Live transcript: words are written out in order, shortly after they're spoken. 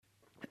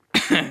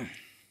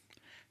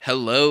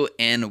Hello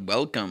and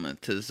welcome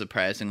to the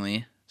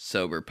Surprisingly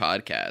Sober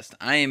Podcast.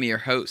 I am your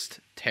host,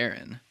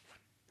 Taryn.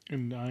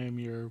 And I am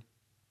your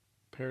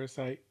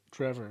parasite,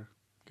 Trevor.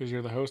 Because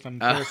you're the host, I'm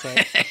the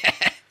parasite.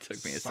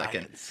 Took me a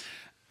second.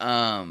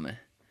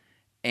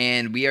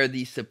 And we are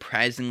the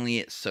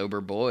Surprisingly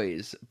Sober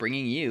Boys,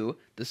 bringing you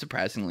the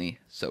Surprisingly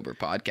Sober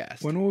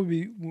Podcast. When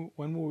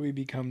will we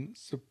become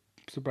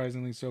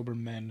surprisingly sober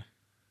men?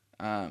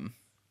 As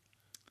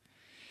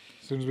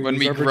soon as when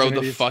we grow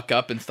the fuck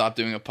up and stop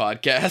doing a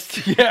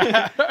podcast.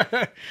 Yeah.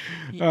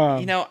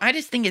 I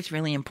just think it's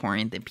really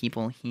important that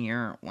people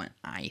hear what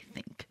I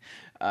think.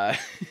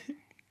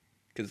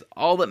 Because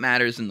all that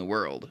matters in the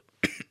world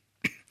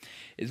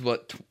is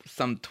what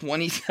some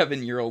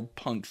 27-year-old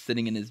punk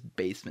sitting in his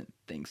basement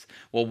thinks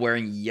while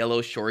wearing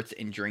yellow shorts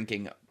and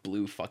drinking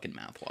blue fucking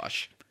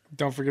mouthwash.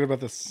 Don't forget about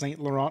the Saint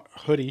Laurent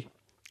hoodie.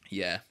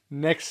 Yeah.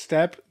 Next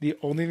step, the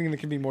only thing that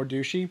can be more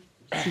douchey,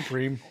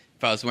 Supreme.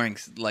 If I was wearing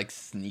like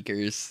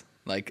sneakers,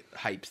 like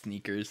hype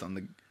sneakers on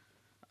the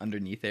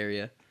underneath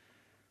area.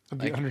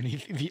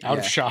 Underneath, the out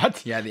of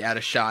shot? Yeah, the out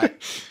of shot.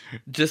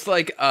 Just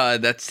like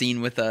that scene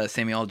with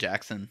Samuel L.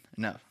 Jackson.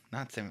 No,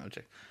 not Samuel L.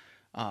 Jackson.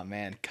 Oh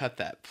man, cut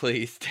that,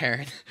 please,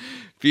 Taryn.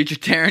 Future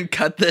Taryn,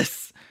 cut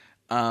this.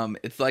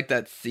 It's like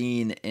that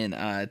scene in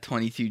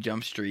 22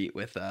 Jump Street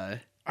with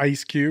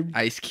Ice Cube.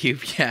 Ice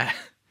Cube, yeah.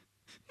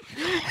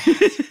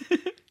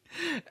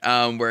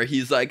 Where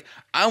he's like,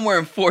 I'm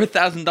wearing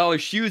 $4,000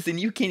 shoes and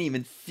you can't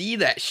even see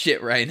that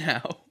shit right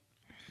now.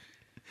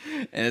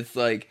 And it's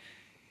like,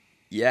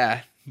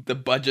 yeah, the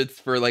budgets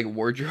for like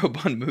wardrobe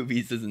on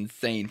movies is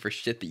insane for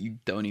shit that you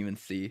don't even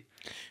see.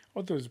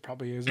 Well, those are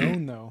probably his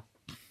own though.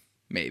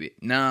 Maybe.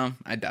 No,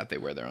 I doubt they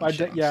wear their own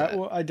shit on set.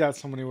 Well, I doubt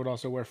somebody would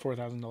also wear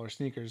 $4,000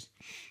 sneakers.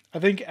 I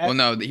think. Well,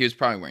 no, he was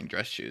probably wearing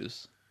dress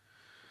shoes.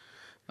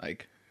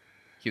 Like,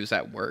 he was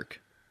at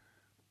work.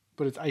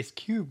 But it's Ice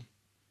Cube.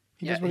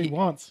 He does what he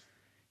wants.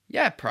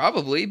 Yeah,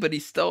 probably, but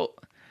he's still...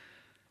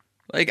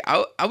 Like,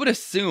 I would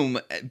assume,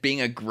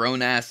 being a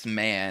grown-ass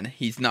man,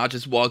 he's not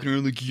just walking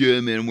around like, yeah,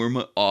 man, I'm wearing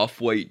my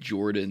off-white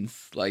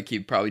Jordans. Like,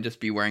 he'd probably just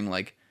be wearing,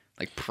 like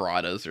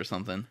Pradas or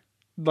something.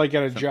 Like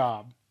at a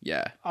job.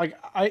 Yeah.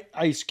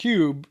 Ice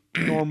Cube,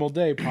 normal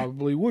day,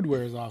 probably would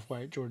wear his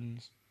off-white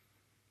Jordans.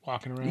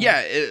 Walking around.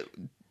 Yeah,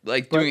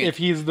 if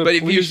he's the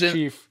police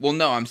chief... Well,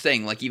 no, I'm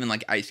saying, like, even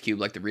like Ice Cube,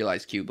 like the real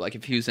Ice Cube, like,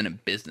 if he was in a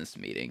business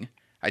meeting,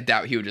 I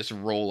doubt he would just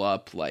roll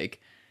up, like,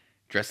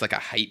 dressed like a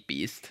hype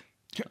beast.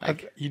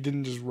 Like, he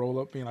didn't just roll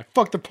up being like,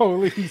 fuck the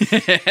police.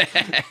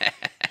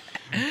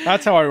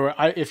 That's how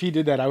if he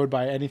did that, I would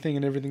buy anything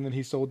and everything that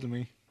he sold to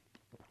me.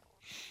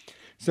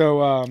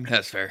 So,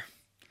 that's fair.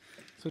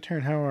 So,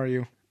 Taryn, how are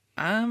you?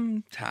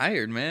 I'm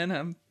tired,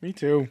 man. Me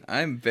too.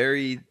 I'm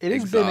very It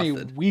has exhausted.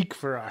 been a week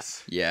for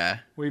us. Yeah.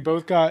 We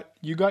both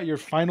you got your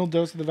final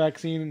dose of the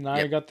vaccine, and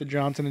I got the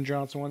Johnson &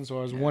 Johnson one, so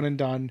I was one and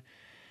done.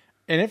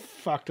 And it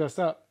fucked us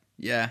up.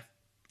 Yeah.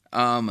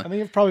 I think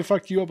it probably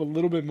fucked you up a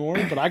little bit more,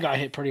 but I got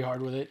hit pretty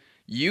hard with it.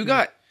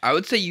 I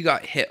would say you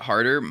got hit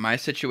harder. My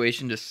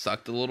situation just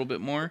sucked a little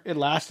bit more. It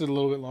lasted a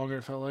little bit longer,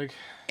 it felt like.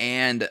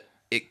 And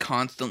it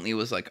constantly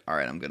was like, all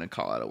right, I'm going to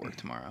call out of work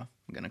tomorrow.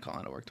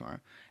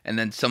 And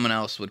then someone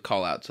else would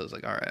call out. So I was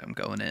like, all right, I'm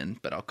going in,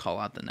 but I'll call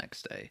out the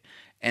next day.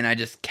 And I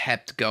just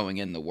kept going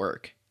in the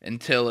work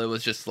until it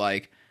was just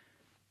like,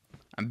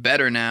 I'm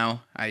better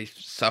now. I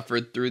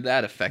suffered through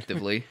that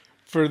effectively.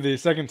 For the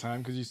second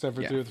time, because you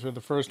suffered through it for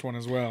the first one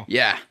as well.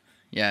 Yeah.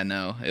 Yeah,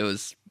 no, it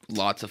was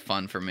lots of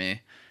fun for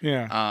me.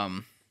 Yeah.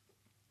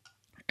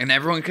 And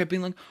everyone kept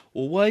being like,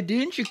 well, why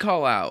didn't you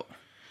call out?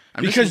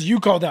 Because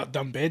you called out,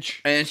 dumb bitch.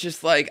 And it's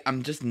just like,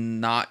 I'm just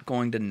not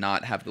going to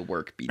not have the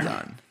work be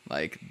done.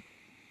 Like,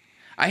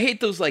 I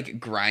hate those, like,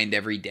 grind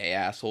every day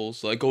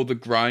assholes. Like, oh, the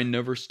grind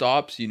never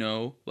stops, you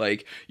know?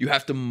 Like, you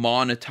have to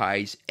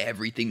monetize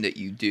everything that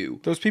you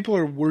do. Those people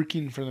are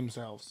working for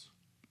themselves.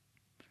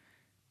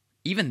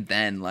 Even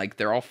then, like,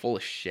 they're all full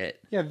of shit.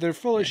 Yeah, they're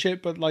full of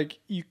shit, but, like,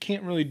 you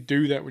can't really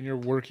do that when you're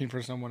working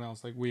for someone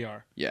else like we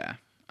are. Yeah.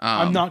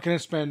 I'm not going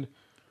to spend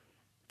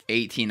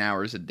 18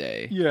 hours a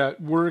day. Yeah,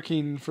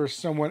 working for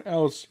someone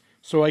else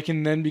so I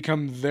can then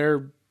become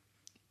the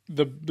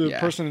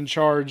person in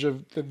charge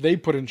that they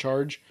put in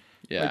charge.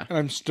 Yeah. Like, and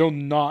I'm still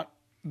not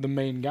the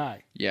main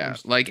guy. Yeah.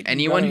 Like,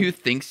 anyone who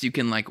thinks you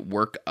can, like,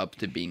 work up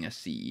to being a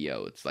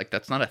CEO, it's like,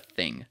 that's not a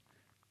thing.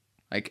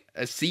 Like,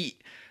 a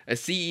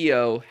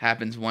CEO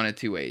happens one of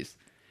two ways.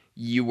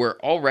 You were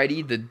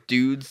already the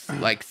dude's,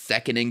 like,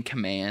 second in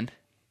command,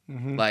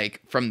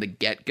 like, from the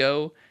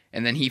get-go.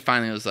 And then he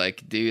finally was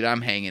like, dude,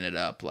 I'm hanging it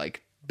up.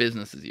 Like,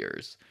 business is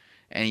yours.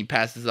 And he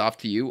passes it off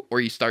to you,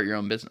 or you start your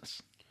own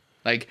business.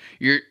 Like,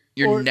 you're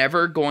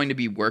never going to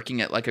be working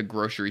at, like, a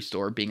grocery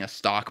store, being a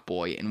stock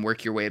boy, and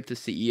work your way up to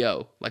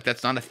CEO. Like,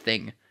 that's not a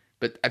thing.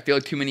 But I feel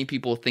like too many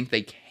people think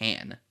they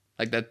can.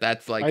 Like,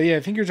 that's like... Yeah, I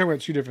think you're talking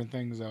about two different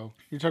things, though.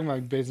 You're talking about,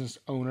 like, business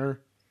owner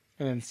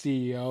and then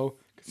CEO.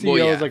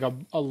 CEO is like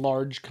a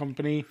large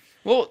company.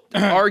 Well,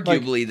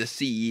 arguably the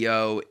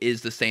CEO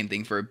is the same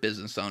thing for a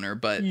business owner,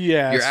 but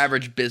your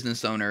average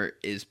business owner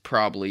is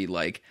probably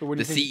like the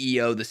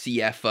CEO, the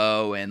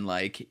CFO, and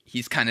like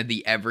he's kind of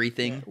the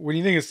everything. Yeah. When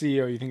you think of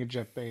CEO, you think of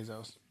Jeff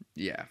Bezos.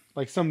 Yeah.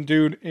 Like some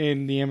dude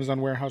in the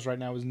Amazon warehouse right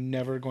now is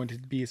never going to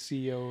be a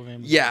CEO of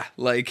Amazon. Yeah,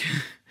 like,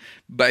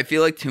 but I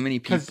feel like too many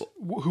people.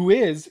 Who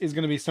is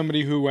going to be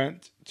somebody who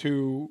went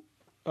to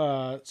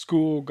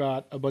school,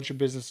 got a bunch of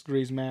business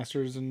degrees,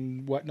 masters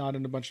and whatnot,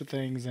 and a bunch of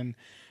things, and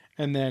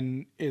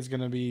then is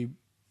going to be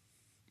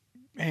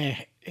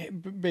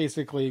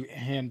basically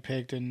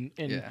handpicked and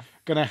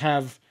going to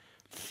have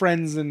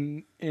friends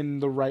in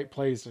the right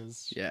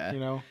places. Yeah. You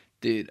know?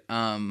 Dude,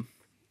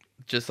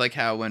 just like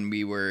how when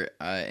we were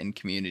in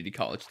community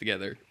college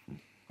together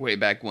way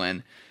back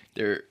when,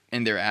 they're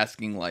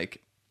asking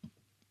like,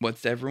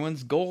 what's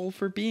everyone's goal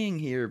for being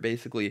here,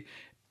 basically.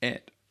 And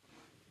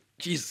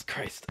Jesus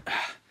Christ.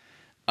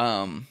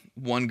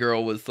 One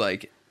girl was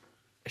like,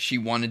 she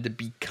wanted to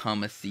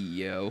become a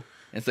CEO.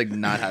 It's like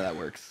not how that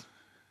works.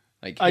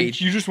 Like you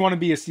just want to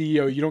be a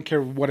CEO. You don't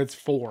care what it's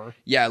for.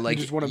 Yeah, like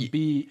you just want to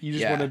be. You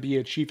just want to be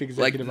a chief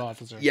executive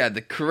officer. Yeah,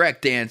 the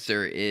correct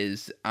answer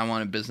is I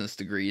want a business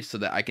degree so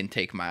that I can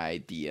take my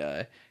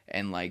idea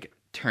and like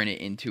turn it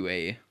into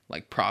a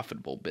like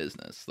profitable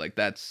business. Like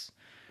that's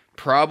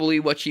probably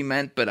what she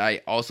meant, but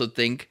I also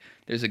think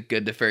there's a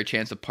good to fair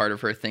chance a part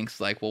of her thinks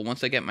like, well,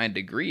 once I get my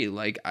degree,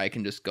 like I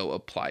can just go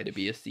apply to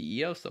be a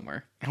CEO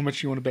somewhere. How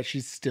much you want to bet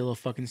she's still a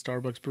fucking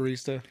Starbucks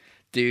barista?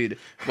 Dude,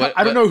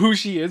 I don't know who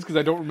she is because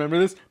I don't remember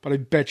this, but I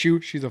bet you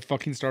she's a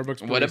fucking Starbucks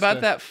barista. What about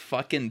that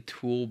fucking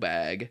tool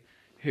bag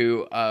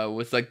who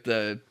was like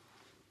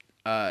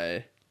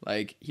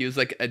like he was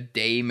like a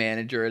day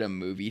manager at a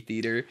movie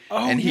theater,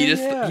 and he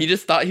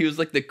just thought he was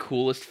like the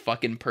coolest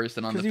fucking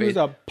person on the face. He was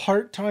a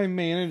part-time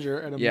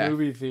manager at a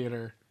movie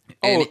theater.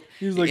 And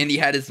he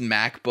had his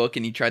MacBook,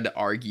 and he tried to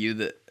argue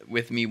that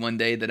with me one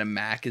day that a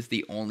Mac is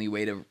the only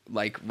way to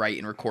like write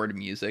and record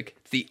music.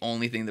 It's the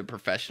only thing that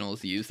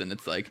professionals use, and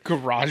it's like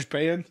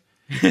GarageBand.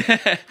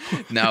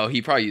 No,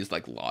 he probably used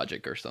like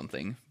Logic or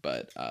something.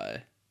 But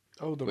the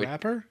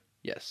rapper?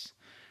 Yes.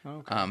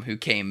 Okay. Who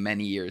came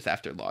many years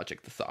after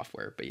Logic, the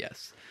software. But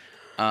yes.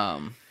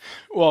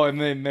 Well, and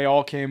then they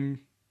all came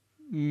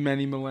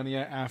many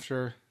millennia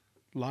after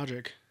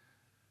Logic.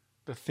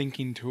 The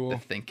thinking tool.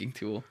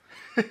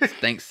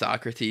 Thanks,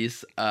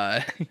 Socrates.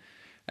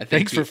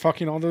 Thanks for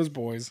fucking all those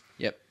boys.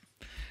 Yep.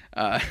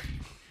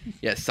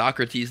 Yeah,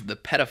 Socrates, the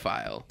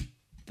pedophile.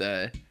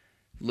 The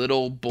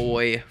little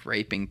boy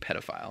raping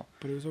pedophile.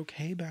 But it was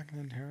okay back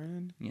then,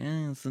 Taryn.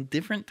 Yeah, it's a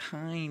different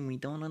time. We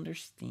don't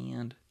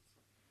understand.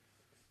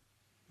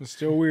 It's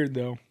still weird,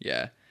 though.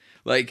 Yeah.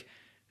 Like,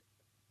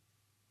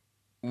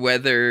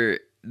 whether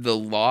the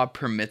law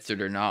permits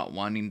it or not,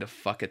 wanting to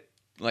fuck a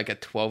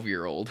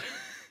 12-year-old.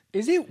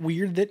 Is it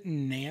weird that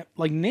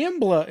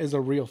NAMBLA is a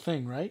real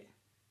thing, right?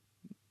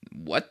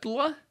 What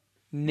law?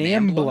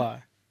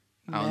 NAMBLA.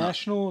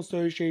 National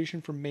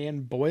Association for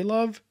Man-Boy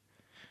Love?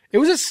 It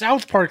was a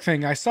South Park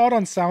thing. I saw it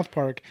on South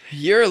Park.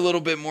 You're a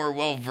little bit more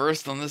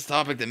well-versed on this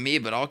topic than me,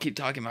 but I'll keep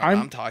talking about what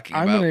I'm talking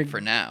about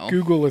for now.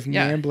 Google if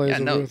NAMBLA is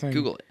a real thing.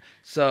 Google it.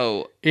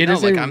 So, it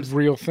is a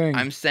real thing.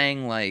 I'm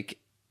saying, like,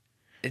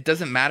 it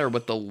doesn't matter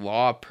what the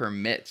law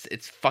permits.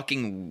 It's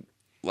fucking...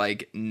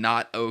 like,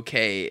 not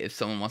okay if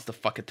someone wants to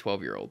fuck a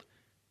 12-year-old.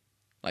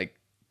 Like,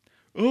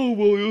 oh,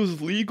 well, it was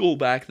legal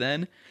back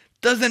then.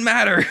 Doesn't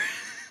matter.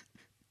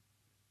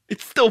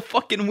 It's still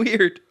fucking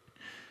weird.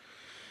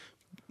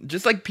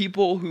 Just like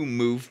people who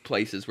move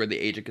places where the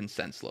age of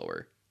consent's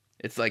lower.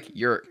 It's like,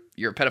 you're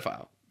a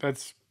pedophile.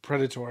 That's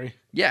predatory.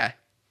 Yeah.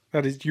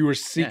 That is, you were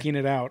seeking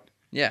it out.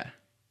 Yeah.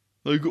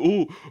 Like,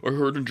 oh, I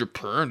heard in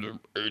Japan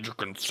the age of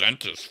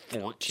consent is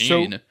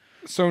 14.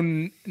 So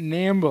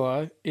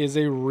NAMBLA is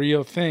a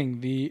real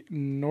thing. The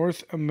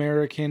North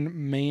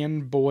American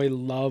Man-Boy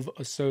Love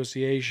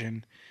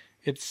Association.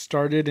 It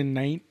started in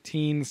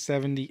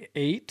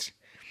 1978.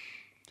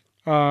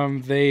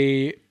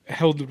 They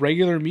held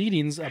regular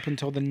meetings up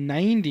until the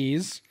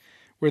 90s,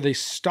 where they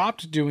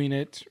stopped doing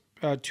it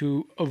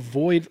to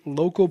avoid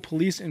local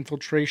police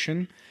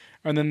infiltration.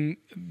 And then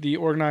the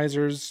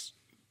organizers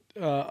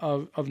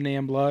of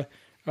NAMBLA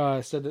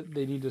said that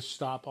they need to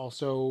stop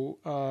also...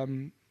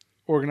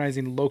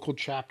 organizing local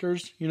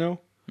chapters, you know,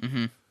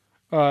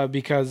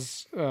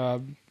 because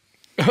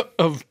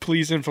of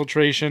police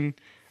infiltration.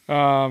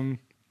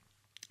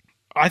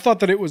 I thought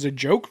that it was a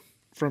joke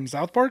from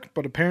South Park,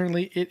 but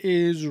apparently it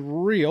is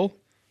real.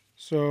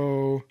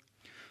 So,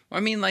 I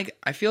mean, like,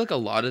 I feel like a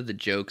lot of the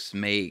jokes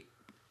made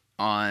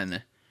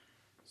on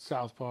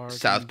South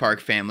Park,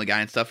 Family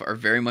Guy, and stuff are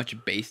very much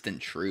based in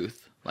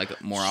truth.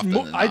 Like more often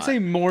than not. I'd say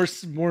more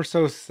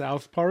so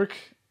South Park.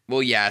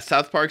 Well, yeah,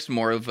 South Park's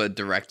more of a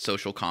direct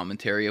social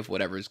commentary of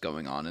whatever's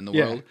going on in the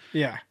world.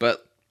 Yeah.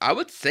 But I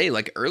would say,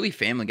 like, early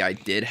Family Guy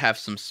did have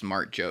some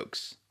smart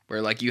jokes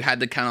where, like, you had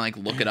to kind of, like,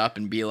 look it up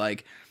and be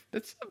like,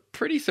 that's a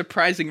pretty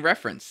surprising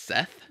reference,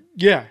 Seth.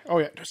 Yeah. Oh,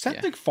 yeah.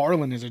 Seth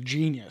MacFarlane is a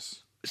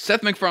genius.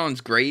 Seth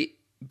MacFarlane's great.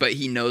 but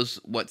he knows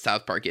what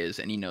South Park is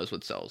and he knows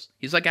what sells.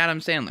 He's like Adam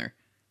Sandler.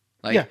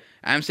 Like Yeah.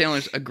 Adam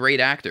Sandler's a great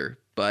actor,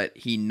 but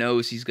he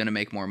knows he's going to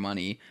make more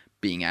money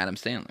being Adam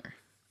Sandler.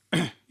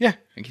 Yeah.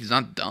 Like he's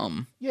not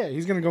dumb. Yeah,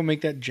 he's gonna go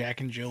make that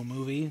Jack and Jill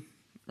movie,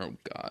 Oh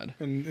God.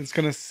 and it's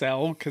gonna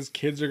sell because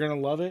kids are gonna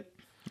love it.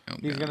 Oh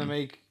He's God. gonna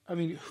make. I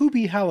mean,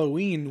 Hoobie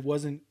Halloween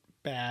wasn't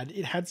bad.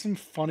 It had some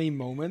funny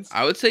moments.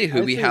 I would say I'd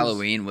Hoobie say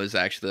Halloween was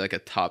actually like a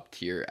top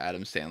tier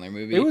Adam Sandler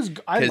movie. It was.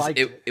 I 'Cause liked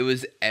it. It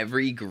was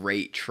every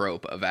great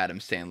trope of Adam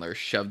Sandler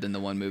shoved in the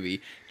one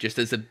movie, just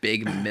as a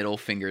big middle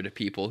finger to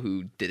people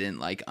who didn't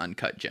like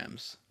Uncut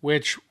Gems.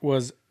 Which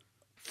was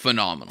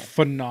Phenomenal.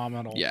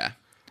 phenomenal. Yeah,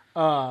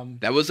 Um.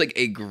 that was like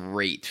a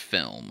great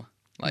film.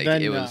 Like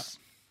Then, it was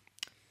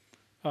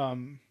Oh,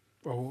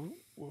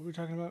 what were we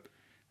talking about?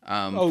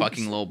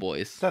 fucking little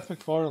boys. Seth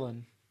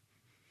MacFarlane.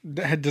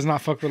 That does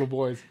not fuck little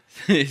boys.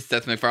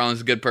 Seth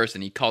MacFarlane's a good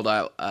person. He called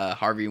out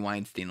Harvey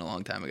Weinstein a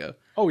long time ago.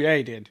 Oh yeah,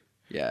 he did.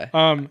 Yeah,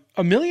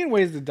 A Million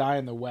Ways to Die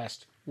in the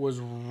West was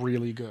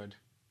really good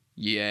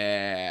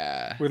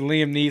yeah. with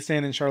Liam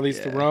Neeson and Charlize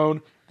Yeah.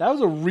 Theron. That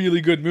was a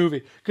really good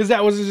movie because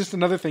that wasn't just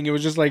another thing. It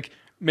was just like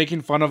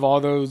making fun of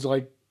all those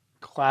like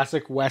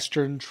classic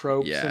Western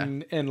tropes Yeah.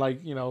 and like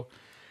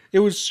it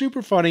was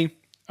super funny.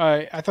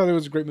 I thought it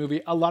was a great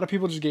movie. A lot of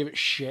people just gave it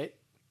shit.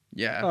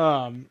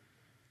 Yeah.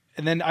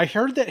 And then I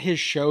heard that his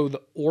show,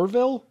 The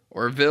Orville,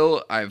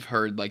 Orville, I've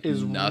heard like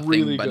is nothing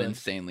really but good.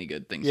 insanely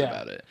good things Yeah.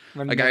 about it.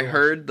 I've Like I never watched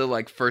heard the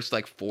like first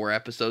like 4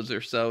 episodes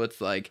or so,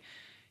 it's like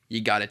you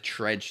gotta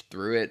trudge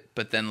through it,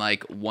 but then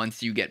like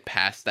once you get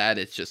past that,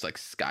 it's just like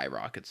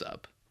skyrockets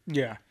up.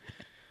 yeah.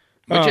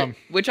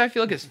 Which I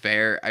feel like is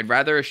fair. I'd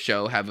rather a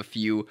show have a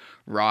few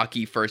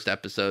rocky first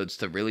episodes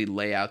to really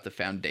lay out the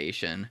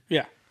foundation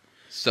Yeah.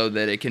 so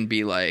that it can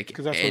be like,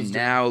 'Cause that's what and it's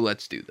now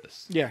let's do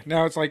this. Yeah.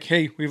 Now it's like,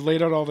 hey, we've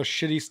laid out all the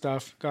shitty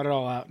stuff, got it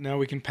all out. Now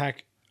we can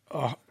pack,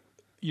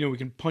 we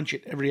can punch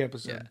it every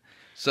episode. Yeah.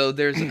 So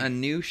there's a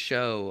new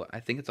show, I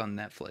think it's on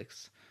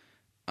Netflix,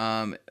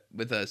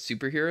 with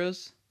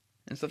superheroes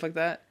and stuff like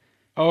that.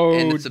 Oh,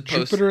 And it's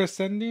supposed- Jupiter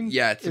Ascending?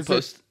 Yeah, it's Is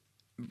supposed.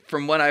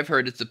 From what I've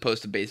heard, it's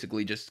supposed to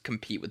basically just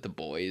compete with the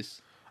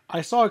boys.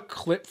 I saw a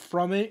clip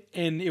from it,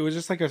 and it was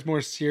just like a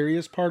more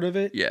serious part of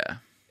it, Yeah.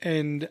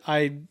 and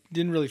I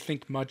didn't really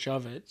think much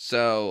of it.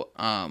 So,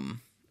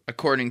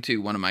 according to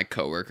one of my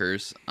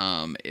coworkers,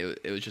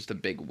 it was just a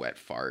big wet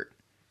fart,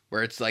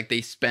 where it's like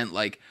they spent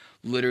like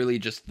literally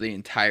just the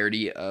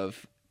entirety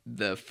of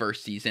the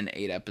first season,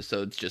 8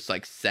 episodes, just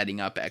like setting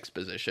up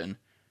exposition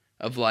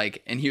of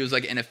like, and he was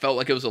like, and it felt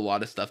like it was a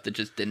lot of stuff that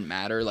just didn't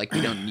matter. Like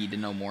we don't need to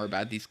know more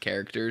about these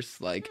characters.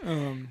 Like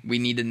we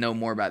need to know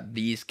more about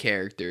these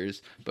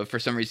characters, but for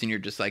some reason you're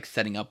just like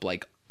setting up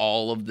like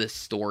all of this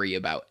story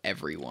about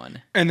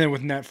everyone. And then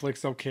with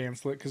Netflix, they'll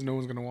cancel it because no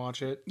one's gonna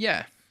watch it.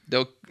 Yeah,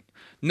 they'll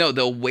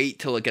wait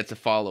till it gets a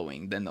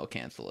following, then they'll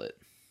cancel it.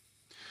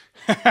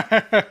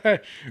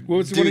 What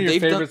was Dude, one of your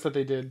they've done- favorites that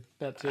they did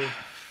that too?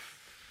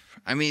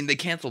 I mean, they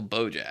canceled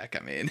BoJack.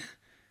 I mean,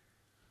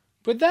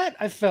 But that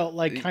I felt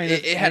like kind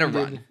of it had a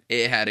ended- run.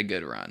 It had a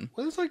good run.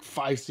 Well, it's like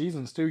 5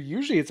 seasons too.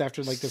 Usually it's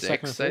after like the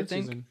second or 6, I third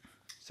think. season.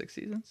 6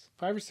 seasons.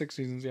 5 or 6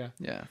 seasons, yeah.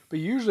 Yeah. But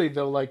usually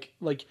they'll like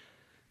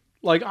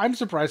I'm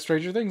surprised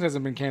Stranger Things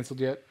hasn't been canceled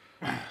yet.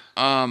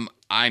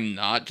 I'm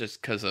not,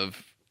 just because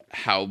of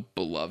how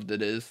beloved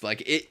it is.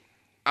 Like it,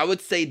 I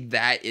would say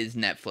that is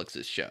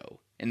Netflix's show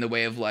in the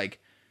way of like,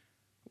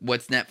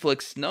 what's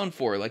Netflix known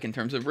for? Like in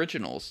terms of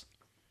originals,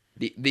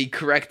 the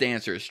correct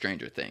answer is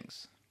Stranger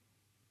Things.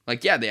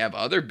 Like yeah, they have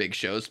other big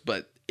shows,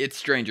 but it's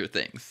Stranger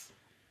Things.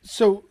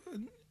 So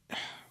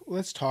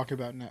let's talk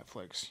about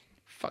Netflix.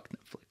 Fuck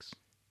Netflix.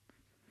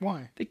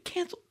 Why? They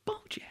canceled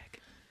BoJack.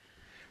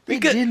 They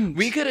didn't.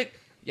 We could have.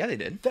 Yeah, they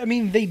did. I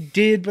mean, they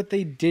did, but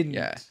they didn't.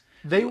 Yeah.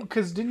 They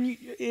because didn't you?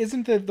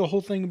 Isn't the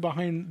whole thing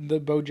behind the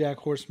BoJack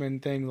Horseman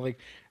thing like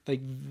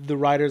the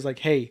writers like,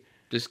 hey,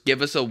 Just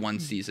give us a 1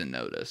 season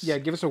notice. yeah,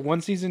 give us a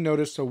 1 season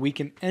notice so we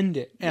can end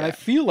it. And I Yeah.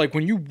 feel like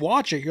when you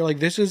watch it, you're like,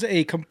 this is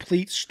a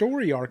complete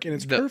story arc and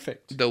it's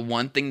perfect. The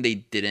one thing they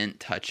didn't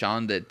touch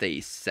on that they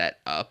set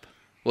up.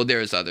 Well, there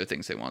was other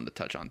things they wanted to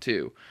touch on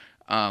too.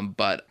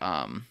 But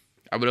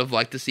I would have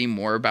liked to see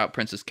more about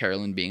Princess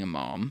Carolyn being a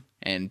mom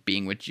and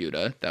being with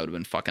Judah. That would have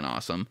been fucking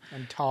awesome.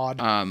 And Todd.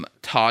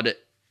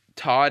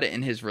 Todd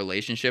and his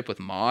relationship with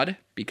Maud,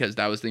 because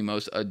that was the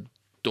most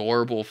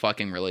adorable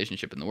fucking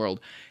relationship in the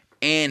world,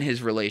 and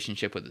his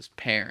relationship with his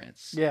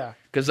parents. yeah.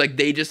 Because like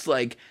they just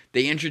like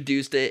they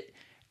introduced it,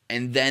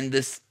 and then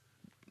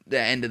the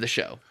end of the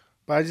show.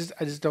 But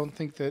I just don't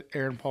think that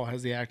Aaron Paul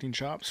has the acting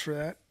chops for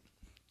that.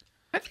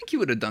 I think he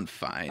would have done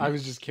fine. I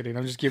was just kidding.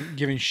 I'm just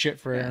giving shit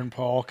for Aaron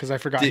Paul because I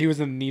forgot he was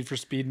in the Need for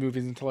Speed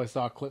movies until I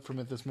saw a clip from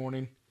it this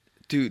morning.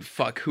 Dude,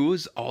 fuck. Who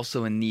was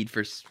also in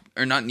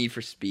not Need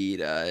for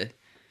Speed?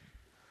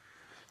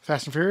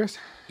 Fast and Furious?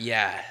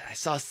 Yeah, I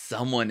saw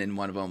someone in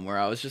one of them where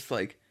I was just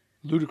like,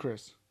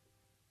 Ludicrous.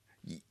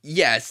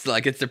 yes,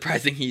 like it's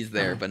surprising he's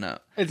there, but no.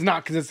 It's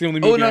not because it's the only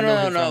movie. Oh no I know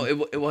no him no!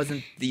 from. It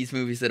wasn't these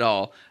movies at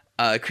all.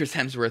 Chris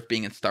Hemsworth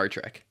being in Star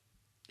Trek.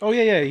 Oh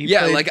yeah, yeah.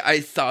 Yeah, like I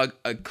saw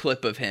a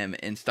clip of him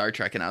in Star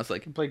Trek, and I was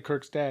like, he played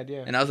Kirk's dad.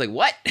 Yeah. and I was like,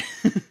 what?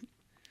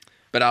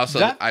 But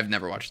also, I've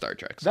never watched Star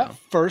Trek. So that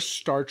first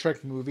Star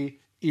Trek movie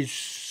is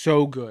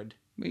so good.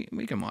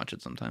 we can watch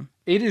it sometime.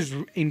 It is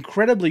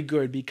incredibly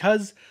good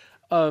because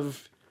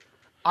of.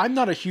 I'm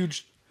not a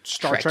huge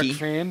Star Trek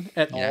fan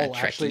at all.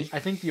 Actually, I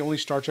think the only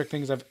Star Trek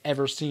things I've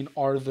ever seen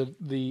are the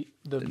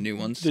new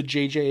ones, the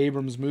J.J.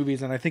 Abrams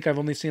movies, and I think I've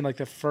only seen like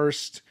the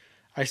first.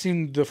 I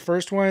seen the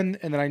first one,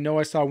 and then I know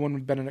I saw one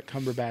with Benedict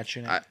Cumberbatch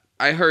in it.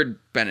 I heard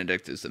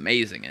Benedict is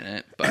amazing in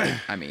it, but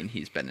I mean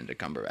he's Benedict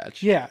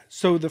Cumberbatch. Yeah,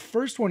 so the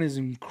first one is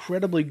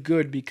incredibly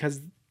good because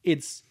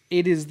it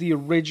is the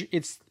original.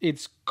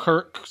 It's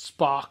Kirk,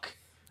 Spock,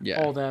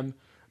 all them,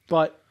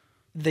 but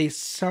they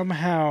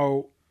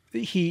somehow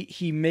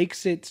he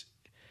makes it.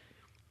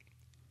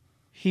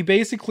 He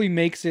basically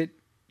makes it.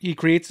 He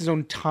creates his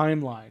own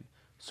timeline,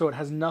 so it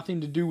has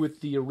nothing to do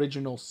with the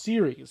original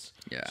series.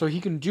 Yeah. So he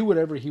can do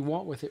whatever he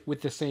wants with it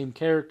with the same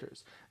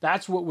characters.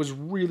 That's what was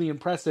really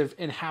impressive,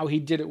 and how he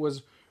did it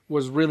was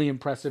really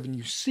impressive, and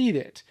you see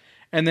it.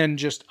 And then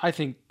just I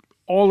think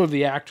all of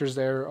the actors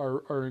there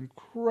are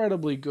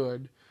incredibly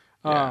good.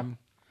 Yeah.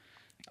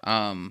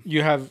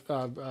 You have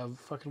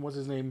fucking what's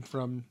his name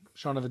from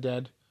Shaun of the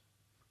Dead.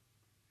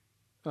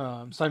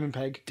 Simon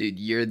Pegg. Dude,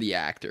 you're the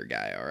actor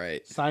guy, all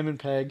right. Simon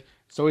Pegg,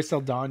 Zoe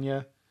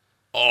Saldana.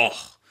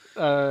 Oh,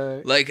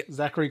 like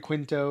Zachary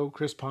Quinto,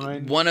 Chris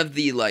Pine. One of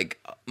the like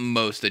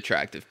most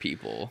attractive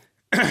people.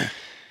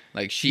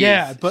 Like she's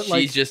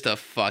just a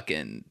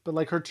fucking. But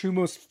like her two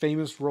most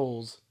famous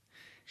roles,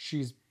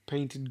 she's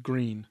painted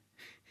green.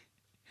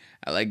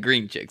 I like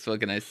green chicks. What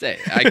can I say?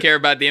 I care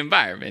about the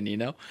environment, you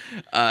know.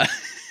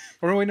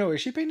 Or wait, no, is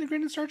she painted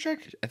green in Star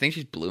Trek? I think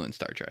she's blue in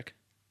Star Trek.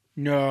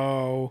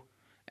 No.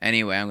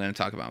 Anyway, I'm going to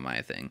talk about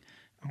my thing.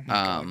 Oh my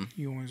God.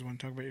 You always want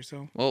to talk about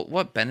yourself.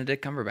 Well,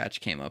 Benedict Cumberbatch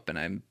came up,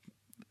 and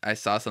I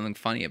saw something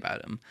funny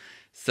about him.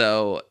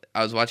 So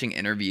I was watching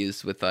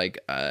interviews with like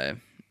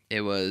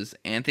it was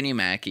Anthony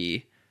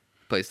Mackie,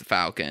 plays the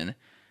Falcon.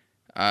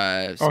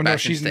 No,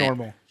 she's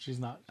normal. She's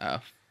not. Oh.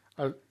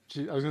 I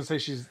was gonna say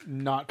she's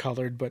not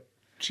colored, but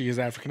she is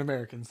African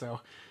American.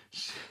 So.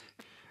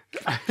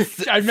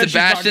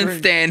 Sebastian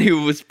Stan,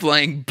 who was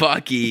playing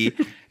Bucky.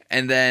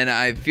 And then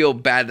I feel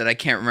bad that I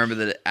can't remember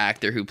the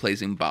actor who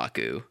plays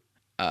M'Baku.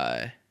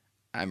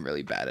 I'm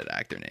really bad at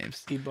actor names.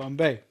 Steve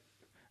Bombay.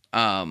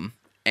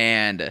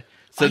 And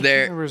so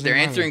they're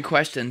answering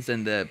questions,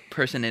 and the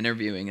person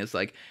interviewing is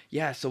like,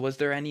 "Yeah, so was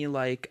there any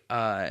like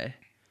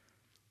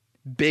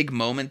big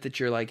moment that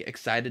you're like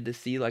excited to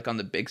see like on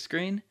the big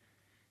screen?"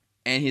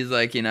 And he's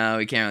like, "We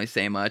can't really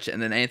say much." And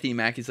then Anthony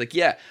Mackie's like,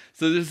 "Yeah,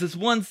 so there's this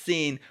one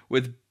scene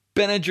with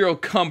Benadryl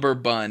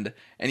Cumberbund,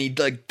 and he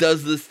like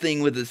does this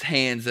thing with his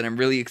hands, and I'm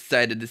really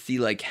excited to see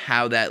like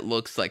how that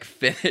looks like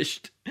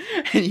finished."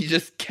 And he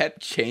just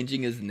kept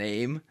changing his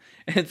name,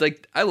 and it's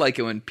like I like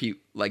it when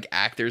like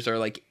actors are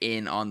like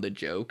in on the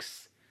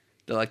jokes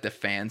that like the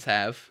fans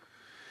have.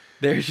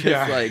 They're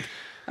just like,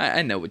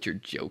 I know what your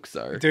jokes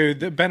are, dude.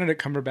 The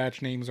Benedict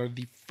Cumberbatch names are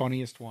the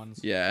funniest ones.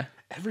 Yeah,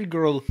 every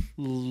girl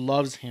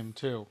loves him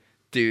too,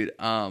 dude.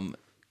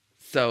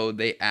 So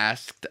they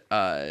asked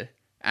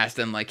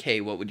them like,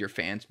 hey, what would your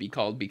fans be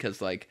called?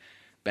 Because like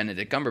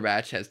Benedict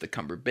Cumberbatch has the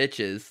Cumber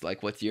Bitches.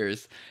 Like, what's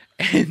yours?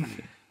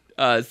 And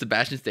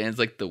Sebastian Stan's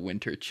like the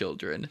Winter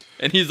Children.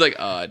 And he's like,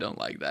 oh, I don't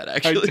like that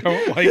actually. I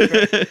don't like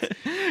that.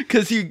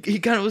 Because he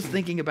kind of was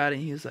thinking about it,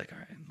 and he was like, all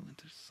right, the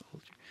Winter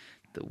Soldier,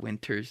 the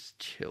Winter's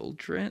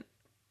Children.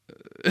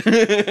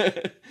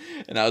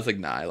 And I was like,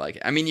 nah, I like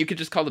it. I mean, you could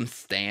just call them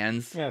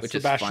Stans, which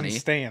Sebastian is funny.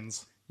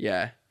 Stans.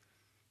 Yeah.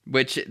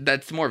 Which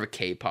that's more of a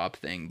K-pop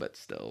thing, but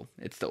still,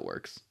 it still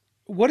works.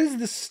 What is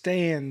the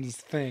Stans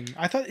thing?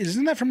 I thought,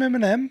 isn't that from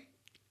Eminem?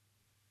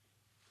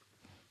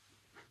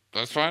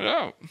 Let's find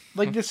out.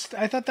 Like this,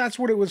 I thought that's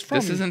what it was from.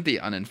 This isn't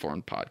the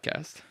Uninformed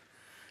podcast.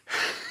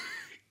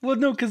 Well,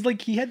 no, because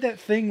like he had that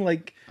thing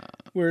like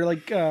where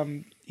like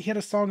he had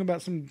a song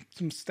about some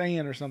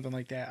Stan or something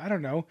like that. I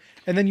don't know.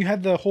 And then you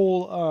had the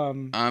whole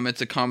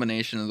it's a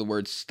combination of the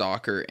words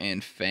stalker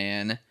and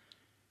fan.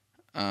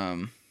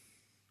 Oh,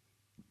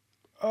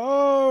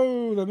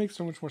 that makes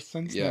so much more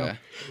sense now.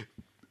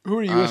 Who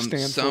are you a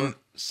Stan for?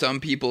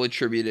 Some people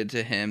attribute it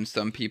to him.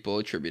 Some people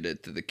attribute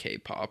it to the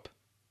K-pop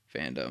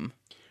fandom.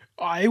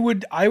 I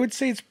would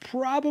say it's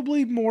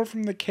probably more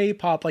from the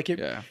K-pop. Like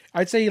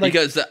I'd say like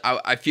because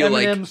I feel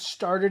Eminem like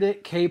started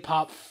it,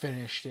 K-pop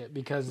finished it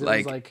because it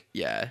was like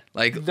they're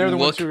the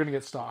ones who are gonna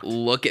get stalked.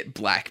 Look at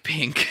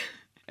Blackpink,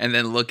 and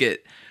then look at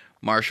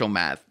Marshall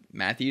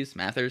Mathers.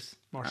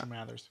 Marshall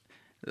Mathers.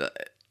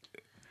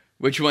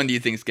 Which one do you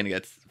think is gonna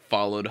get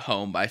followed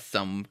home by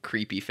some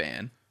creepy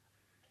fan?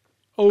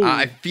 Oh,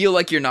 I feel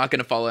like you're not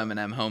gonna follow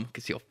Eminem home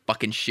because he'll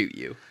fucking shoot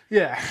you.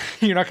 Yeah,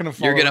 you're not gonna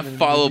follow. You're gonna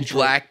follow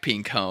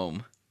Blackpink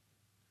home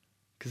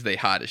because they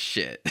hot as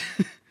shit.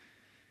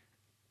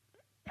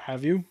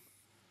 Have you?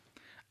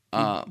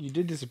 You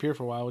did disappear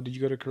for a while. Did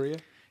you go to Korea?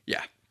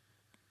 Yeah,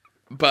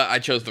 but I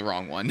chose the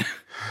wrong one.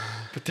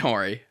 But don't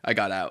worry, I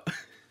got out.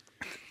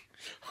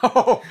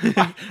 Oh,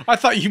 I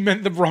thought you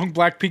meant the wrong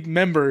Blackpink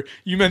member.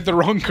 You meant the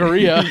wrong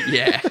Korea.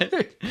 Yeah.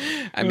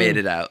 I made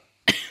it out.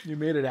 You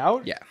made it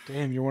out? Yeah.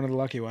 Damn, you're one of the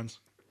lucky ones.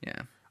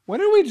 Yeah.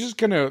 When are we just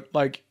gonna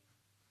like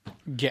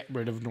get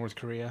rid of North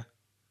Korea?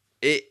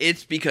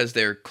 It's because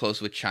they're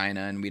close with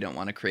China and we don't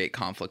want to create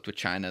conflict with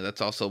China.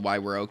 That's also why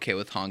we're okay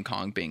with Hong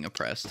Kong being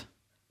oppressed.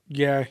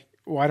 Yeah.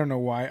 Well, I don't know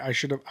why.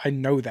 I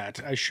know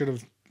that. I should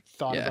have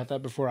thought about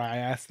that before I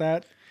asked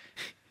that.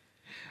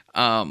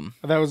 That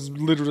was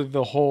literally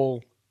the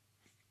whole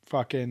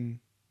fucking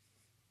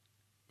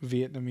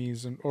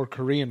Vietnamese or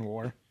Korean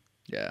War.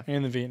 Yeah.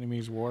 And the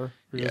Vietnamese War.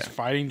 We're just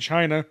fighting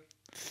China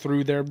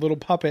through their little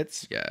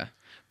puppets. Yeah.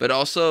 But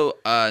also,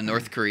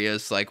 North Korea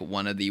is like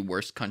one of the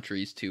worst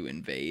countries to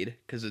invade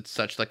because it's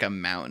such like a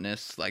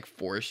mountainous, like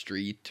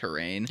forestry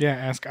terrain. Yeah,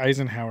 ask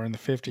Eisenhower in the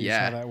 50s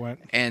how that went.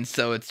 And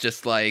so it's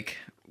just like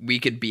we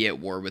could be at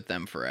war with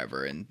them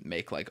forever and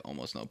make like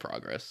almost no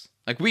progress.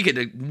 Like we could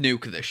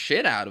nuke the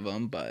shit out of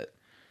them, but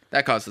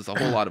that causes a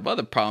whole lot of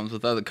other problems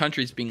with other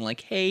countries being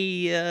like,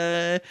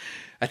 hey,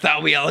 I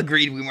thought we all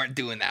agreed we weren't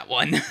doing that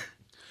one.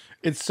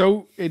 It's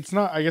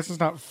not, I guess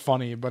it's not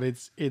funny, but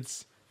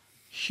it's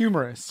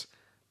humorous.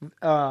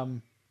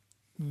 The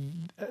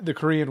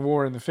Korean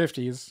War in the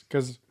 50s,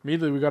 because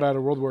immediately we got out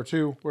of World War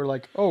II, we're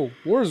like, oh,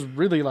 war is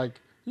really like,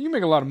 you can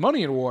make a lot of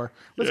money in war.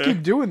 Let's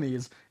keep doing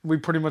these.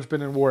 We've pretty much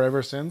been in war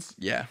ever since.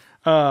 Yeah.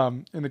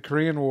 In the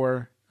Korean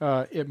War,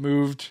 it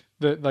moved,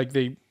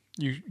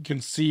 you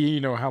can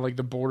see, how like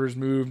the borders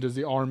moved as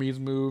the armies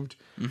moved.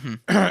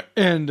 Mm-hmm.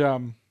 And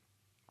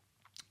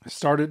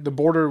the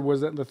border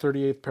was at the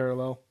 38th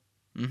parallel.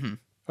 Mm-hmm.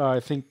 I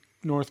think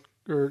North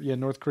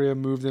Korea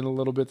moved in a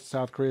little bit to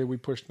South Korea. We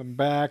pushed them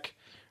back,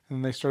 and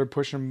then they started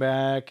pushing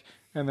back,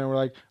 and then we're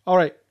like, all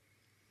right,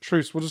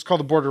 truce. We'll just call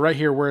the border right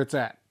here where it's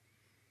at.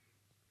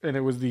 And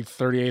it was the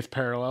 38th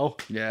parallel.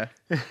 Yeah.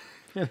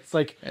 It's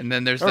like, and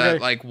then there's that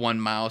like 1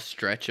 mile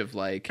stretch of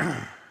like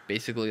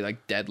basically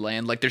like dead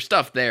land. Like there's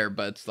stuff there,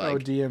 but it's like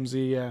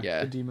DMZ,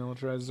 the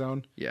demilitarized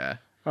zone. Yeah.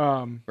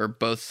 Where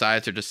both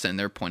sides are just sitting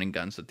there pointing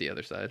guns at the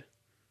other side.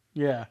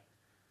 Yeah.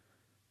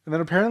 And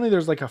then apparently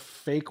there's like a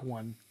fake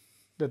one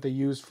that they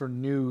use for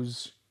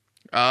news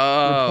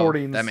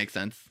reporting. That makes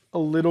sense. A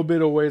little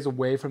bit of ways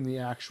away from the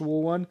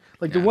actual one.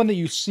 Like the one that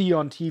you see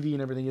on TV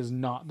and everything is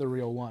not the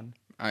real one.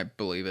 I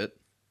believe it.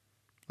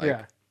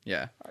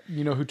 Yeah.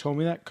 You know who told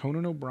me that?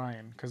 Conan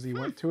O'Brien, because he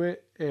went to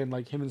it, and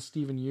like him and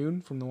Stephen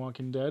Yeun from The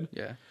Walking Dead.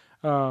 Yeah.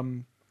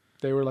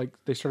 They were like,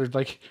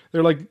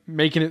 they're like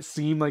making it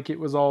seem like it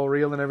was all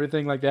real and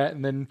everything like that,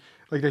 and then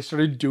like they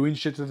started doing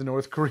shit to the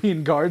North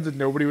Korean guards and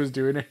nobody was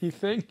doing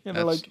anything, and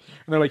they're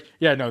like,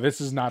 yeah, no, this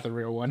is not the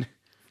real one.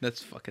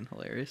 That's fucking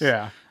hilarious.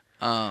 Yeah.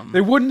 They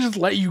wouldn't just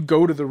let you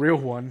go to the real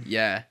one.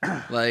 Yeah.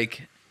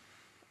 Like,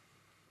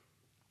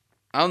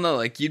 I don't know,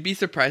 like you'd be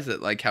surprised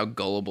at like how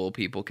gullible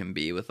people can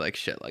be with like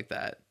shit like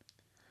that.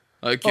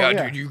 Like,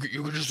 dude, you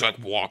could just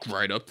like walk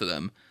right up to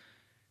them.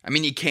 I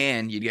mean, you'd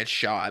get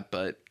shot,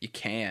 but you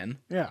can.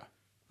 Yeah.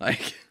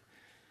 Like,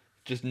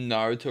 just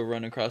Naruto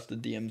run across the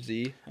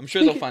DMZ. I'm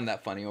sure they'll find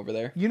that funny over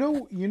there. You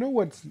know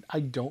what I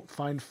don't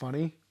find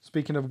funny?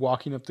 Speaking of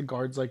walking up to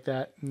guards like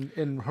that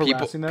and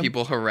harassing them.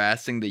 People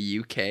harassing the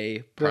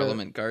UK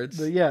Parliament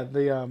guards. I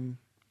can't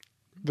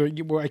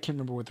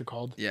remember what they're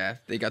called. Yeah,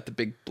 they got the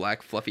big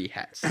black fluffy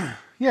hats.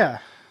 Yeah,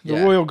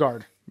 the Royal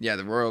Guard. Yeah,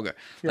 the Royal Guard.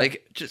 Yeah.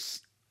 Like,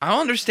 I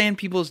don't understand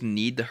people's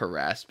need to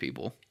harass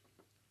people.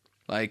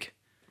 Like,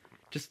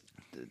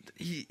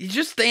 he's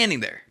just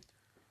standing there.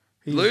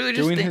 He's literally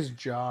doing his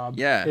job.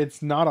 Yeah.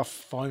 It's not a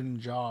fun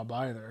job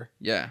either.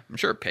 Yeah, I'm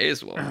sure it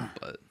pays well,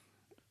 but...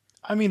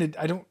 I mean,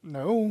 I don't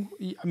know.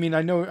 I mean,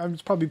 I know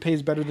it probably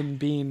pays better than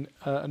being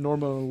a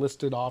normal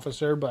enlisted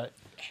officer, but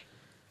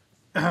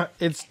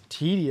it's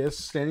tedious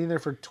standing there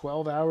for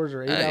 12 hours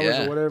or 8 hours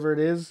or whatever it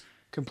is.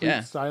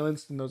 Complete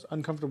silence in those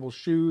uncomfortable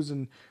shoes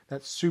and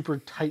that super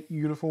tight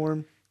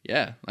uniform.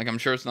 Yeah, like I'm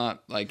sure it's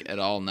not like at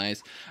all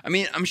nice. I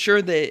mean, I'm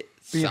sure they...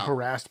 Being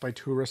harassed by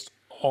tourists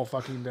all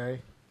fucking day.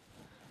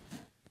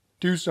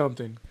 Do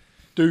something.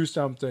 Do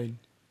something.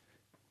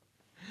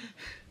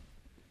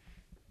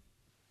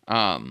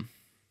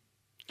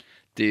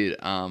 Dude,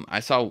 I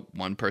saw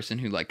one person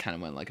who like kind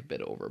of went like a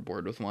bit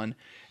overboard with one,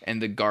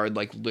 and the guard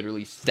like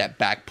literally stepped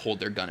back, pulled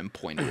their gun, and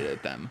pointed it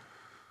at them.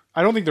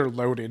 I don't think they're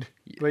loaded,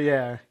 but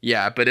yeah.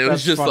 Yeah, but it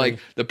was just funny. Like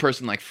the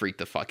person like freaked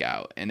the fuck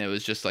out, and it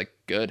was just like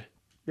good.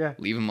 Yeah,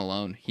 leave him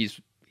alone. He's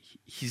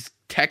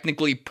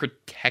technically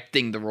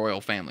protecting the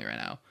royal family right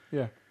now.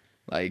 Yeah,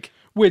 like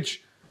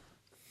which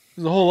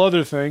is a whole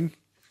other thing.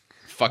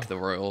 Fuck the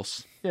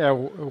royals. Yeah,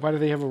 why do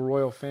they have a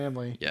royal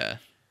family? Yeah.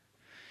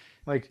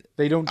 Like,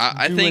 they don't do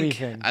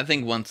anything. I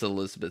think once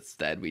Elizabeth's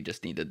dead, we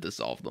just need to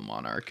dissolve the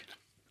monarch.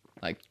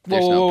 Like,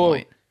 there's no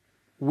point.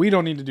 We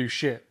don't need to do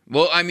shit.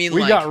 Well, I mean,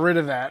 we got rid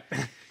of that.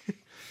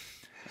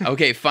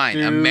 Okay, fine.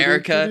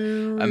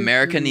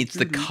 America needs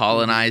to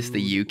colonize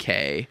the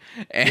UK.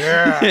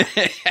 Yeah.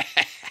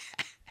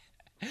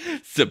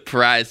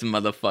 Surprise,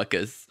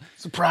 motherfuckers.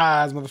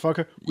 Surprise,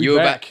 motherfucker.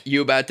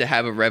 You about to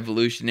have a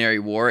revolutionary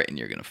war, and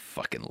you're gonna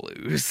fucking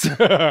lose.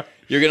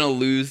 You're gonna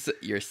lose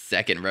your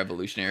second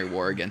revolutionary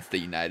war against the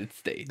United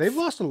States. They've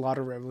lost a lot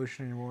of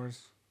revolutionary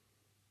wars.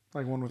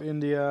 Like one with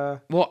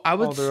India. Well,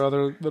 all their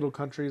other little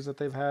countries that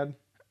they've had.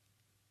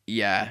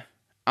 Yeah.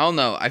 I don't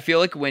know. I feel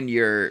like when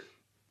you're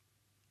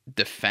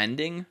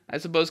defending, I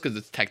suppose, because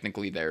it's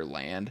technically their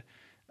land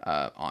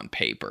on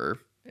paper.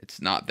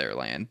 It's not their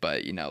land,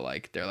 but, you know,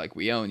 like, they're like,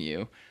 we own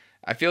you.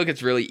 I feel like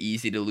it's really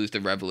easy to lose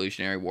the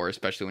Revolutionary War,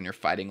 especially when you're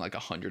fighting like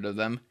 100 of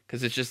them.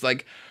 Because it's just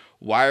like,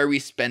 why are we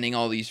spending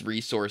all these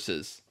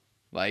resources,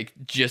 like,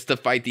 just to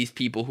fight these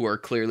people who are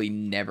clearly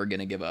never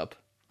going to give up?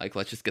 Like,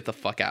 let's just get the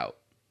fuck out.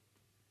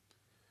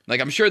 Like,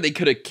 I'm sure they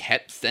could have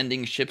kept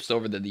sending ships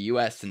over to the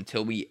U.S.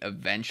 until we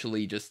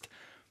eventually just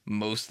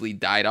mostly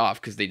died off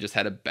because they just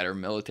had a better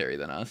military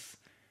than us.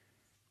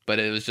 But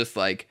it was just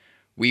like,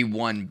 we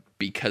won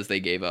because they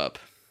gave up.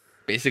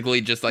 Basically,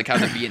 just like how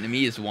the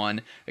Vietnamese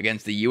won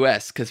against the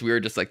U.S. because we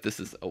were just like, this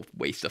is a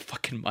waste of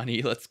fucking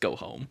money. Let's go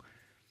home.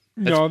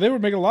 No, they were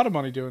making a lot of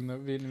money doing the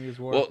Vietnamese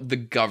War. Well, the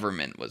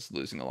government was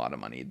losing a lot of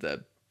money.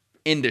 The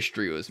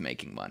industry was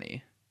making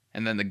money.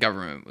 And then the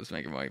government was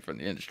making money from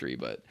the industry.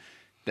 But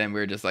then we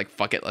were just like,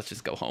 fuck it, let's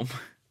just go home.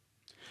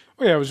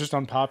 Well, yeah, it was just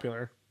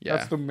unpopular. Yeah.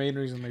 That's the main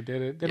reason they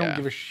did it. They don't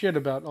give a shit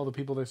about all the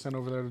people they sent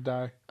over there to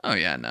die. Oh,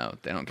 yeah, no.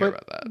 They don't care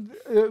about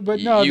that. But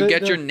no, you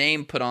get your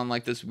name put on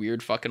like this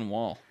weird fucking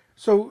wall.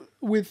 So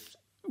with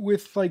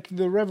like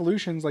the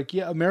revolutions, like,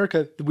 yeah,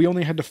 America, we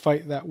only had to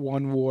fight that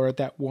one war at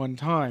that one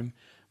time.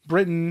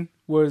 Britain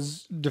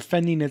was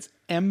defending its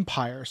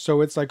empire.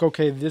 So it's like,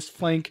 okay, this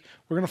flank,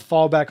 we're going to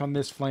fall back on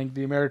this flank,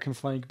 the American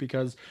flank,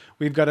 because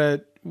we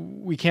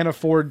can't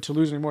afford to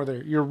lose any more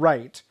there. You're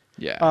right.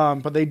 Yeah.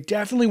 But they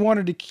definitely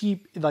wanted to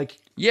keep like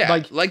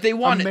they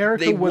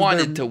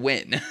wanted to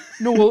win.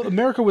 No, well,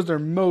 America was their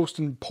most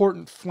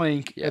important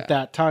flank at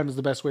that time is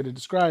the best way to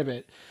describe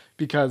it,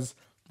 because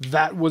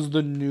that was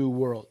the new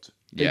world.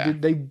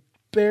 They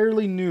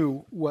barely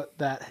knew what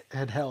that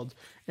had held.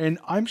 And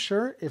I'm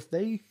sure if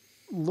they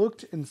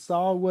looked and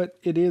saw what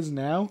it is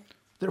now,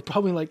 they're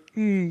probably like,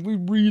 we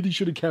really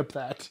should have kept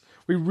that.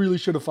 We really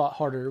should have fought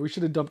harder. We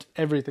should have dumped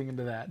everything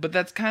into that. But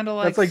that's kind of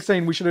like... That's like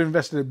saying we should have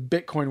invested in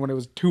Bitcoin when it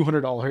was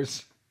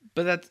 $200.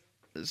 But that's...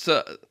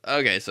 So,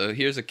 okay, so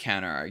here's a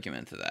counter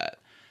argument to that.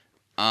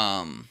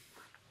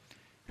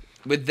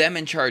 With them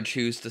in charge,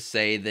 who's to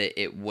say that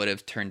it would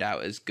have turned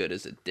out as good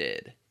as it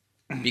did?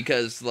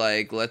 Because,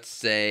 like, let's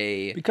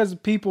say... Because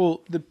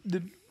people...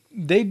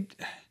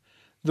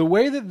 The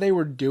way that they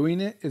were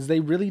doing it is they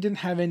really didn't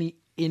have any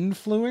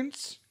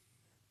influence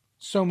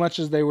so much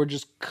as they were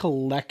just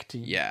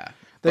collecting. Yeah.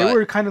 They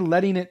were kind of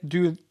letting it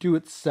do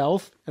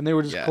itself, and they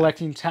were just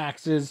collecting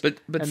taxes. But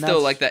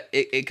still, like that,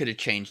 it could have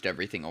changed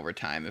everything over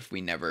time if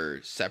we never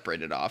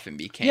separated off and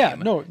became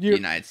the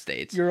United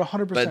States. You're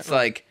 100% But it's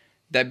like,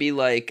 that'd be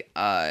like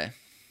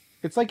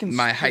it's like in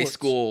my sports. high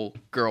school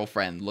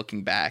girlfriend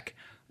looking back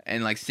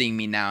and like seeing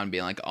me now and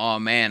being like, oh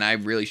man, I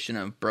really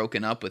shouldn't have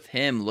broken up with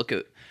him. Look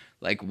at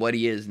like what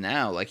he is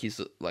now. Like he's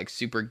like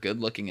super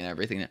good looking and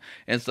everything. And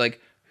it's like,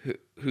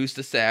 who's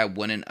to say I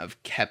wouldn't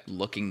have kept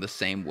looking the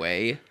same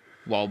way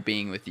while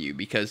being with you,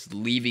 because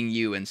leaving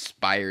you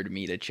inspired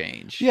me to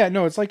change. Yeah,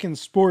 no, it's like in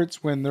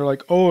sports when they're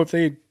like, oh, if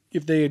they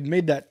had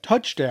made that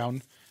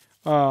touchdown,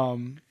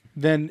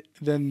 then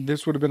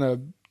this would have been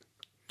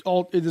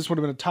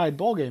a tied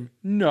ball game.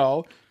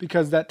 No,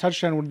 because that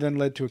touchdown would have then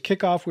led to a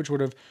kickoff, which would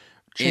have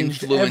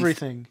changed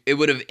everything. It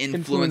would have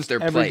influenced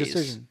their every plays.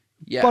 Decision.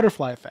 Yeah.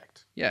 Butterfly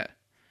effect. Yeah,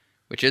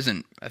 which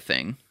isn't a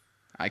thing.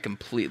 I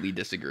completely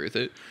disagree with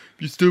it.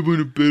 If you step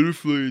on a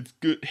butterfly, it's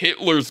good.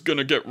 Hitler's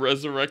gonna get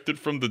resurrected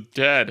from the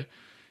dead.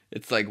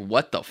 It's like,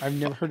 what the fuck? I've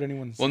never heard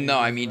anyone say Well, no,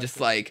 I mean, just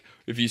like,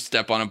 if you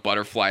step on a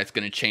butterfly, it's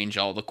gonna change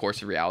all the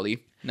course of reality.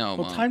 No,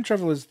 well, time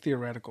travel is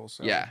theoretical,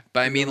 so... Yeah,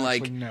 but I mean,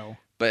 like... No.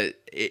 But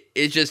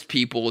it's just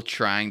people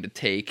trying to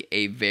take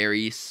a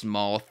very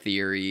small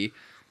theory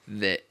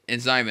that...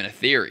 It's not even a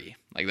theory.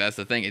 Like, that's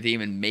the thing. It didn't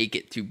even make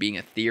it to being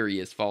a theory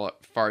as far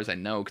as I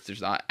know, because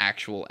there's not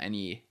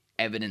any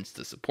evidence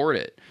to support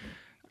it,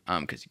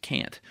 because you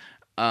can't.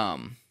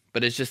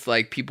 But it's just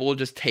like people will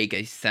just take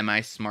a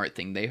semi-smart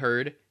thing they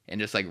heard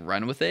and just like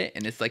run with it,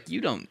 and it's like you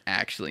don't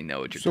actually know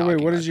what you're talking about.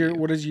 So wait,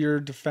 what is your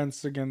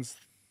defense against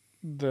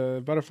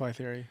the butterfly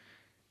theory?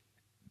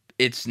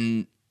 It's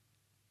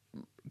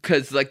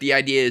because like the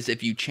idea is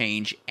if you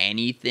change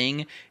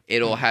anything,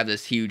 it'll have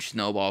this huge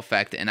snowball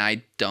effect, and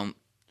I don't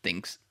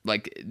think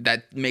like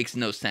that makes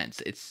no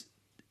sense. It's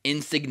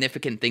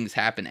insignificant things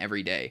happen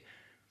every day.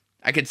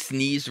 I could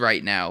sneeze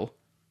right now,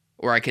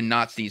 or I could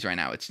not sneeze right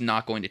now. It's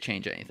not going to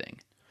change anything.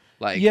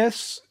 Like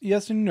yes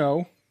and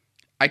no.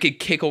 I could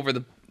kick over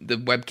the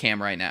webcam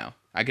right now.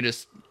 I could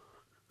just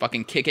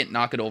fucking kick it,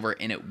 knock it over,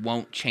 and it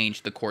won't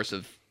change the course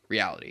of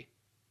reality.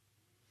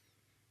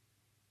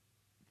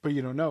 But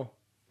you don't know,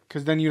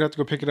 because then you'd have to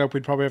go pick it up.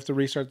 We'd probably have to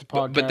restart the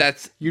podcast. But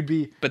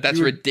that's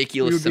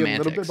ridiculous semantics. You'd be a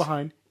little bit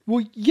behind.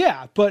 Well,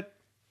 yeah, but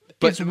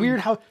it's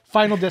weird how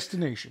Final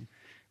Destination.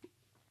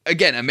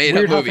 Again, a made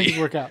Weird up how movie. things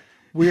work out.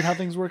 Weird how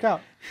things work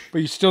out.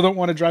 But you still don't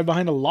want to drive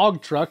behind a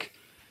log truck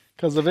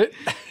because of it.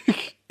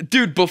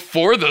 Dude,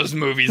 before those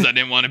movies, I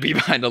didn't want to be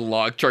behind a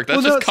log truck.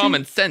 That's just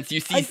common sense. You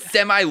see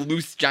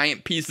semi-loose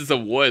giant pieces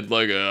of wood,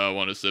 like, I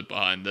want to sit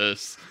behind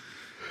this.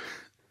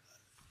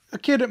 A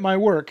kid at my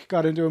work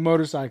got into a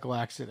motorcycle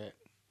accident.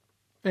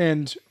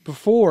 And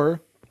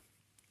before,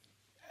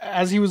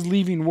 as he was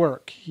leaving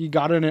work, he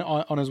got in it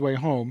on his way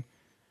home.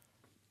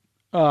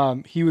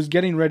 He was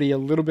getting ready a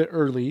little bit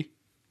early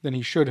than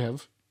he should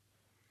have.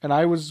 And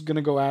I was going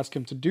to go ask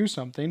him to do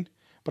something.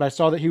 But I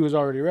saw that he was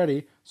already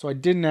ready, so I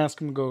didn't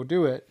ask him to go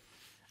do it.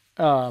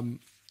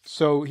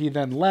 So he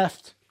then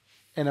left,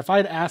 and if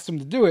I'd asked him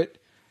to do it,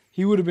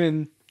 he would have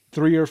been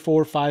 3 or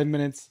 4 or 5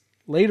 minutes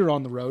later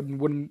on the road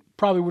and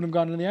probably wouldn't have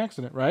gotten in the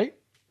accident, right?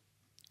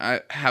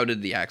 How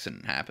did the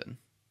accident happen?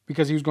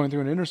 Because he was going through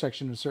an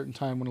intersection at a certain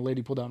time when a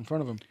lady pulled out in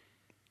front of him.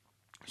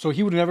 So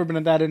he would have never been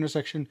at that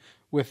intersection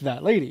with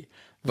that lady.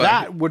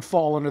 That would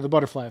fall under the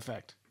butterfly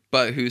effect.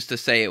 But who's to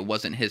say it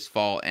wasn't his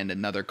fault and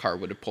another car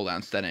would have pulled out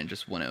instead and it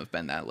just wouldn't have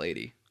been that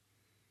lady?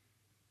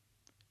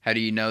 How do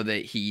you know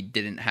that he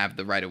didn't have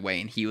the right of way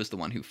and he was the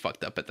one who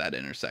fucked up at that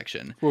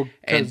intersection? Well,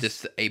 and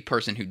just a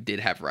person who did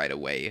have right of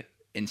way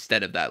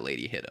instead of that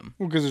lady hit him?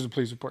 Well, because there's a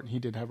police report and he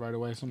did have right of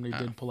way. Somebody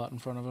did pull out in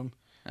front of him.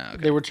 Oh,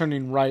 okay. They were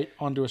turning right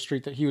onto a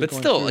street that he was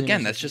going through. But still,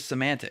 again, that's just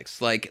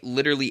semantics. Like,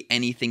 literally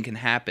anything can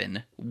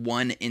happen.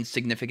 One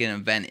insignificant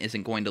event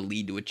isn't going to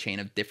lead to a chain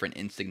of different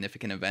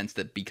insignificant events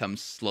that become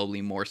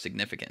slowly more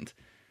significant.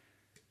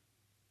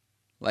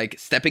 Like,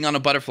 stepping on a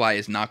butterfly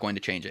is not going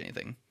to change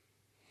anything.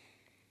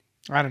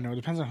 I don't know. It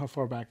depends on how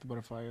far back the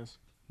butterfly is.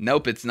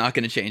 Nope, it's not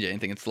going to change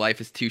anything. Its life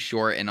is too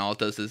short, and all it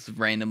does is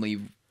randomly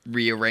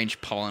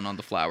rearrange pollen on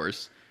the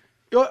flowers.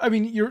 I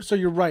mean, you're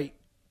right.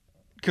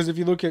 Because if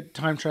you look at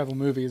time travel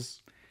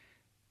movies,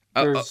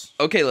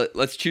 okay,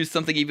 let's choose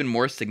something even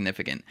more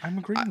significant. I'm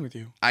agreeing with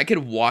you. I could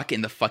walk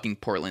into fucking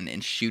Portland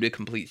and shoot a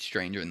complete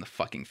stranger in the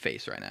fucking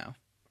face right now.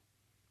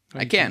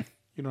 I can.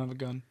 You don't have a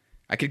gun.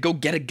 I could go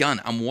get a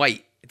gun. I'm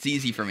white. It's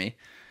easy for me.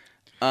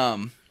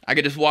 I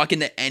could just walk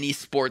into any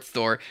sports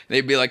store.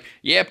 They'd be like,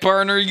 "Yeah,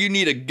 partner, you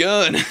need a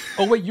gun."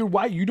 Oh wait, you're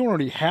white. You don't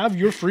already have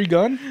your free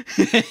gun.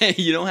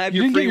 You don't have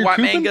your free white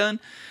man gun.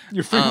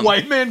 Your free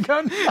white man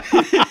gun.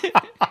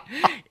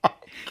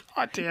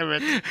 God damn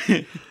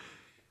it.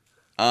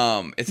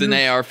 It's an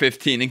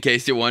AR-15 in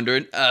case you're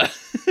wondering.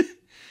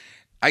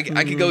 I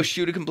could go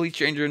shoot a complete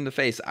stranger in the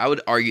face. I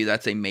would argue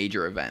that's a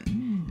major event.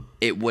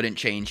 It wouldn't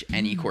change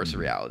any course of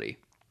reality.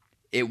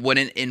 It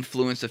wouldn't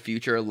influence a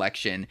future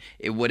election.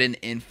 It wouldn't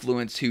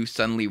influence who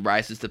suddenly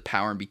rises to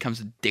power and becomes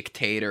a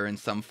dictator in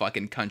some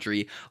fucking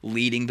country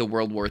leading to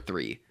World War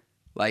III.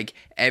 Like,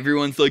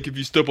 everyone's like, if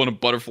you step on a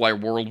butterfly,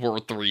 World War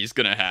III is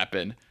gonna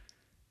happen.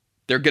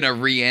 They're gonna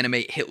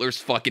reanimate Hitler's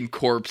fucking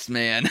corpse,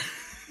 man.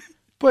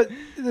 But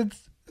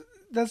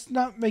that's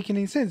not making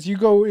any sense. You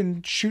go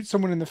and shoot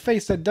someone in the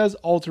face, that does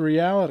alter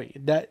reality.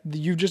 That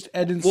you just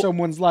ended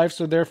someone's life,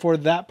 so therefore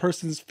that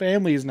person's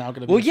family is now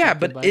going to be. Well, yeah,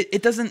 but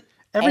it doesn't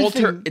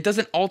everything, alter. It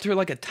doesn't alter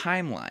like a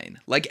timeline.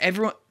 Like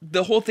everyone,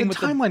 the whole thing the with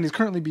timeline is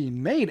currently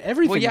being made.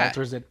 Everything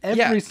alters it.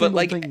 Every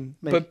single thing.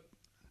 But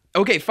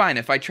okay, fine.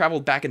 If I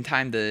traveled back in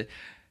time to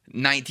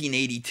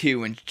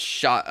 1982 and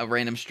shot a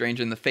random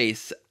stranger in the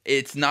face,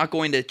 it's not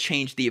going to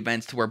change the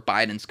events to where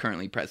Biden's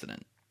currently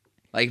president.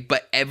 Like,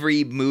 but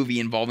every movie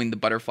involving the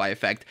butterfly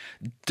effect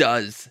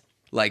does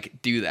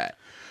like do that.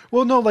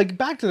 Well, no, like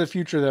Back to the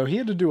Future though, he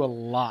had to do a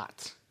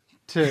lot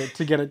to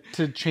get it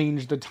to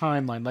change the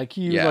timeline. Like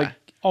he like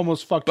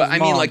almost fucked. But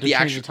his I mean, mom like to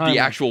the change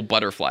actual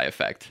butterfly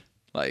effect.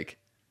 Like,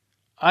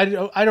 I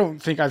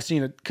don't think I've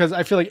seen it because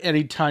I feel like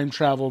any time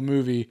travel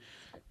movie,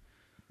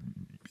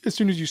 as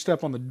soon as you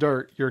step on the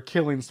dirt, you're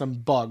killing some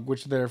bug,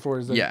 which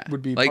therefore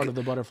would be like, part of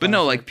the butterfly. But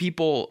no, effect. like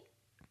people.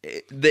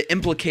 The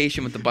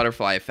implication with the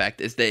butterfly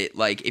effect is that,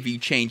 like, if you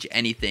change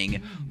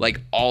anything,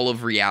 like, all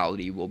of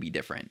reality will be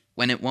different.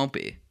 When it won't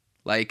be.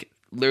 Like,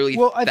 literally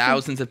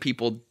thousands of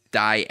people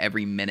die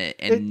every minute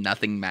and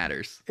nothing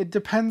matters. It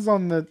depends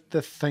on the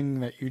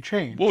thing that you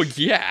change. Well,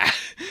 yeah.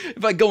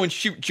 If I go and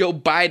shoot Joe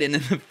Biden in the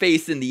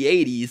face in the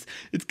 80s,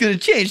 it's going to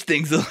change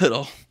things a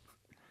little.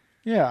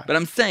 Yeah. But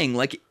I'm saying,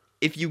 like,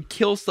 if you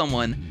kill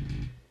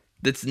someone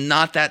that's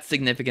not that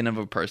significant of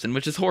a person,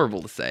 which is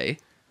horrible to say,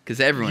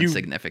 because everyone's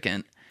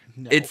significant...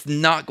 No. It's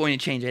not going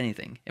to change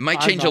anything. It might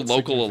change a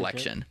local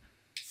election.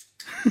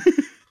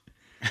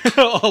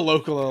 A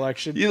local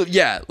election.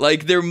 Yeah,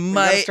 like there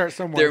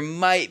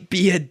might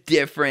be a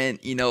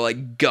different,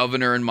 like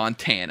governor in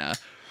Montana.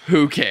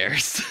 Who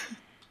cares?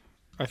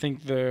 I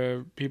think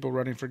the people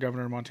running for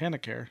governor in Montana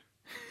care.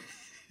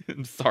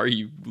 I'm sorry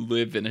you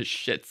live in a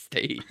shit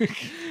state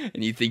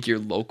and you think your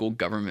local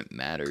government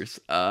matters.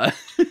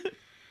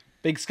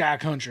 Big sky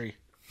country.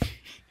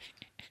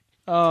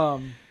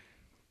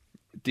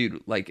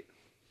 Dude, like,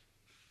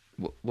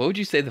 what would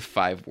you say the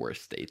 5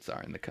 worst states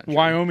are in the country?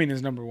 Wyoming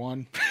is number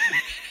 1.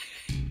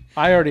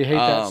 I already hate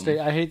that state.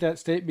 I hate that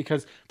state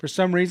because for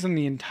some reason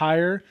the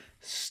entire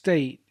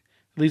state,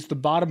 at least the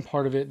bottom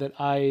part of it, that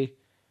I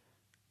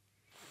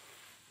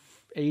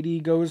 80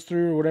 goes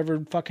through, or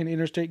whatever fucking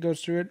interstate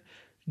goes through it,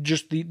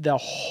 just the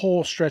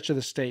whole stretch of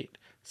the state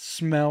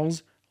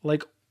smells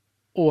like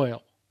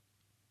oil.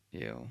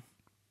 Ew.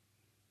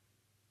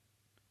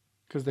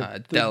 Because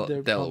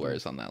Delaware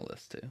is on that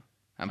list too.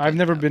 I've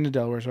never been to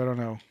Delaware, so I don't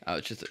know. Oh,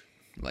 it's just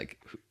like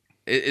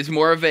it's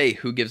more of a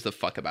who gives a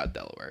fuck about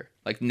Delaware.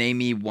 Like, name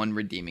me one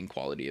redeeming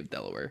quality of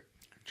Delaware.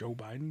 Joe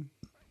Biden.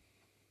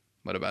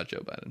 What about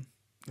Joe Biden?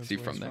 Is he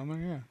from there?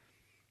 Yeah.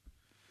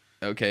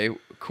 Okay,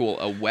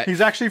 cool.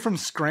 He's actually from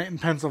Scranton,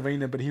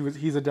 Pennsylvania, but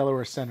he's a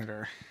Delaware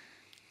senator.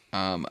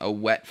 A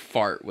wet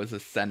fart was a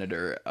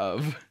senator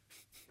of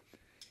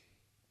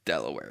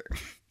Delaware.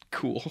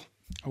 Cool.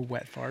 A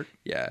wet fart.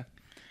 Yeah.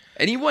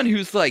 Anyone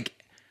who's like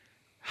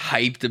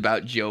hyped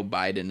about Joe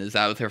Biden is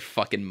out of their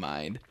fucking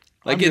mind.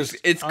 Like,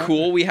 it's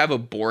cool we have a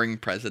boring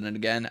president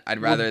again. I'd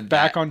rather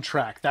back on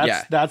track.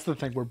 That's the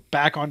thing. We're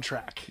back on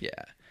track.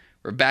 Yeah.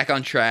 We're back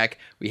on track.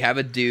 We have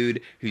a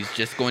dude who's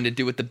just going to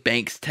do what the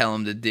banks tell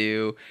him to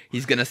do.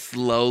 He's going to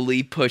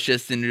slowly push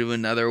us into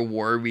another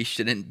war we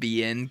shouldn't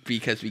be in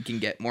because we can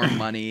get more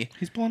money.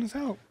 He's pulling us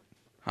out.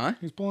 Huh?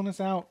 He's pulling us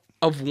out.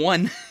 Of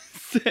one.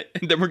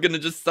 And then we're going to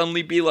just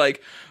suddenly be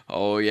like,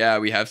 oh, yeah,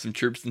 we have some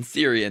troops in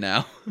Syria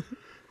now.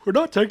 We're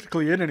not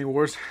technically in any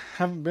wars.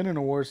 Haven't been in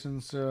a war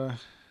since World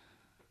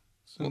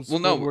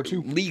War II.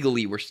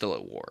 Legally, we're still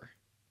at war.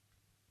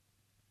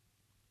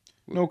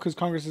 No, because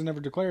Congress has never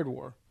declared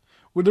war.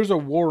 Well, there's a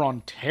war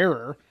on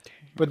terror,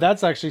 but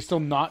that's actually still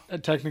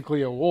not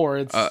technically a war.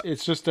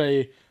 It's just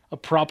a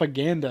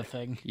propaganda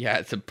thing. Yeah,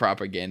 it's a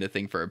propaganda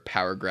thing for a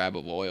power grab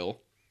of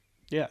oil.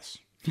 Yes.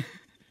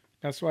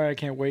 That's why I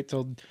can't wait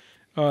till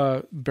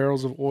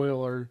barrels of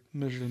oil are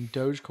measured in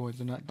Dogecoins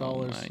and not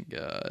dollars. Oh my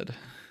god.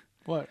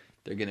 What?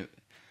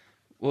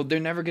 They're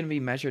never gonna be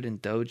measured in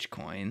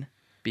Dogecoin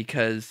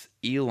because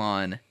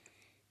Elon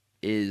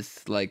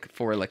is like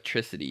for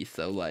electricity,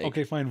 so like,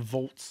 okay, fine,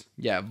 volts.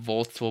 Yeah,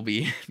 volts will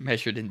be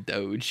measured in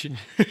Doge.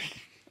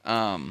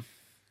 Hold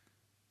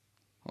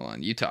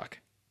on, you talk.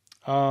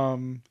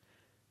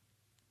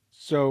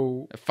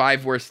 So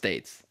 5 worst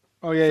states.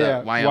 Oh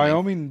yeah.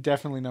 Wyoming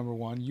definitely number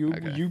one.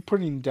 You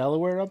putting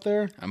Delaware up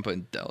there? I'm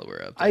putting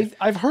Delaware up there.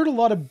 I've heard a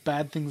lot of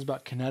bad things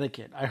about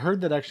Connecticut. I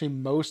heard that actually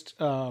most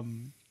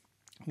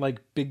like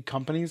big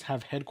companies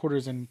have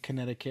headquarters in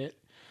Connecticut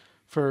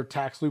for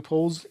tax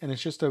loopholes, and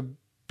it's just a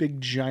big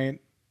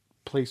giant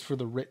place for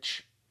the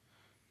rich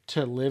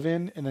to live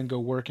in and then go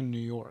work in New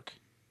York.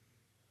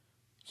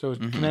 So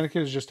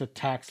Connecticut is just a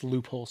tax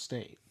loophole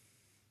state.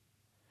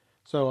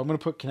 So I'm going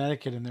to put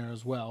Connecticut in there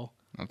as well.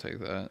 I'll take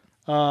that.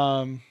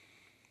 Oh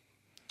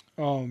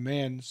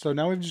man. So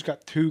now we've just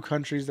got 2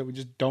 countries that we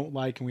just don't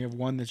like, and we have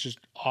one that's just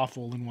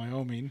awful in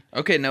Wyoming.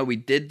 Okay, no, we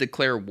did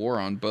declare war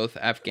on both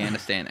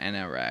Afghanistan and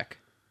Iraq.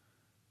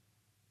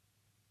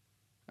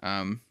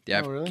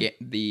 Really?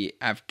 The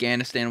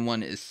Afghanistan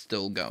one is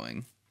still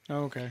going.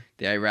 Oh, okay.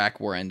 The Iraq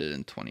war ended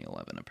in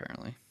 2011,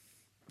 apparently.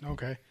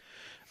 Okay.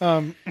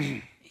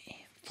 Fucking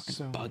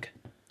bug.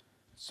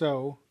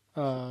 So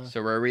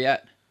where are we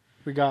at?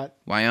 We got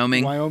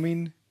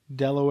Wyoming,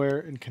 Delaware,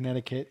 and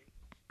Connecticut.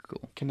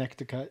 Cool.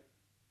 Connecticut.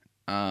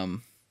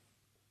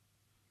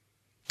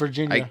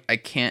 Virginia. I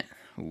can't.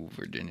 Ooh,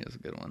 Virginia's a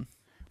good one.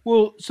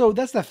 Well, so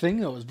that's the thing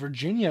though, is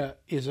Virginia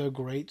is a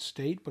great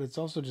state, but it's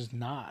also just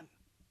not.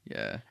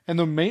 Yeah. And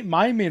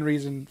my main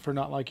reason for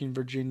not liking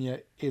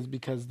Virginia is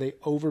because they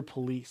over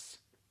police.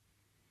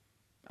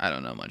 I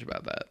don't know much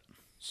about that.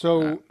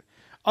 So,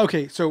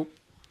 okay, so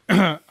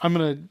I'm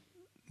gonna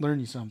learn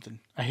you something.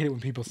 I hate it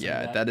when people say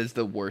that. Yeah, that is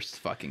the worst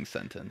fucking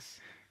sentence.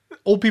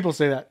 Old people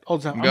say that all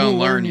the time. I'm gonna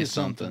learn you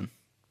something.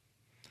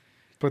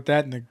 Put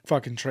that in the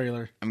fucking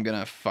trailer. I'm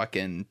gonna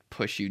fucking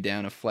push you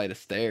down a flight of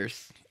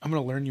stairs. I'm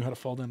gonna learn you how to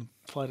fall down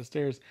a flight of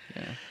stairs.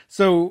 Yeah.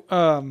 So,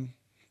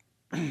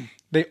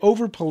 they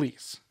over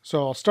police.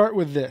 So I'll start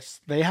with this.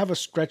 They have a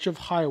stretch of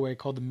highway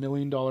called the $1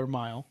 Million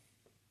Mile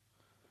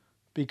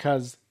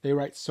because they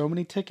write so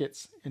many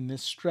tickets in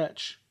this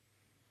stretch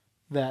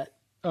that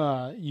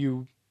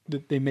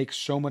they make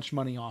so much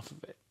money off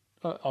of it,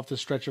 off the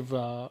stretch of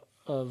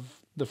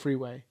the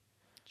freeway,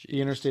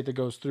 the interstate that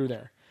goes through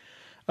there.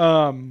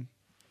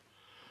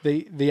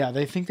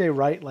 They think they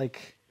write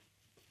like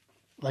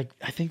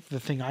I think the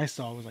thing I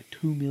saw was like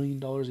 $2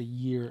 million a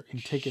year in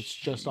tickets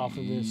just off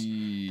of this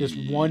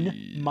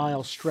 1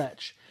 mile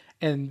stretch,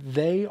 and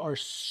they are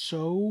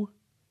so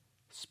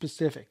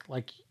specific.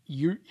 Like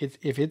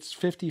if it's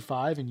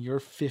 55 and you're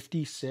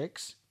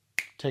 56,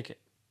 ticket.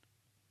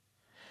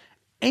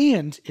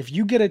 And if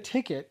you get a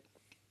ticket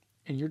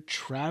and you're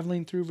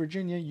traveling through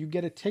Virginia, you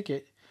get a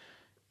ticket,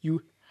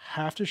 you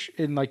have to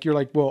and like you're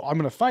like, well, I'm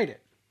gonna fight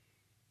it.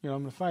 I'm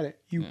gonna fight it.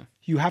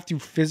 You have to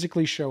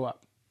physically show up.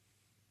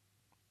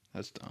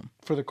 That's dumb.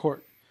 For the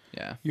court.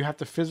 Yeah. You have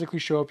to physically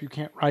show up. You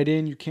can't write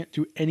in. You can't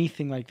do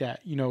anything like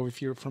that,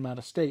 if you're from out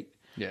of state.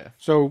 Yeah.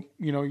 So,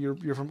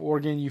 you're from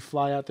Oregon, you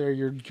fly out there,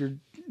 you're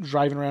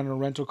driving around in a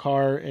rental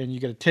car and you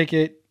get a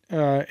ticket,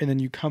 and then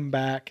you come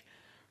back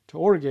to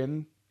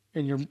Oregon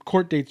and your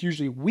court date's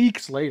usually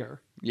weeks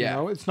later.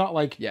 Yeah. It's not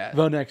like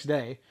the next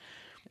day.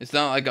 It's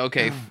not like,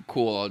 okay,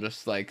 cool, I'll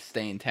just like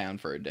stay in town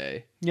for a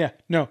day. Yeah,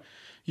 no,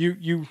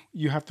 you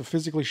have to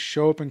physically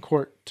show up in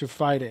court to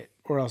fight it,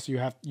 or else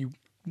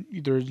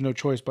there's no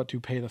choice but to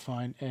pay the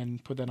fine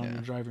and put that on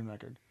your driving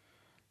record.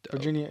 Dope.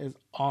 Virginia is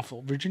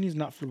awful. Virginia's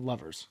not for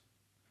lovers.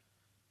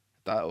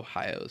 I thought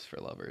Ohio is for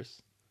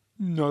lovers.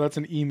 No, that's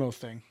an emo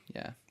thing.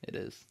 Yeah, it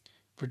is.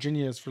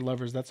 Virginia is for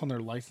lovers. That's on their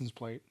license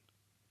plate.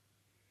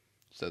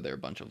 So they're a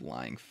bunch of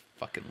lying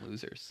fucking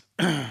losers.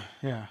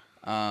 Yeah.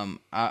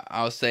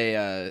 I'll say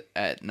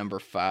at number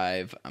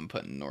 5, I'm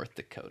putting North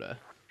Dakota.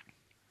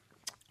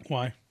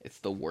 Why? It's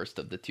the worst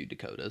of the 2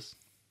 Dakotas.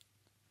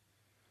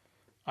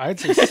 I'd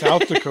say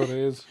South Dakota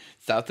is.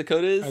 South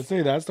Dakota is? I'd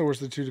say that's the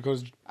worst of the 2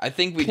 Dakotas. I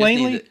think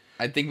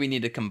we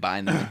need to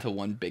combine them into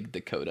one big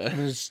Dakota.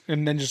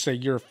 And then just say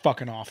you're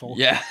fucking awful.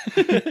 Yeah.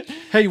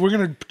 Hey, we're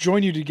gonna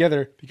join you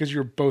together because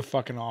you're both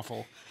fucking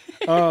awful.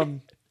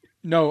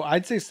 No,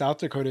 I'd say South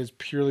Dakota is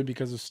purely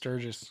because of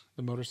Sturgis,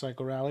 the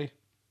motorcycle rally.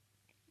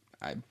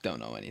 I don't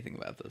know anything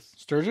about this.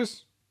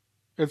 Sturgis?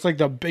 It's like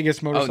the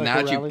biggest motorcycle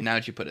rally. Now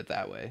that you put it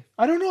that way.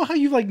 I don't know how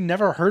you've like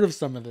never heard of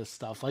some of this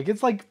stuff. Like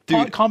it's like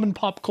common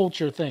pop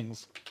culture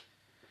things.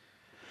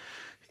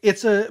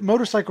 It's a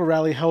motorcycle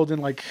rally held in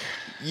like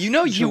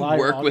July, you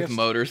work August. with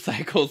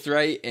motorcycles,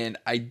 right? And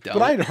I don't.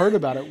 But I had heard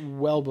about it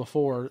well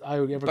before I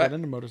ever got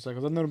into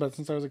motorcycles. I've known about it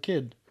since I was a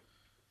kid.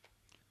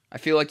 I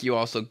feel like you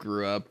also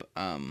grew up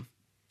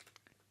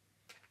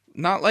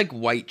not like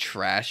white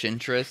trash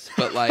interests,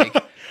 but like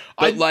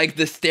like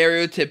the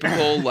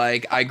stereotypical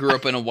like I grew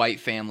up in a white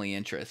family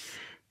interest.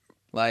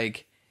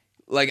 Like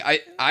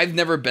I've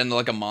never been to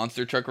like a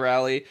monster truck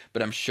rally,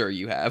 but I'm sure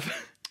you have.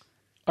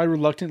 I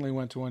reluctantly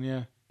went to one,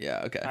 yeah.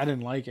 Yeah, okay. I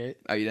didn't like it.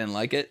 Oh, you didn't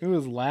like it? It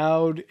was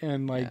loud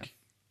and like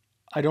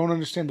I don't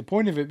understand the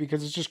point of it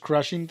because it's just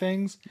crushing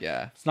things.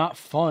 Yeah. It's not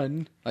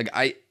fun. Like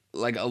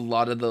a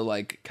lot of the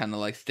like kind of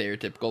like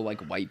stereotypical like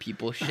white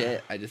people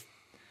shit I just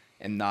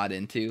am not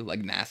into,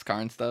 like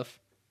NASCAR and stuff.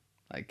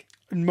 Like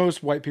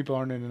most white people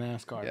aren't into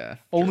NASCAR. Yeah.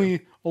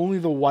 Only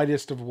the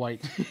whitest of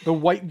whites, the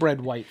white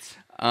bread whites,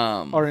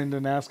 are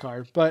into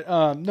NASCAR. But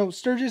no,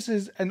 Sturgis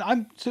is, and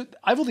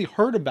I've only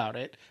heard about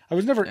it. I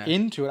was never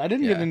into it. I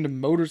didn't get into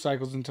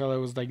motorcycles until I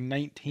was like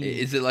 19.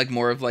 Is it like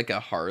more of like a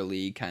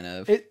Harley kind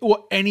of?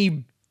 Well,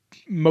 any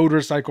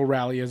motorcycle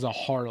rally is a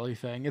Harley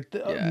thing.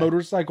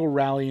 Motorcycle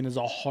rallying is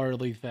a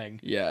Harley thing.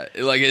 Yeah,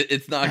 like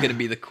it's not gonna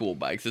be the cool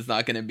bikes. It's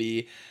not gonna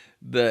be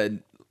the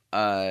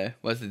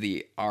was it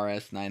the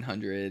RS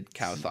 900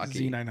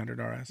 Kawasaki?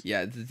 Z900 RS.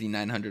 Yeah, it's the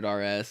Z900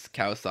 RS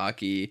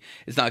Kawasaki.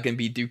 It's not gonna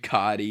be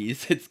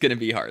Ducatis. It's gonna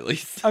be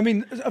Harleys. I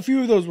mean, a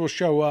few of those will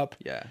show up.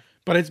 Yeah,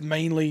 but it's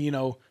mainly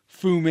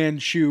Fu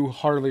Manchu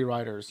Harley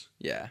riders.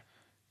 Yeah.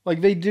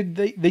 Like they did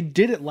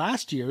it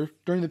last year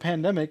during the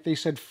pandemic. They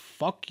said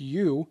 "fuck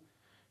you"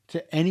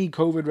 to any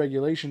COVID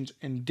regulations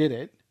and did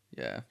it.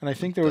 Yeah, and I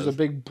think there was a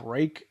big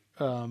breakout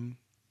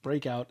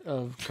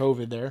of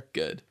COVID there.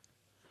 Good,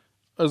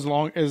 as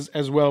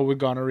well with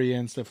gonorrhea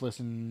and syphilis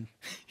and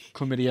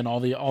chlamydia and all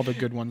the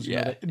good ones.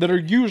 That are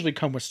usually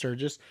come with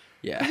Sturgis.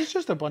 Yeah, it's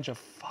just a bunch of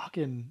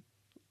fucking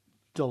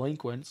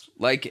delinquents.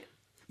 Like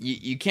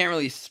you can't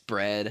really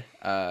spread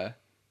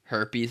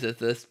herpes at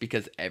this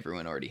because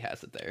everyone already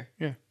has it there.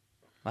 Yeah.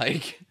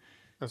 Like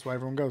that's why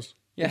everyone goes.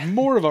 Yeah. It's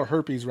more of a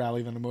herpes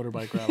rally than a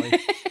motorbike rally.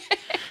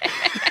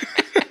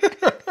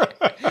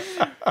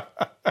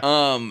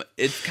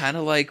 It's kind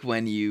of like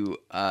when you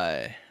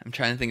I'm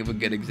trying to think of a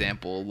good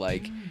example,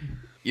 like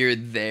you're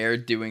there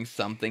doing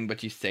something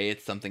but you say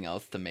it's something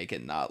else to make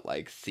it not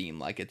like seem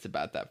like it's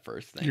about that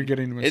first thing. You're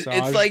getting a massage,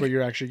 it's like, but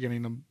you're actually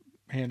getting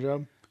a hand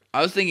job.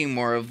 I was thinking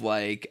more of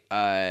like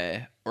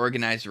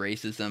organized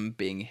racism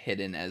being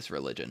hidden as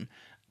religion.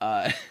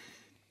 Yeah.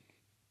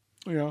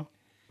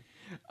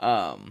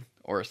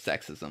 Or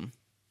sexism.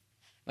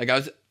 Like I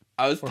was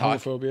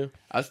homophobia.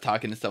 I was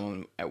talking to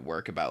someone at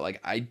work about like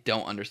I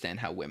don't understand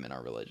how women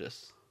are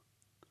religious.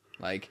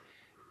 Like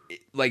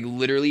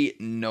literally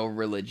no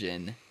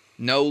religion,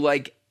 no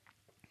like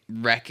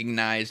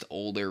recognized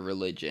older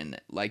religion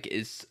like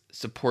is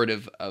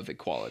supportive of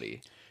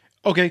equality.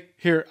 Okay,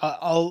 here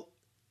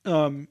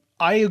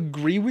I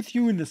agree with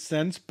you in a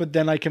sense, but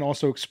then I can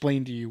also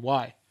explain to you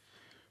why.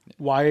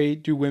 Why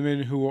do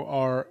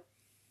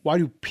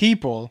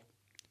people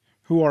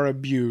who are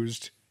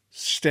abused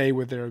stay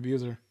with their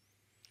abuser?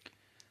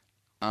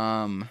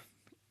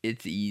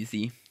 It's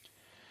easy.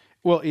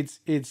 Well,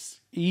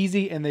 it's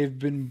easy, and they've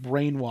been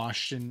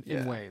brainwashed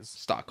in ways.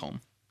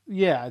 Stockholm.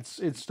 Yeah,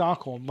 it's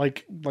Stockholm,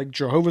 like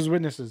Jehovah's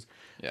Witnesses.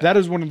 Yeah. That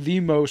is one of the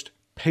most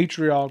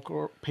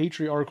patriarchal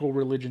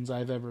religions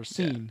I've ever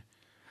seen,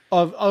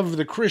 of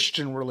the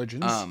Christian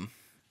religions.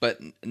 But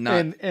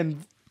not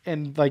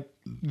and like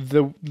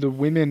the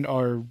women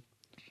are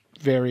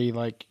very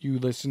like, you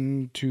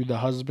listen to the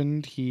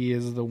husband, he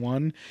is the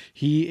one,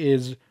 he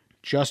is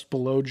just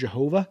below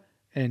Jehovah,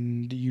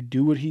 and you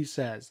do what he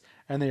says,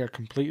 and they are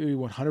completely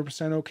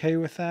 100% okay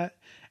with that,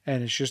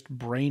 and it's just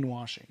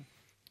brainwashing.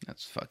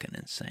 That's fucking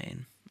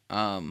insane.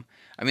 I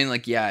mean,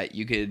 like, yeah,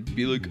 you could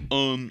be like,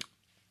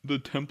 the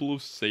Temple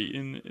of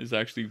Satan is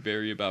actually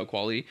very about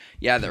quality.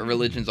 Yeah, their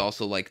religion's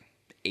also like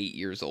 8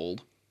 years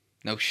old.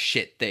 No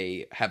shit,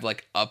 they have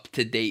like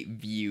up-to-date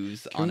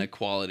views on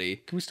equality.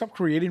 Can we stop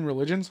creating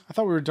religions? I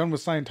thought we were done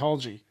with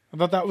Scientology. I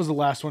thought that was the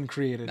last one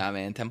created. Nah,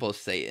 man, Temple of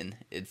Satan.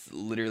 It's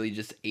literally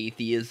just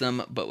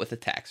atheism, but with a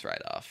tax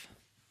write-off.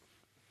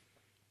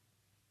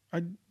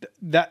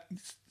 That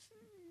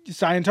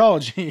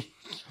Scientology.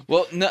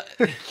 Well, no,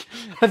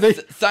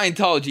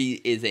 Scientology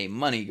is a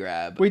money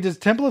grab. Wait, does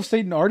Temple of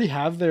Satan already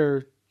have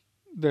their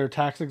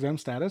tax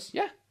exempt status?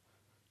 Yeah.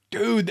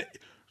 Dude,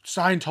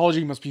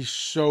 Scientology must be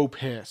so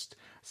pissed.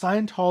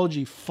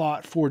 Scientology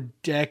fought for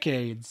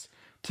decades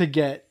to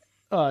get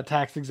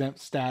tax exempt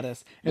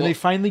status, and they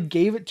finally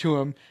gave it to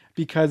them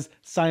because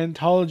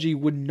Scientology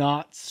would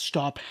not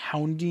stop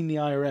hounding the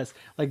IRS.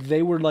 Like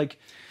they were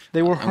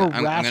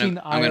harassing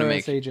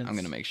IRS agents. I'm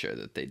gonna make sure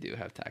that they do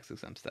have tax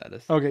exempt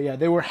status. Okay, yeah,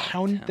 they were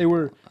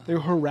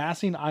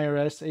harassing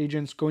IRS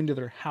agents, going to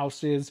their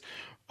houses,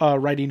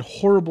 writing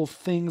horrible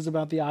things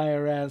about the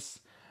IRS,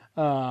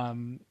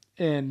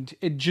 and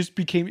it just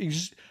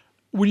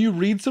when you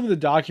read some of the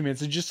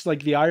documents, it's just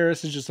like the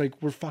IRS is just like,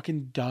 we're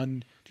fucking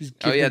done. Just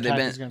oh yeah,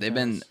 they've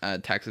been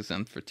tax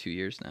exempt for 2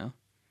 years now.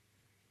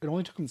 It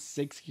only took them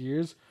 6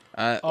 years.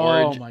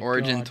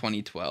 Origin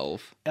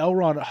 2012. L.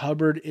 Ron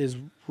Hubbard is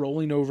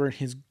rolling over in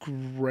his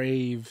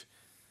grave.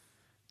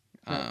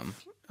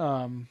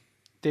 David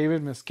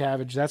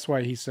Miscavige, that's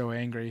why he's so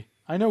angry.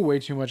 I know way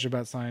too much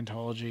about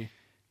Scientology.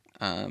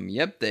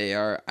 Yep, they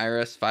are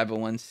IRS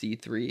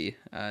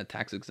 501c3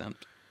 tax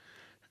exempt.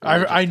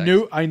 I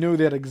know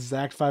that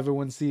exact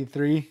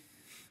 501c3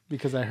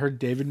 because I heard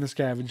David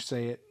Miscavige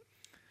say it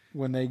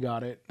when they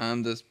got it.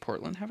 Does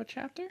Portland have a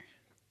chapter?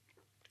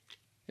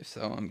 If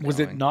so,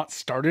 Was it not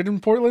started in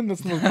Portland?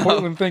 That's the most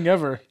Portland thing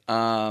ever.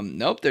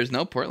 Nope, there's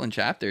no Portland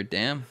chapter.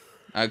 Damn.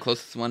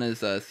 Closest one is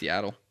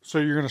Seattle. So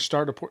you're gonna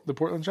start the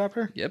Portland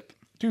chapter? Yep.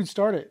 Dude,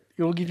 start it.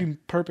 It'll give you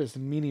purpose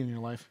and meaning in your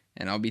life.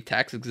 And I'll be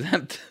tax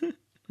exempt.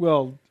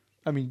 Well,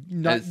 I mean,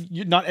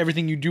 not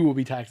everything you do will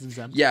be tax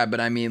exempt. Yeah,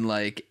 but I mean,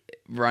 like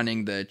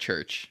running the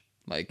church.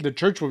 Like the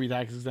church will be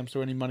tax exempt,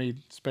 so any money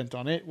spent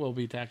on it will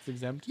be tax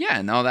exempt. Yeah,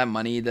 and all that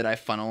money that I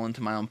funnel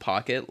into my own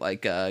pocket,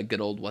 like good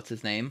old what's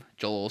his name,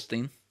 Joel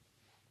Osteen.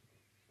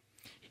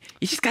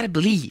 You just gotta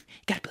believe. You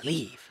gotta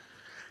believe.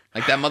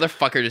 Like that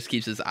motherfucker just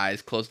keeps his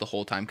eyes closed the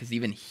whole time because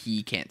even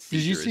he can't see.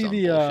 Did you see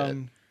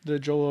the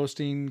Joel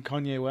Osteen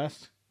Kanye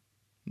West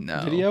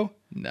video?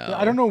 No.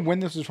 I don't know when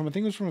this was from. I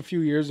think it was from a few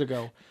years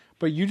ago.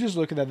 But you just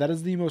look at that. That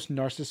is the most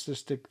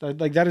narcissistic.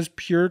 Like that is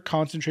pure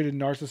concentrated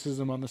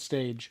narcissism on the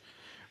stage,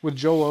 with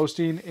Joel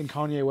Osteen and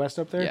Kanye West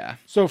up there. Yeah.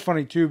 So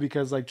funny too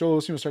because like Joel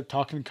Osteen will start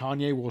talking,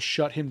 Kanye will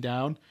shut him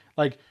down.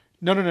 Like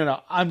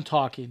no. I'm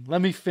talking.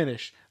 Let me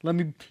finish. Let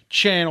me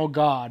channel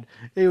God.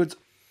 It was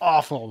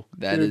awful.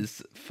 That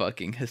is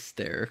fucking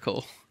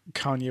hysterical.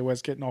 Kanye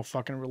West getting all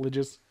fucking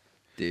religious.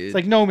 Dude. It's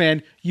like, no,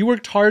 man, you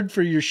worked hard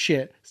for your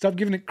shit. Stop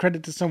giving it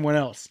credit to someone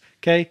else.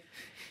 Okay.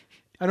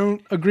 I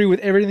don't agree with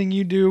everything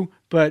you do,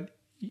 but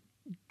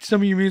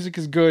some of your music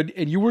is good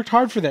and you worked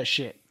hard for that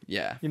shit.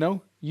 Yeah. You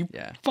know, he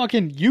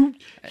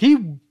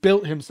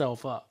built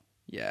himself up.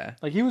 Yeah.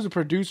 Like he was a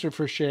producer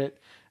for shit.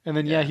 And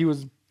then, he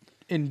was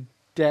in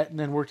debt and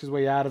then worked his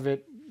way out of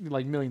it,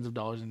 like millions of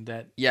dollars in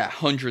debt. Yeah.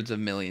 Hundreds of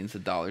millions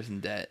of dollars in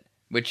debt,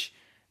 which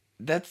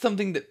that's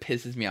something that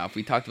pisses me off.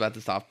 We talked about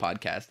this off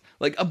podcast.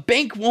 Like a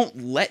bank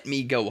won't let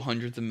me go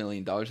hundreds of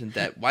millions of dollars in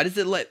debt. Why does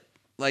it let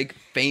like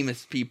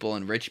famous people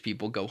and rich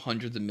people go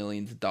hundreds of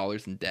millions of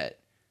dollars in debt?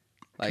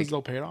 Like because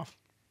they'll pay it off.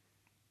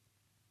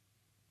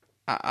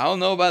 I don't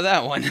know about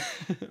that one.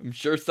 I'm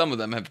sure some of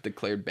them have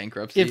declared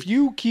bankruptcy. If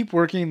you keep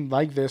working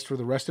like this for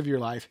the rest of your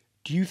life,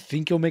 do you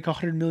think you'll make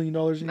 $100 million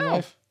in your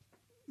life?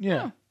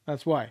 Yeah, no.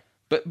 That's why.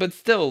 But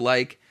still,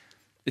 like,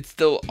 it's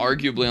still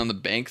arguably on the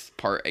bank's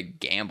part a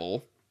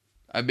gamble.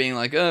 Of being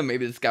like,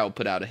 maybe this guy will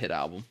put out a hit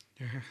album.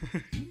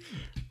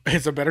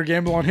 It's a better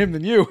gamble on him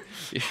than you.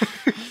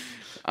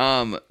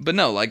 But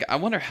no, like I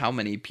wonder how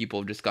many people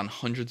have just gone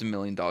hundreds of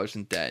millions of dollars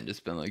in debt and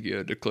just been like,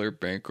 yeah, declare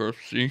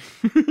bankruptcy.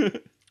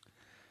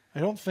 I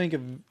don't think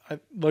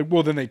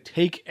well then they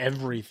take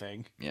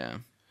everything. Yeah.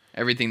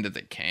 Everything that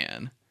they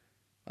can.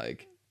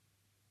 Like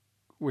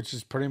which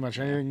is pretty much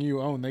anything you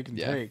own they can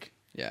take.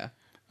 Yeah.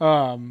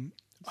 I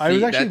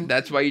was actually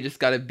that's why you just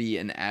gotta be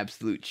an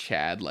absolute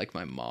Chad like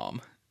my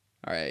mom.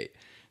 All right.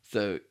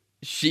 So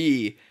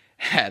she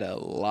had a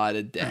lot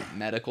of debt,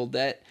 medical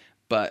debt,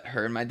 but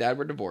her and my dad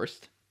were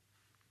divorced.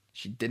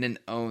 She didn't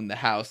own the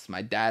house.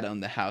 My dad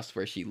owned the house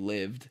where she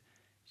lived.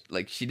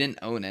 Like she didn't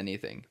own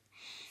anything.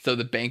 So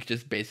the bank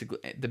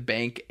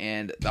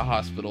and the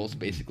hospitals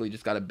basically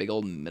just got a big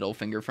old middle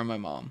finger from my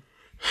mom.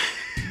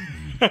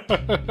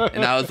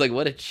 And I was like,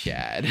 what a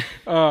Chad.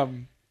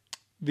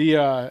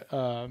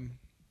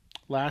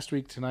 Last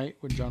week tonight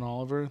with John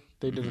Oliver,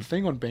 they did a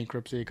thing on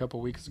bankruptcy a couple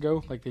weeks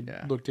ago. Like they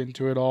looked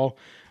into it all,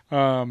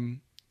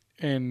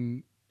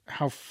 and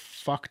how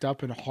fucked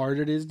up and hard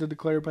it is to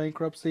declare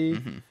bankruptcy,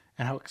 and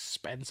how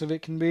expensive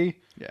it can be.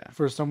 Yeah.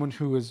 For someone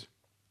who is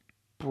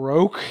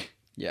broke.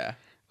 Yeah.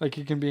 Like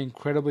it can be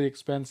incredibly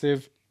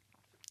expensive.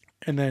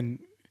 And then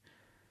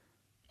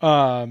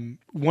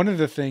one of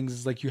the things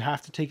is like you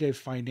have to take a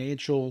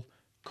financial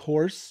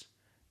course,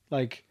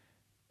 like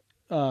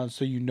so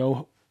you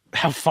know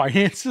how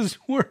finances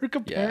work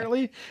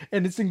apparently.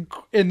 And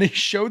and they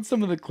showed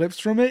some of the clips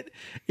from it.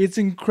 It's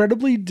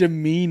incredibly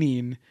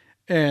demeaning,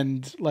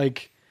 and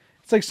like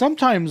it's like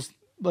sometimes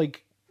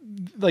like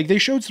they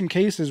showed some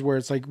cases where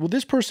it's like, well,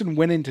 this person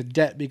went into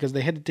debt because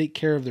they had to take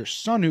care of their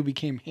son who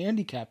became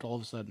handicapped all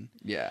of a sudden.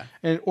 Yeah.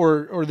 And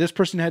or this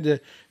person had to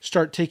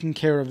start taking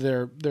care of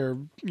their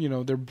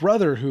their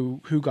brother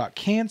who got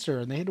cancer,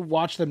 and they had to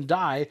watch them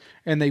die,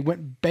 and they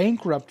went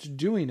bankrupt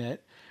doing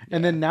it.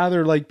 And then now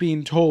they're like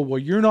being told, well,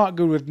 you're not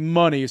good with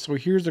money, so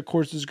here's a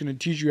course that's going to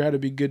teach you how to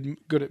be good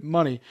at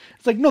money.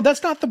 It's like, no,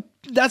 that's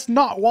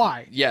not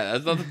why. Yeah,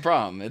 that's not the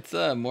problem. It's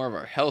more of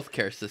our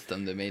healthcare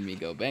system that made me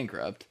go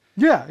bankrupt.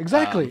 Yeah,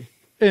 exactly.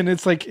 And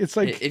it's like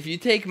if you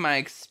take my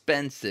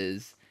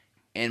expenses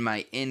and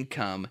my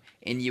income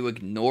and you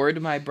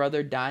ignored my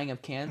brother dying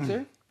of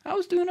cancer, I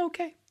was doing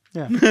okay.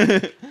 Yeah.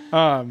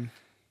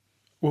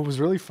 What was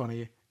really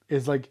funny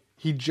is like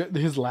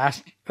his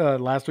last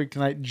week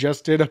tonight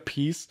just did a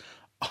piece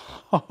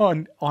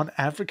on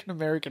African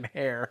American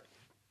hair,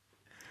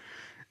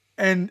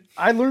 and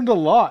I learned a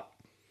lot.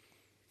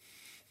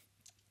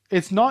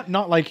 It's not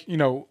like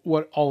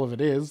what all of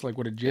it is, like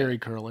what a Jerry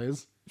curl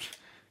is.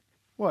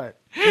 What?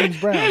 James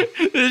Brown.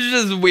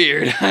 It's just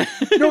weird.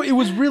 No, it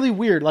was really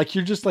weird. Like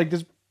you're just like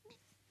this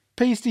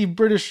pasty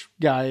British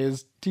guy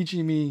is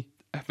teaching me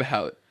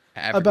about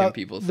African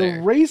people's the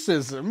hair.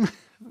 racism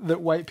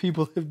that white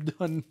people have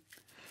done.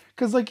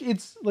 Because like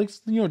it's like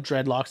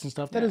dreadlocks and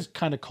stuff. That is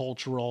kind of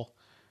cultural.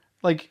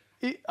 Like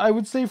I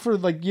would say for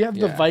like you have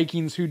the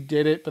Vikings who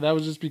did it, but that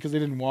was just because they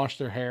didn't wash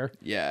their hair.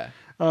 Yeah.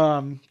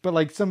 But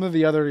like some of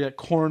the other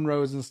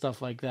cornrows and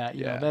stuff like that,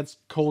 you know, that's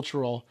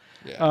cultural.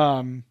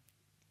 Yeah.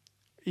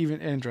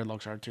 Even and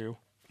dreadlocks are too.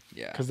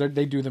 Yeah. Because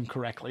they do them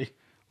correctly.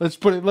 Let's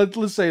put it.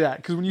 Let's say that,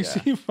 because when you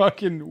see a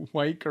fucking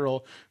white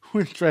girl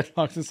with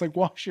dreadlocks, it's like,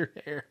 wash your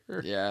hair.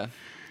 Yeah.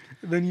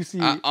 Then you see.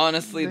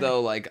 Honestly,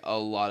 though, like a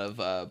lot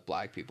of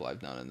black people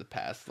I've known in the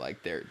past,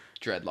 like their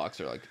dreadlocks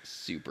are like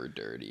super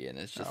dirty, and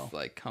it's just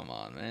like, come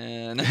on,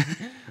 man.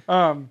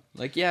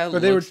 Like, yeah, it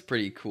looks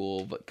pretty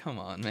cool, but come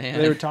on, man.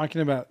 They were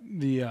talking about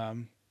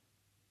the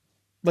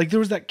like there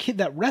was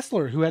that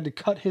wrestler who had to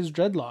cut his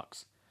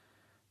dreadlocks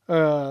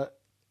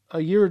a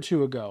year or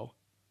two ago,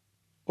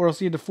 or else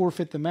he had to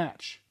forfeit the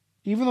match,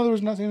 even though there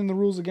was nothing in the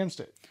rules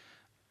against it.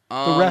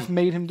 The ref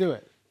made him do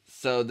it.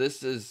 So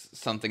this is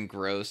something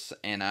gross,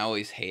 and I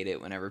always hate it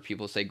whenever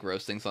people say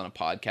gross things on a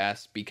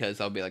podcast,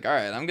 because I'll be like, all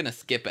right, I'm going to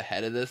skip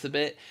ahead of this a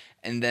bit,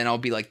 and then I'll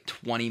be like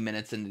 20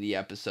 minutes into the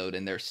episode,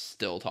 and they're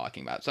still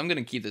talking about it. So I'm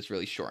going to keep this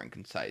really short and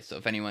concise. So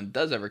if anyone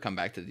does ever come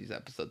back to these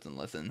episodes and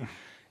listen,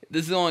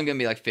 this is only going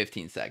to be like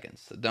 15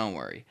 seconds, so don't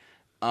worry.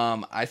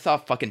 I saw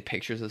fucking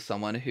pictures of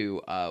someone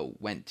who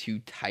went too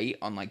tight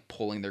on like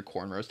pulling their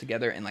cornrows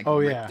together and like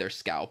ripped their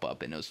scalp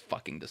up, and it was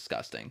fucking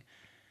disgusting.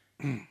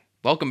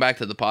 Welcome back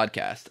to the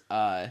podcast.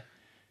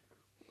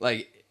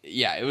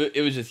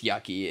 It was just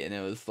yucky, and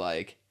it was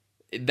like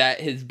that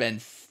has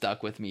been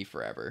stuck with me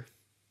forever.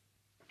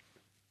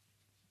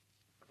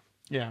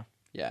 Yeah.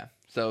 Yeah.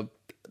 So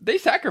they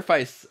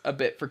sacrifice a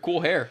bit for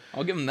cool hair.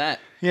 I'll give them that.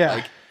 Yeah.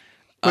 Like,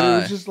 but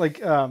it was just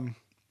like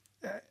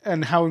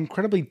and how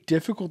incredibly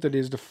difficult it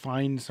is to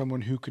find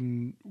someone who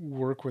can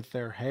work with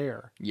their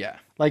hair. Yeah.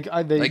 Like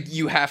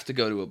you have to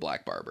go to a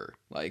black barber.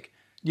 Like,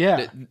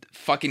 yeah,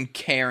 fucking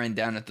Karen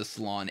down at the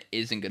salon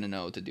isn't gonna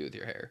know what to do with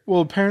your hair.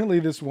 Well, apparently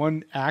this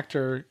one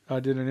actor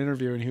did an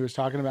interview, and he was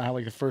talking about how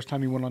like the first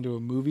time he went onto a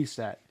movie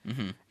set,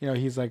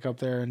 he's like up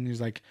there and he's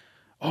like,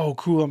 oh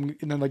cool, and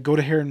then like go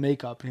to hair and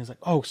makeup, and he's like,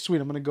 oh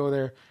sweet, I'm gonna go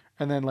there,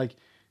 and then like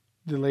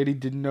the lady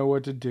didn't know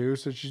what to do,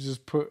 so she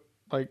just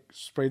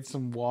sprayed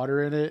some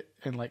water in it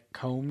and like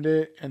combed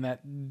it, and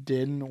that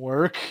didn't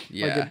work.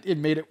 Yeah. Like it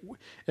made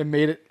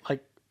it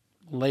like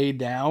lay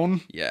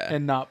down. Yeah.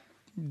 And not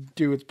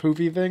do its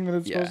poofy thing that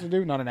it's supposed to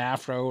do. Not an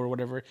afro or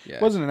whatever. Yeah.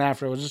 It wasn't an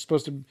afro. It was just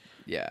supposed to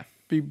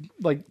be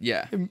like,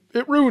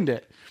 it ruined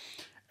it.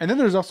 And then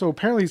there's also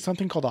apparently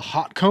something called a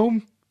hot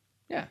comb.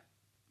 Yeah.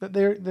 That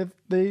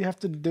they have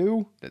to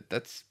do.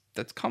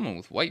 That's common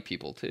with white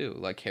people too,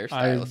 like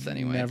hairstylists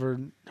anyway. I've never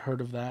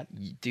heard of that.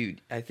 Dude,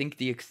 I think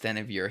the extent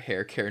of your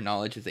hair care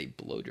knowledge is a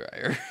blow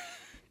dryer.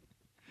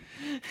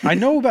 I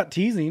know about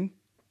teasing.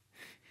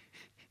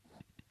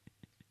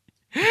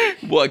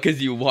 What,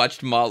 because you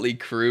watched Motley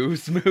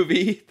Crue's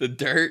movie, The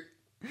Dirt?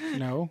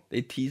 No. They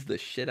teased the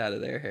shit out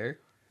of their hair.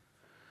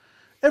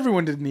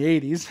 Everyone did in the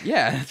 80s.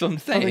 Yeah, that's what I'm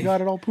saying. How they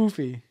got it all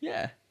poofy.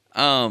 Yeah.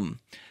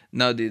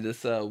 No, dude,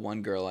 this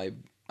one girl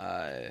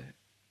I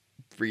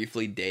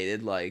briefly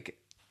dated, like,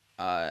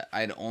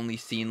 I'd only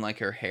seen like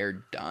her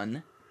hair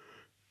done.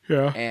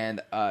 Yeah.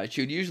 And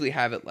she would usually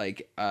have it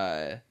like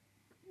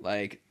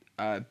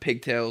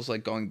pigtails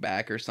like going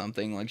back or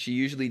something. Like she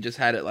usually just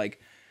had it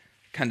like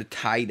kind of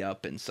tied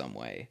up in some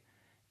way.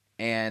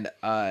 And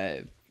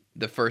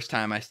the first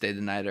time I stayed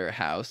the night at her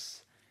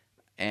house,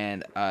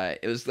 and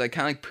it was like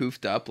kind of like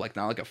poofed up, like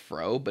not like a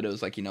fro, but it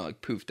was like, you know,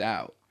 like poofed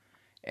out.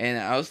 And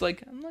I was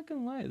like, I'm not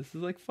gonna lie, this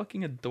is like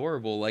fucking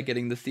adorable, like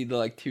getting to see the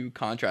like two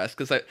contrasts.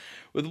 Because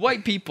with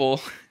white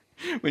people,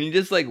 when you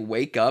just like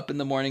wake up in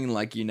the morning and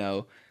like, you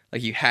know,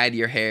 like you had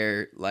your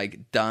hair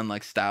like done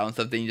like style and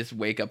stuff, then you just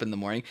wake up in the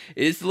morning,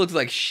 it just looks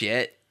like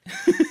shit.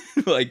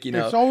 Like, you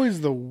know, it's always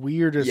the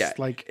weirdest. yeah,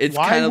 Like, it's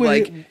why kind of would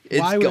like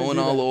it, why it's would it going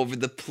do all that? over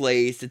the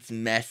place. It's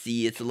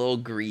messy. It's a little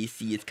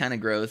greasy. It's kind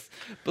of gross.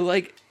 But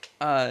like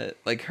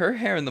her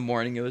hair in the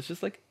morning, it was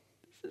just like,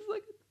 this is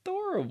like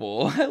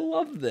adorable. I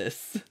love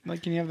this.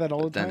 Like, can you have that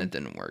all But the then time? it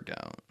didn't work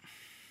out,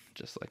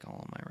 just like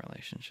all of my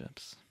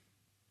relationships.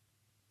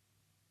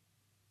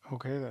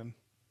 Okay then.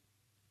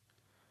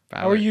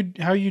 But How are you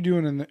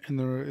doing in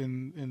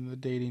the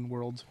dating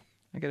world?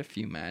 I get a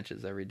few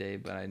matches every day,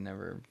 but I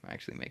never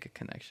actually make a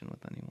connection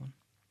with anyone.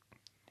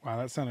 Wow,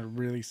 that sounded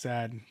really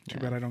sad. Too Yeah.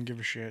 bad I don't give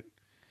a shit.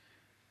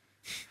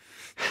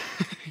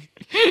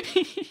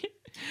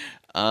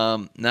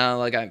 No,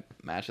 like I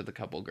matched with a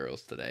couple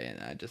girls today,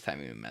 and I just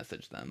haven't even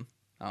messaged them.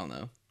 I don't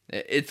know.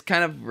 It's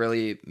kind of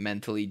really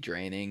mentally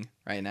draining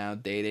right now,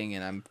 dating,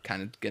 and I'm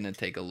kind of gonna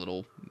take a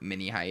little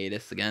mini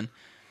hiatus again.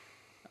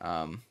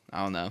 I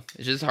don't know.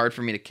 It's just hard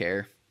for me to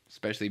care,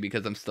 especially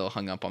because I'm still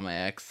hung up on my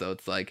ex. So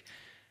it's like,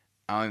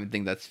 I don't even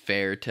think that's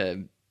fair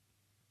to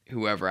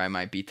whoever I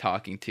might be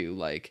talking to.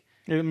 Like,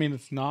 I mean,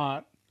 it's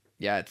not.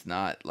 yeah, it's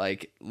not.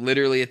 Like,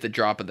 literally at the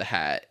drop of the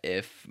hat,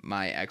 if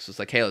my ex was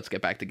like, hey, let's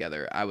get back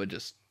together, I would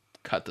just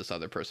cut this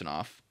other person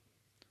off.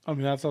 I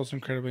mean, that's also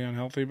incredibly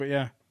unhealthy. But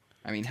yeah,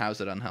 I mean, how's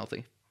it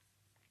unhealthy?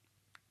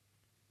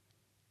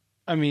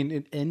 I mean,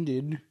 it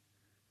ended.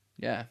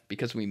 Yeah,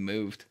 because we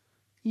moved.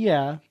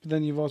 Yeah, but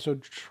then you've also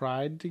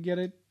tried to get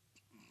it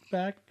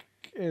back.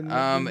 And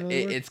that didn't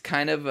really work? It's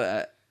kind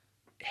of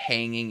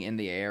hanging in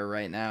the air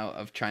right now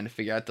of trying to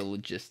figure out the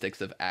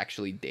logistics of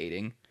actually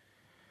dating.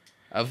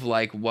 Of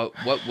like what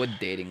would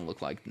dating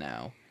look like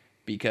now,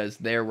 because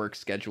their work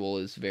schedule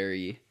is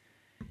very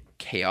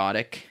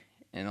chaotic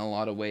in a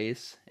lot of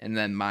ways, and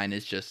then mine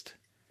is just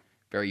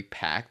very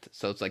packed.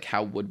 So it's like,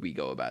 how would we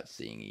go about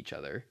seeing each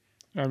other?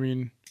 I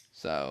mean,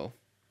 So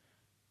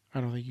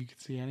I don't think you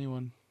could see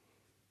anyone.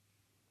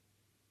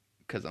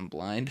 because I'm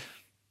blind,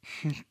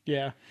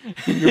 Yeah,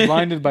 you're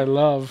blinded by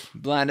love.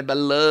 blinded by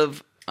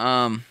love.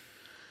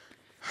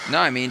 No,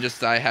 I mean,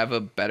 just I have a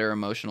better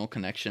emotional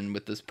connection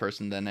with this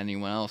person than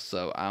anyone else,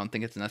 so I don't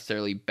think it's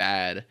necessarily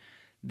bad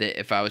that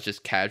if I was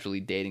just casually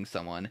dating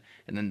someone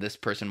and then this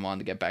person wanted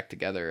to get back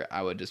together,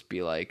 I would just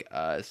be like,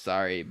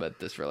 sorry, but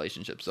this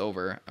relationship's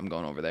over. I'm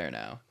going over there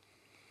now.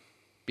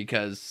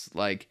 Because,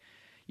 like,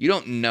 you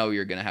don't know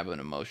you're going to have an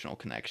emotional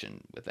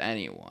connection with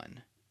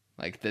anyone.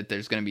 Like, that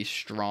there's going to be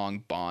strong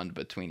bond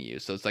between you.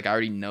 So it's like, I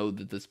already know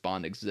that this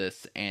bond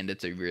exists, and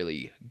it's a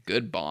really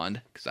good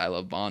bond, because I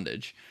love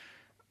bondage.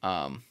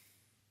 How's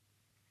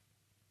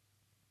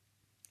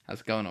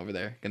it going over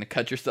there? Gonna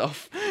cut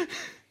yourself?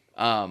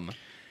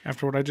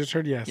 After what I just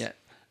heard, yes. Yeah.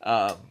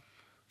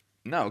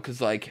 No, because,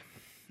 like,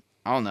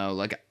 I don't know.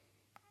 Like,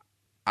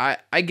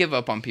 I give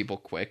up on people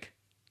quick.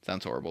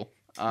 Sounds horrible.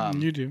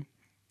 You do.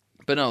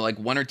 But no, like,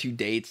 1 or 2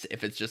 dates,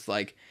 if it's just,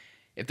 like,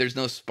 if there's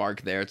no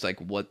spark there, it's like,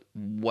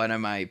 what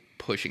am I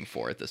pushing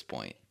for at this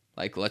point?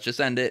 Like, let's just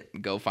end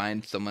it. Go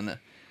find someone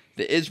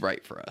that is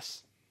right for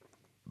us.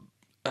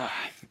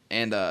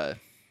 And,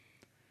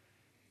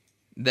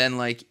 then,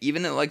 like,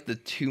 even at, like, the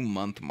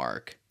 2-month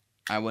mark,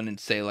 I wouldn't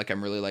say, like,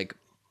 I'm really, like,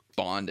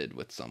 bonded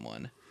with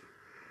someone.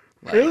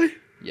 Like, Really?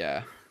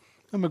 Yeah.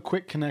 I'm a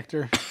quick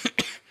connector.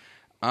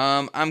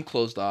 I'm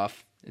closed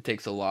off. It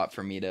takes a lot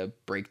for me to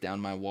break down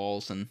my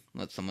walls and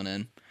let someone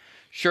in.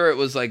 Sure, it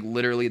was, like,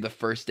 literally the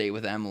first date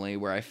with Emily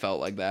where I felt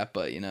like that,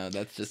 but, you know,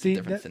 that's just a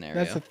different scenario.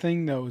 That's the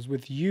thing, though, is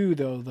with you,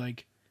 though,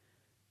 like...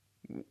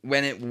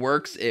 When it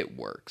works, it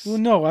works. Well,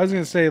 no, I was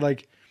going to say,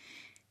 like,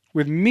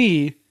 with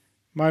me,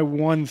 my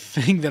one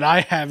thing that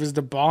I have is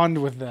to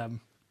bond with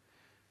them.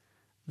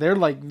 They're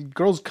like,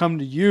 girls come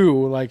to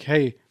you like,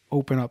 hey,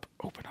 open up,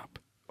 open up,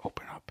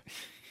 open up,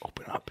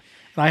 open up.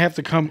 And I have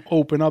to come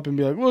open up and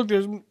be like, look,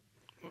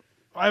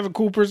 I have a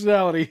cool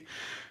personality.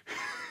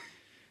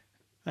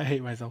 I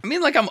hate myself. I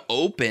mean, like, I'm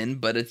open,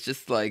 but it's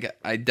just, like,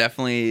 I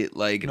definitely,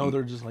 like... No,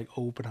 they're just like,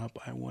 open up.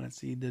 I want to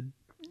see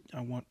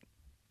I want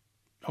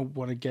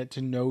to get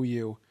to know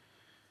you.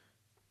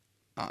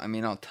 I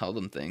mean, I'll tell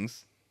them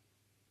things.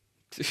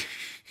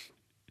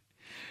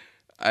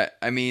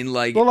 I mean,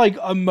 like... But like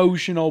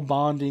emotional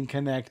bonding,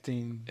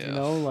 connecting, you Yeah.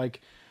 know,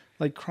 like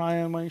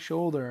cry on my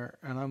shoulder.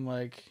 And I'm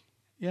like,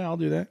 yeah, I'll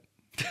do that.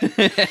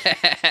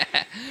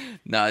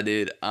 Nah,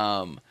 dude.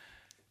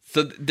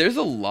 So there's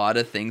a lot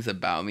of things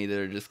about me that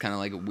are just kind of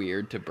like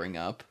weird to bring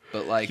up,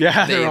 but like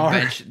Yeah, there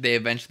are. they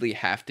eventually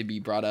have to be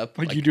brought up.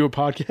 Like you do a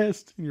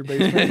podcast in your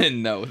basement.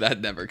 No,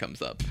 that never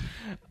comes up.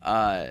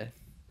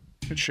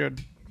 It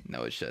should.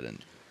 No, it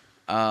shouldn't.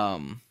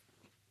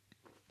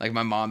 Like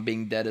my mom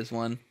being dead is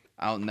one.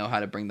 I don't know how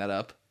to bring that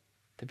up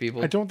to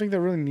people. I don't think that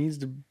really needs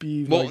to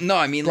be Well, no,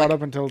 I mean, brought like,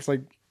 up until it's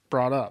like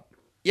brought up.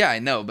 yeah, I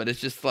know, but it's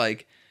just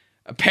like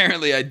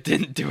apparently I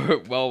didn't do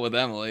it well with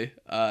Emily,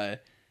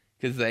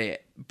 because they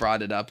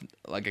brought it up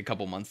like a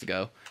couple months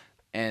ago,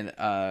 and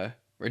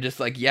we're just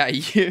like, yeah,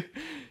 you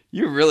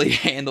really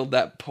handled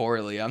that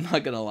poorly. I'm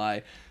not gonna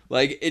lie.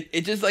 Like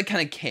it just like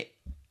kind of came.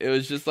 It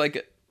was just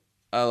like,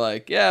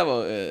 yeah,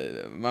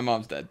 well, my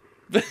mom's dead.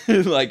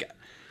 Like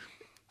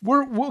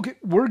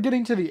we're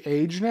getting to the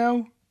age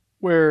now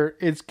where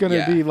it's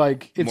gonna be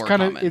like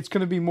it's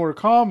gonna be more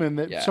common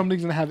that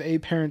somebody's gonna have a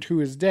parent who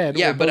is dead.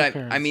 Yeah, or but both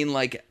parents. I mean,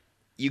 like,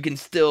 you can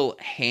still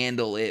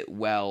handle it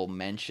well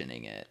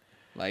mentioning it.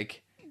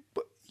 Like,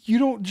 but you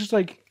don't just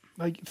like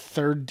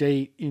third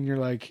date and you're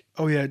like,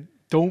 oh yeah,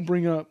 don't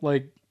bring up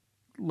like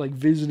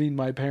visiting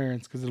my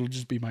parents because it'll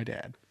just be my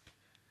dad.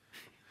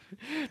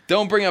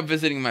 Don't bring up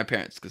visiting my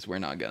parents because we're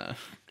not gonna.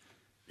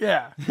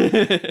 Yeah,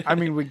 I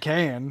mean we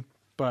can,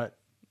 but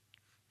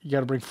you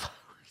gotta bring flowers.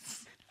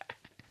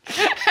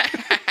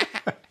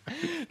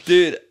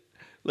 Dude,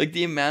 like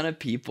the amount of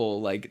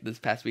people like this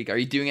past week. Are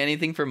you doing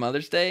anything for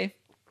Mother's Day?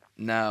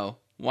 No.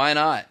 Why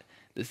not?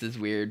 This is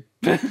weird.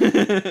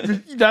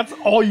 That's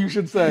all you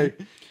should say.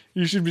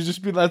 You should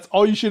just be. That's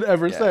all you should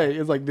ever say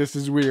is like, this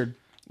is weird.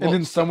 And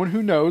then someone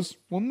who knows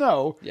will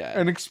know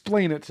and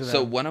explain it to them.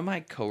 So one of my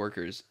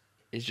coworkers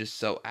is just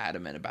so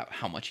adamant about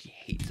how much he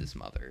hates his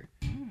mother.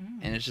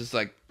 And it's just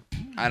like,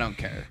 I don't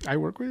care. I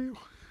work with you?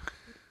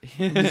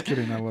 I'm just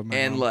kidding. I love my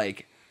and mom.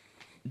 like,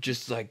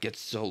 just like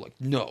gets so like,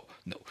 no,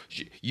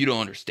 you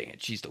don't understand.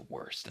 She's the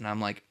worst. And I'm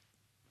like,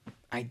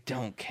 I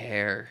don't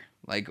care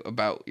like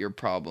about your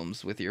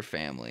problems with your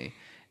family.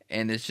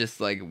 And it's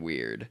just like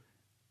weird.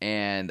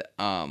 And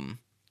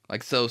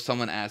like, so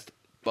someone asked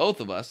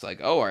both of us like,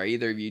 oh, are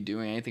either of you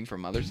doing anything for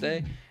Mother's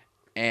Day?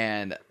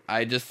 And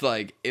I just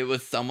like, it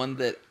was someone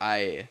that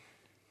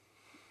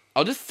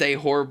I'll just say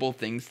horrible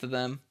things to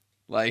them.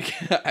 Like,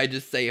 I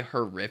just say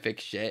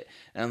horrific shit.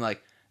 And I'm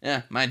like,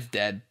 yeah, mine's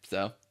dead.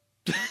 So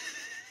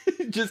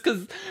just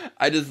because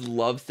I just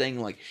love saying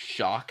like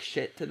shock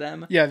shit to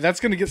them. Yeah,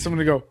 that's going to get someone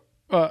to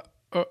go,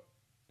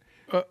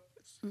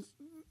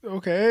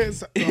 okay,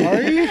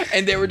 sorry.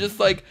 And they were just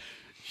like,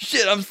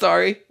 shit, I'm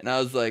sorry. And I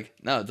was like,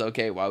 no, it's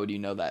okay. Why would you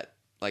know that?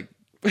 Like,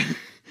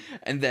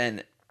 and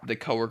then the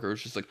coworker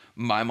was just like,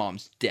 my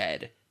mom's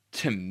dead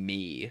to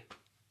me.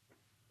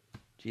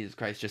 Jesus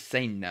Christ, just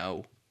say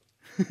no.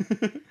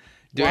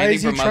 Do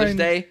anything for Mother's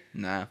Day?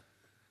 Nah.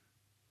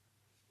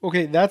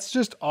 Okay, that's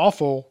just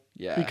awful.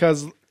 Yeah.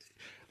 Because,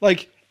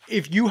 like,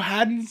 if you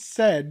hadn't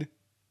said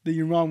that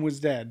your mom was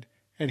dead,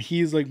 and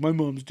he's like, my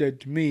mom's dead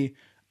to me,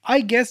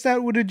 I guess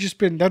that would have just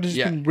been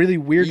been really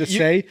weird to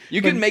say.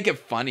 You could make it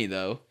funny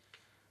though.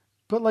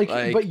 But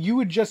but you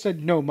would just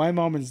said, no, my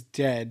mom is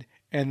dead,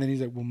 and then he's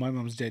like, well, my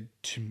mom's dead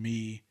to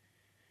me.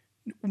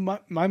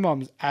 My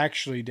mom's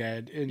actually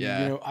dead, and you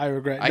know I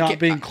regret not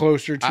being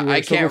closer to her. I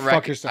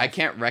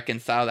can't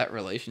reconcile that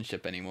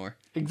relationship anymore.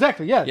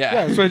 Exactly. Yeah.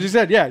 That's what I just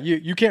said. Yeah,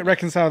 you can't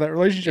reconcile that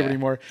relationship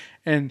anymore,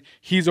 and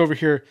he's over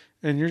here,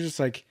 and you're just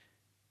like,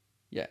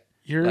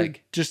 you're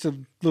like just a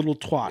little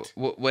twat.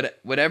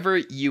 Whatever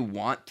you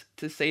want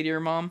to say to your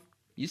mom,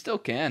 you still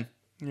can.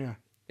 Yeah.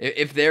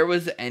 If there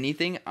was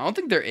anything, I don't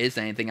think there is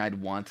anything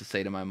I'd want to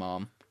say to my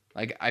mom.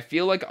 Like, I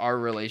feel like our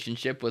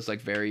relationship was like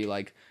very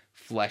like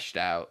fleshed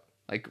out.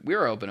 Like, we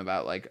were open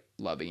about like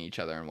loving each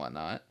other and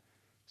whatnot.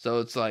 So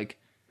it's like,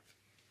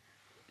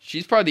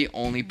 she's probably the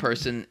only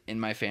person in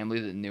my family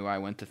that knew I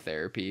went to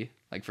therapy,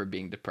 like for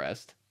being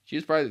depressed.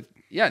 She's probably,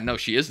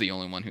 she is the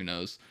only one who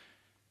knows.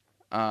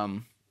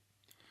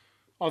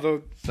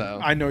 Although,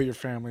 I know your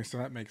family, so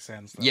that makes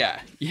sense. Though.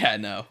 Yeah,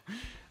 no.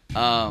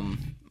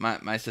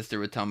 My sister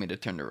would tell me to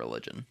turn to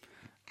religion.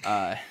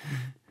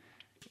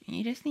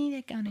 You just need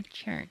to go to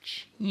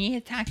church. You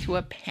need to talk to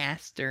a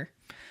pastor.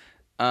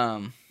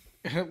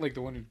 Like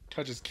the one who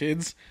touches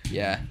kids?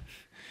 Yeah.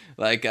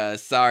 Like,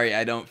 sorry,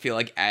 I don't feel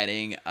like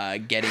adding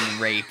getting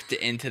raped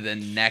into the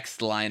next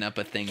lineup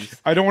of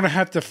things. I don't want to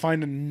have to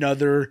find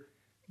another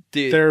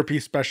therapy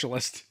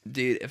specialist.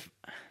 Dude, if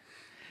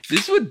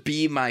this would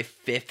be my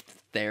 5th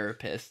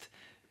therapist.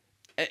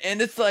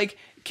 And it's like,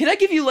 can I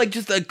give you like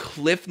just a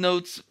Cliff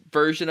Notes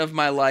version of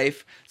my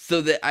life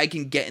so that I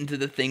can get into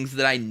the things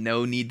that I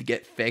know need to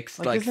get fixed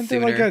like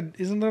sooner?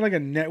 Isn't there like a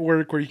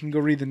network where you can go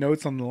read the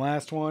notes on the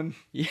last one?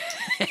 Yeah.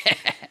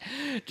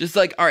 Just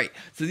like, all right,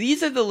 so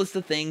these are the list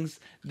of things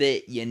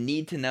that you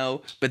need to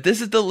know, but this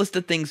is the list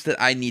of things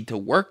that I need to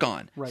work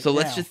on. Right so now.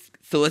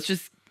 let's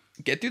just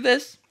get through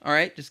this. All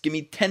right, just give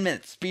me 10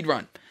 minutes speed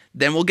run.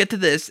 Then we'll get to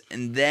this,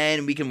 and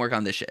then we can work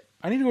on this shit.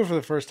 I need to go for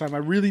the first time. I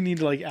really need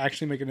to like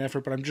actually make an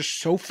effort, but I'm just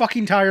so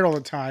fucking tired all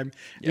the time.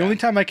 The only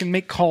time I can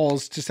make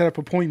calls to set up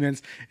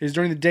appointments is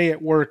during the day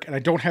at work, and I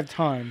don't have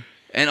time.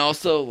 And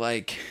also,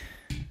 like,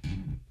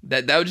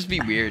 that would just be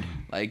weird.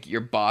 Like,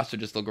 your boss would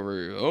just look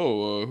over,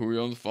 who are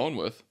you on the phone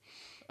with?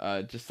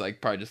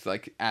 Probably just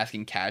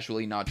asking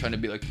casually, not trying to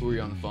be like, who are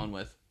you on the phone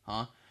with?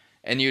 Huh?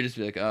 And you'd just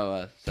be like,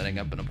 setting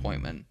up an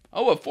appointment.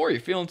 Oh, what for? You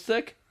feeling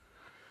sick?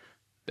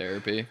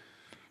 Therapy.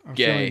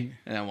 Gay.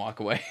 And then walk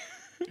away.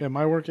 Yeah,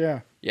 my work, yeah.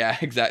 Yeah,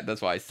 exactly.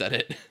 That's why I said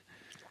it.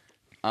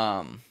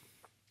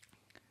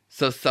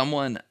 So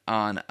someone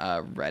on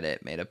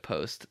Reddit made a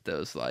post that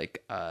was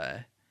like,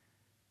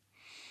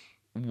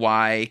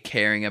 why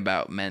caring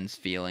about men's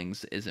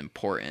feelings is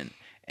important,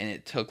 and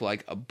it took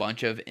like a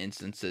bunch of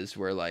instances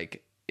where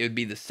like it would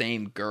be the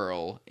same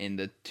girl in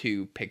the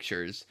two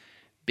pictures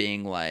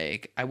being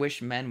like, I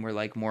wish men were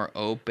like more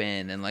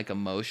open and like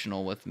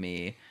emotional with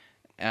me.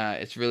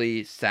 It's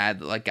really sad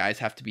that like guys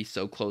have to be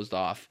so closed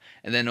off.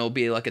 And then it'll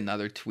be like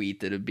another tweet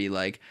that would be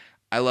like,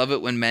 I love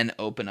it when men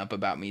open up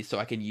about me so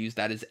I can use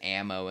that as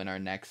ammo in our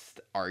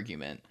next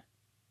argument.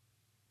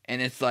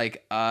 And it's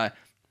like,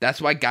 that's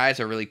why guys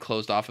are really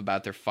closed off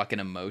about their fucking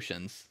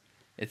emotions.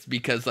 It's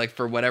because like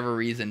for whatever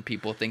reason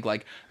people think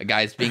like a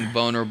guy's being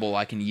vulnerable,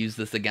 I can use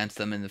this against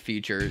them in the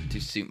future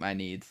to suit my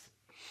needs.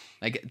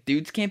 Like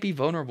dudes can't be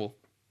vulnerable.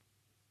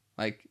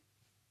 Like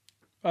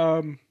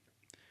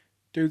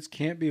dudes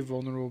can't be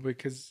vulnerable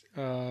because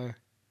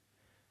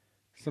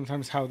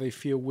sometimes how they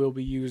feel will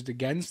be used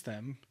against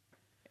them.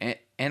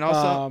 And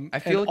also I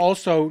feel like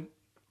also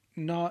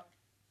not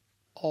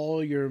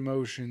all your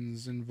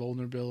emotions and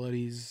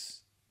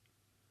vulnerabilities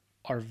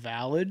are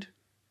valid.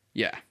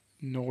 Yeah.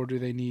 Nor do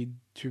they need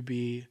to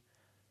be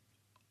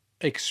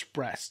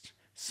expressed.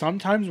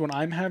 Sometimes when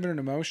I'm having an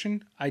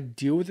emotion, I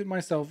deal with it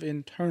myself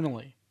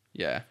internally.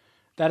 Yeah.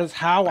 That is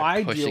how I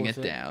deal with it. Pushing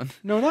it down.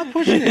 No, not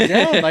pushing it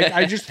down. Like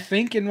I just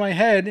think in my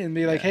head and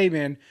be like, hey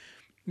man,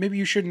 maybe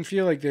you shouldn't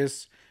feel like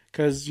this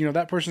because, you know,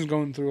 that person's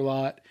going through a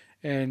lot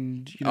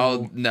and, you know.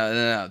 Oh,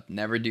 no.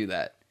 Never do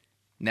that.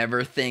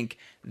 Never think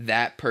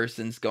that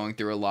person's going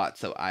through a lot,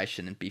 so I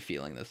shouldn't be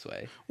feeling this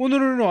way. Well,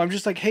 no. I'm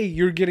just like, hey,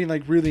 you're getting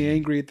like really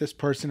angry at this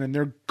person and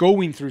they're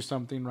going through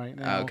something right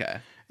now. Okay.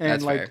 And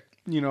that's like, fair.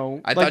 You know,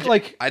 I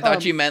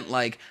thought you meant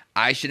like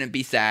I shouldn't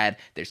be sad.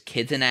 There's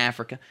kids in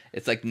Africa.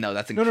 It's like no,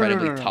 that's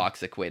incredibly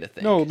toxic way to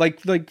think. No,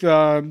 like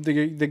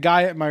the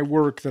guy at my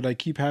work that I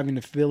keep having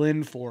to fill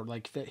in for,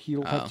 like that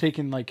he'll have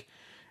taken like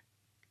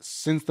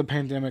since the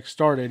pandemic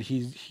started,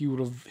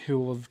 he'll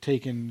have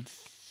taken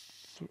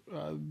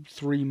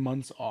 3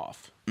 months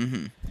off,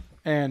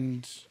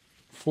 and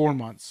 4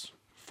 months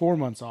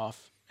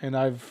off, and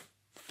I've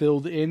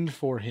filled in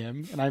for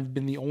him, and I've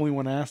been the only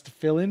one asked to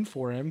fill in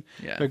for him.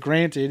 Yeah. But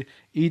granted,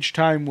 each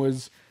time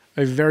was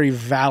a very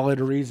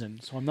valid reason.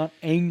 So I'm not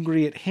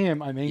angry at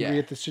him. I'm angry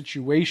at the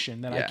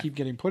situation that I keep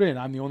getting put in.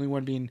 I'm the only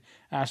one being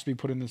asked to be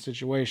put in this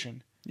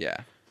situation.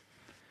 Yeah.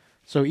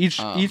 So each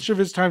of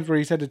his times where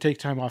he's had to take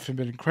time off have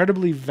been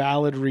incredibly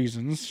valid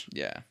reasons.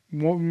 Yeah.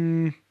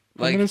 I'm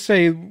going to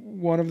say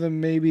one of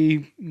them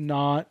maybe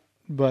not,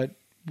 but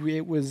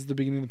it was the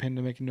beginning of the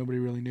pandemic and nobody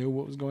really knew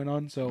what was going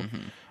on. So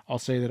I'll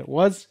say that it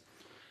was.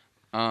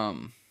 But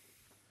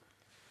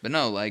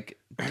no, like,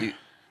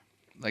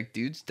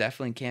 dudes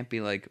definitely can't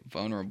be like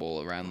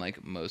vulnerable around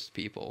like most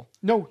people.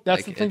 No,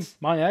 that's the thing.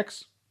 My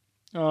ex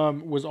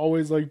was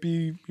always like,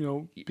 be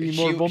more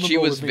vulnerable. She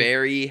was with me.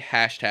 very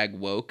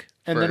 #woke.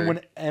 And then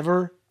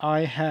whenever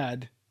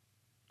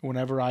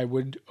I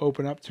would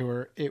open up to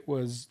her, it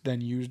was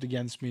then used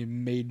against me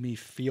and made me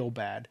feel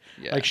bad.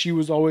 Yeah. Like she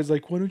was always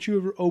like, why don't you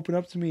ever open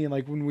up to me? And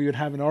like when we would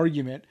have an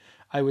argument,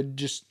 I would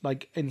just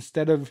like,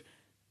 instead of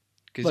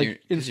being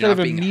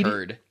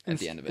heard at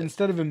the end of it,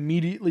 instead of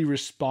immediately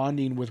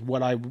responding with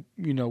what I,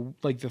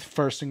 like the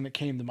first thing that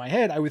came to my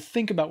head, I would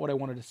think about what I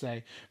wanted to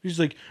say. She's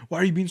like, why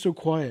are you being so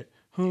quiet?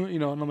 Huh?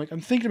 And I'm like,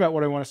 I'm thinking about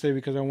what I want to say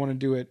because I want to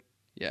do it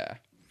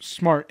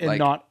smart and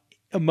not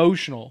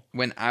emotional.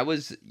 When I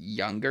was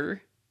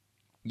younger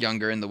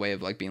in the way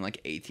of like being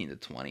like 18 to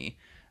 20,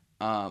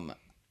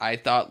 I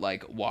thought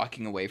like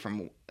walking away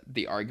from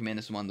the argument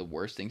is one of the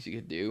worst things you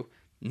could do.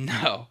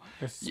 No,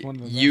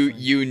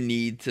 you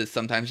need to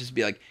sometimes just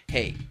be like,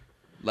 hey,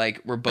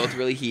 like we're both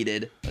really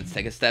heated, let's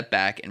take a step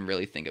back and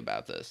really think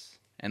about this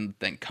and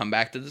then come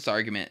back to this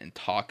argument and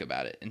talk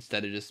about it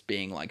instead of just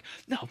being like,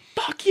 no,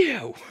 fuck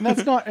you. And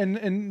that's not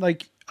and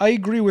like I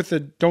agree with the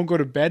don't go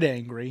to bed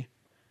angry.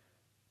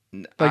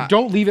 Like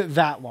don't leave it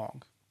that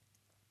long.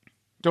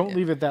 Don't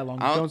leave it that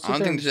long. I don't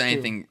think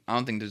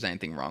there's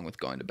anything wrong with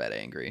going to bed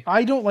angry.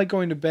 I don't like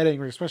going to bed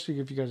angry, especially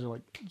if you guys are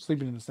like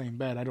sleeping in the same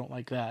bed. I don't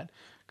like that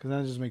because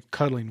that just makes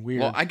cuddling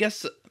weird. Well, I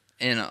guess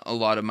in a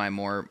lot of my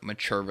more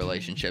mature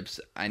relationships,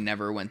 I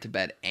never went to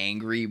bed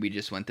angry. We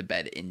just went to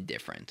bed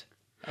indifferent.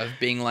 Of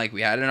being like,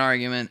 we had an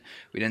argument,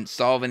 we didn't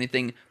solve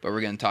anything, but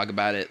we're gonna talk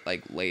about it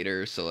like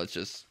later. So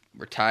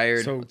we're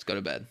tired. Let's go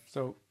to bed.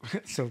 So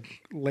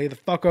lay the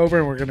fuck over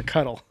and we're gonna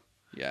cuddle.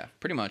 Yeah,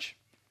 pretty much.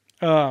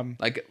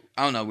 Like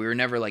I don't know, we were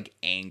never like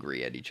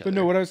angry at each other. But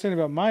no, what I was saying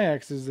about my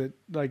ex is that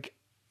like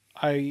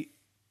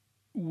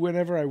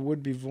whenever I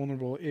would be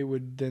vulnerable, it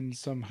would then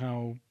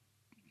somehow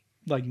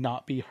like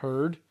not be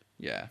heard.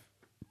 Yeah.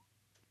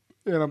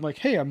 And I'm like,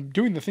 hey, I'm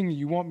doing the thing that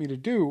you want me to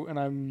do, and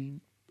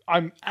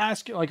I'm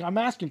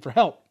asking for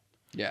help.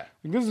 Yeah.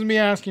 Like, this is me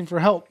asking for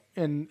help,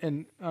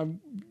 and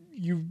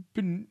you've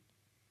been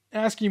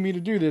asking me to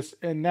do this,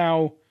 and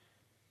now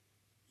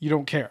you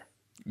don't care.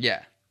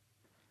 Yeah.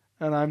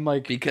 And I'm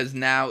like, because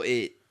now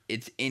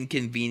it's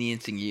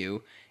inconveniencing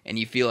you, and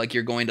you feel like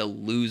you're going to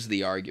lose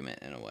the argument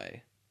in a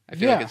way. I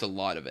feel like it's a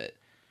lot of it.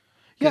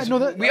 Yeah,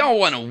 no, we all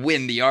want to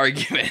win the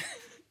argument.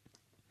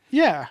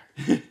 Yeah.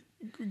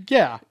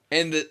 Yeah.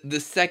 And the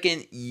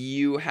second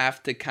you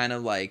have to kind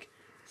of like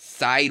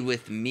side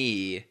with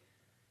me,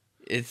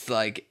 it's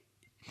like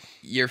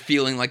you're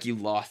feeling like you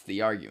lost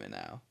the argument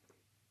now.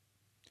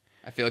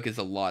 I feel like it's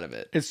a lot of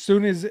it. As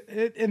soon as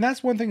and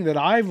that's one thing that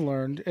I've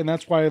learned, and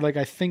that's why like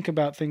I think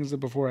about things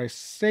before I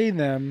say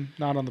them,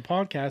 not on the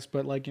podcast,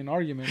 but like in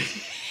arguments.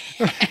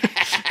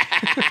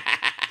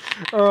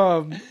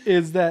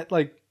 Is that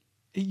like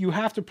you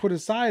have to put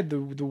aside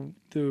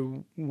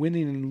the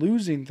winning and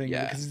losing thing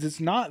because it's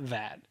not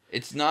that.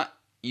 It's not.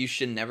 You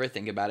should never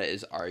think about it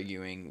as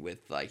arguing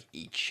with like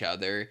each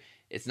other.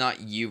 It's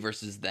not you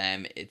versus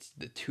them. It's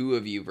the two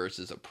of you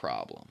versus a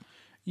problem.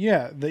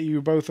 Yeah, that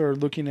you both are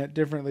looking at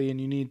differently,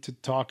 and you need to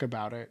talk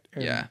about it.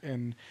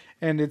 And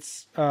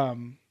it's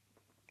don't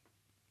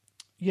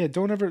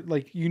ever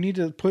like you need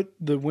to put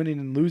the winning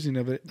and losing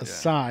of it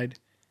aside,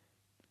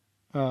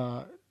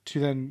 to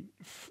then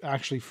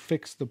actually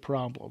fix the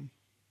problem.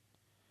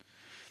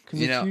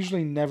 Because it's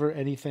usually never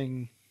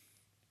anything.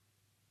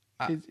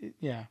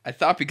 I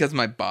thought because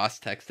my boss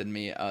texted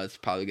me, it's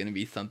probably going to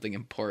be something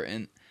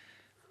important.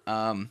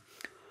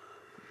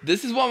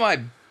 This is what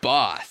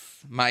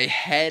my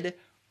head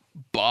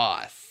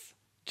boss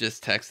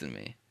just texted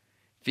me.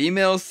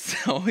 Females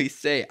always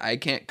say, I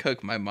can't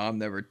cook. My mom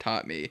never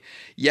taught me.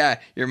 Yeah,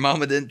 your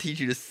mama didn't teach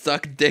you to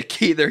suck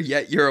dick either,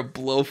 yet you're a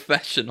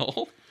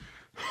blowfessional.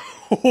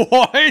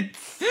 What?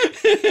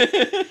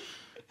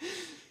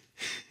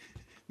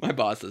 My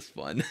boss is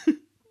fun.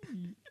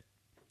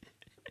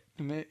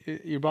 And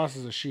your boss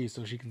is a she,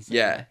 so she can say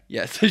that.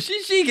 Yeah. So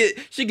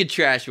she could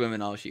trash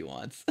women all she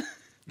wants.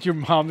 Your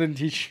mom didn't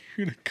teach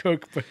you to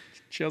cook, but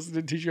she also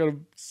didn't teach you how to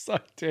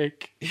suck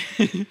dick.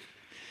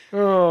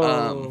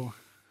 Oh.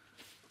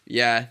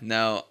 Yeah,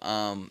 no.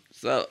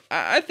 So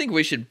I think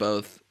we should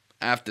both,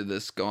 after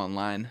this, go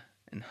online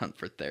and hunt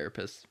for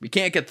therapists. We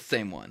can't get the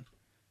same one.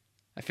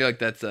 I feel like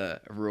that's a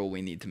rule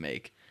we need to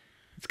make.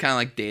 It's kind of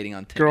like dating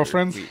on Tinder.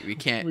 Girlfriends? We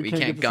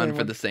can't gun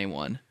for the same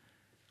one.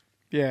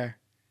 Yeah.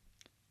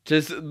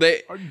 Just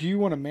Do you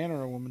want a man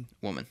or a woman?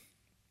 Woman.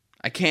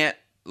 I can't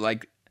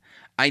like.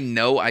 I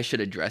know I should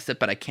address it,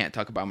 but I can't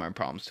talk about my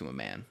problems to a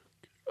man.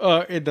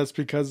 And that's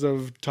because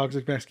of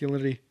toxic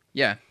masculinity.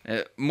 Yeah,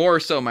 more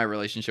so my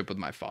relationship with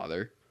my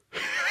father.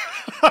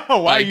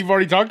 Wow, like, you've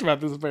already talked about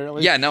this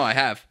apparently. Yeah, no, I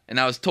have, and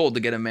I was told to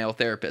get a male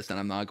therapist, and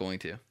I'm not going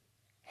to.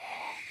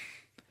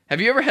 Have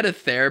you ever had a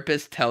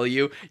therapist tell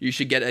you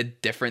should get a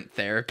different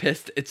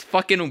therapist? It's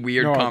fucking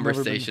weird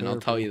conversation, I'll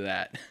tell you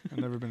that. I've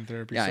never been to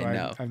therapy, yeah, so I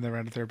know. I've never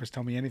had a therapist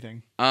tell me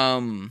anything.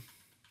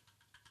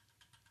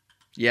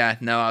 Yeah,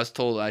 no, I was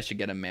told I should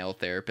get a male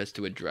therapist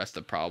to address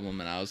the problem,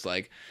 and I was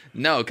like,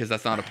 no, because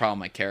that's not a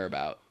problem I care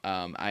about.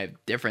 I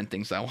have different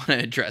things I want to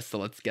address, so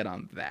let's get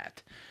on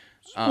that.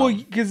 Well,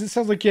 because it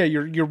sounds like, yeah,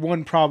 your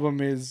one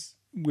problem is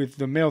with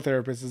the male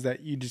therapist is that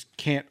you just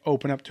can't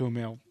open up to a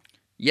male.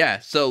 Yeah,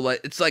 so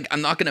like it's like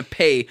I'm not gonna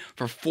pay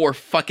for 4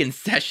 fucking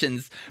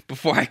sessions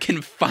before I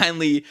can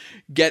finally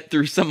get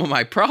through some of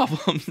my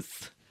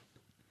problems.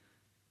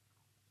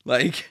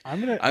 Like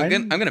I'm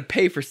gonna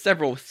pay for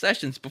several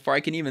sessions before I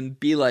can even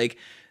be like,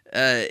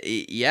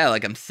 yeah,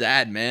 like I'm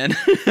sad, man.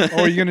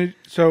 Are you gonna?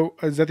 So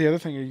is that the other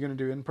thing? Are you gonna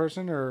do in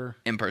person or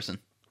in person?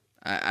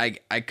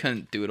 I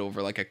couldn't do it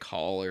over like a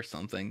call or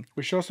something.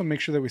 We should also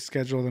make sure that we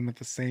schedule them at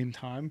the same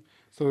time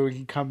so that we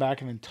can come back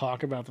and then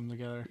talk about them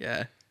together.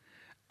 Yeah.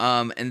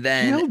 And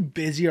then you know how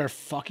busy our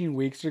fucking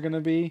weeks are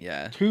gonna be?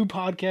 Yeah. 2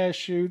 podcast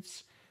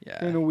shoots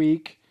in a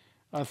week,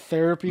 a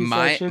therapy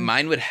session.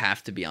 Mine would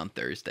have to be on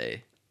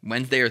Thursday.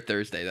 Wednesday or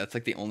Thursday. That's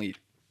like the only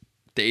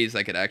days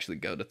I could actually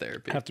go to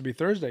therapy. Have to be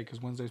Thursday because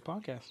Wednesday's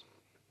podcast.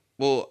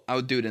 Well, I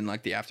would do it in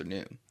like the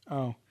afternoon.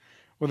 Oh.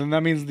 Well, then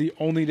that means the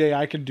only day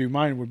I could do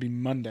mine would be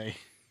Monday.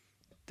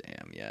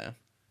 Damn, yeah.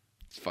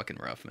 It's fucking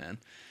rough, man.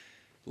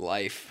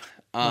 Life.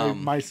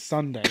 My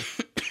Sunday.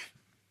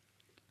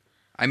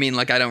 I mean,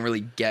 like, I don't really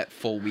get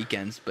full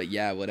weekends, but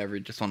yeah, whatever.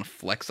 Just want to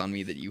flex on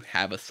me that you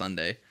have a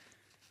Sunday.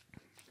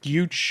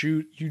 You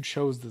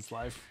chose this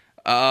life.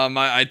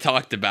 I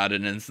talked about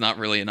it, and it's not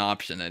really an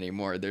option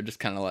anymore. They're just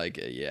kind of like,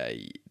 yeah,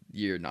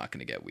 you're not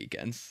going to get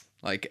weekends.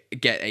 Like,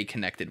 get a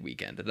connected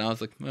weekend. And I was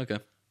like, okay.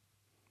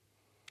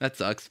 That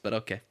sucks, but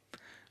okay.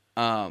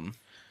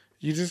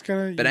 You just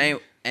gotta...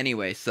 But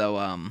anyway,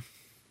 so,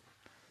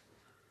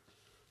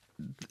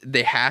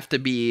 they have to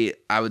be,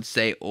 I would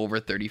say, over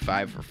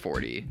 35 or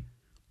 40.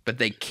 But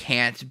they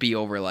can't be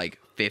over, like,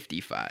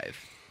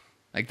 55.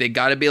 Like, they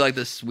gotta be, like,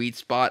 the sweet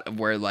spot of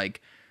where,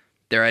 like,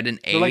 they're at an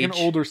age... They're like an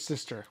older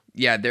sister.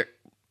 Yeah, they're...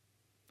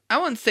 I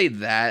wouldn't say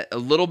that. A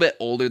little bit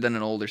older than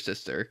an older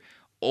sister.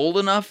 Old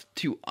enough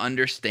to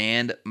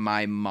understand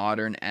my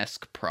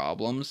modern-esque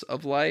problems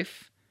of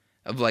life.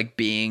 Of, like,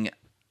 being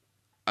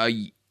a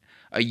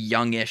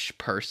youngish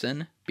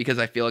person. Because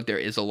I feel like there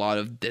is a lot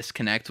of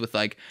disconnect with,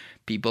 like,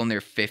 people in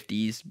their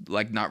 50s,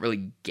 like, not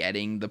really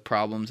getting the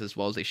problems as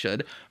well as they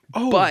should.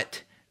 Oh.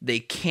 But they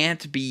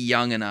can't be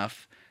young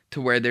enough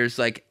to where there's,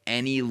 like,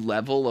 any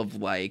level of,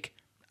 like,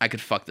 I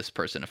could fuck this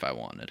person if I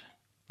wanted.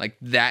 Like,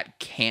 that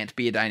can't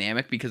be a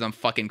dynamic because I'm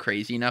fucking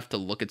crazy enough to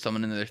look at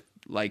someone in their,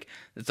 like,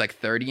 that's like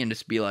 30 and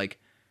just be like,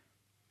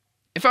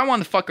 if I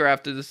wanted to fuck her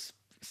after this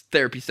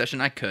therapy session,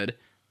 I could.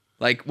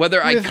 Like,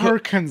 whether with her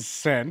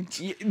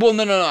consent. Well,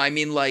 no. I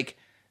mean, like,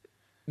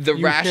 the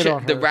You hit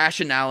on her.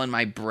 rationale in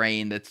my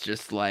brain that's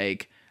just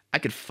like, I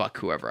could fuck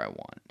whoever I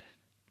want.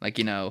 Like,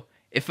 you know,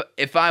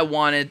 if I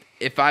wanted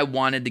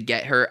to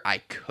get her, I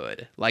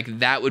could. Like,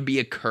 that would be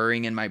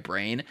occurring in my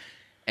brain.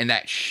 And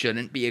that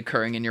shouldn't be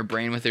occurring in your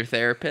brain with your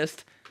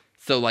therapist.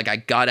 So, like, I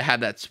gotta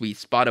have that sweet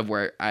spot of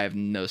where I have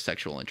no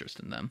sexual interest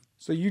in them.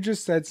 So you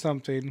just said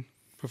something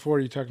before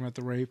you talking about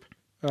the rape.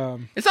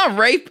 It's not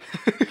rape.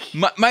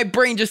 my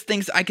brain just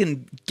thinks I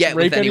can get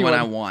with anyone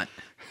I want.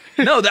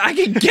 No, that I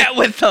can get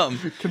with them.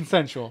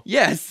 Consensual.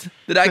 Yes.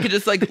 That I could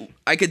just, like,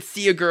 I could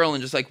see a girl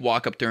and just, like,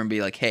 walk up to her and be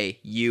like, hey,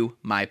 you,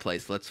 my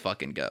place. Let's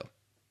fucking go.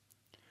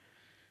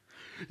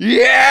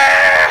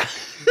 Yeah!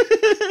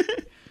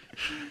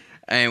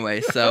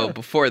 Anyway, so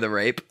before the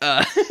rape,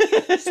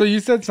 So you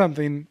said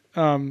something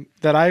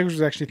that I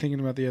was actually thinking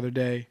about the other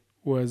day,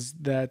 was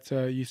that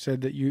you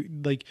said that you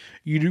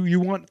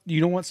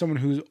don't want someone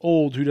who's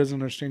old who doesn't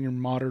understand your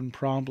modern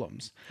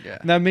problems. Yeah.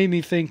 And that made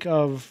me think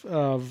of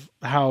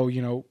how,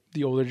 you know,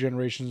 the older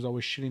generation is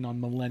always shitting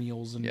on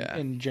millennials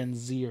and Gen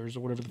Zers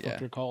or whatever the fuck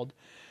they're called.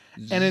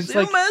 And it's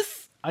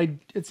Zoomers.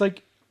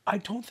 like I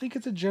don't think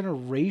it's a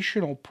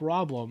generational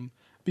problem,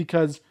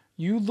 because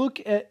you look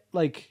at,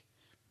 like,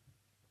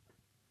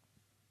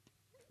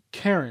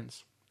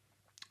 Karens.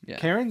 Yeah.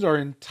 Karens are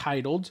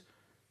entitled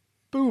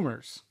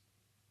boomers.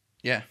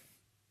 Yeah.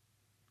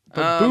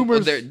 But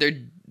boomers... Well,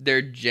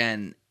 they're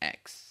Gen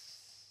X.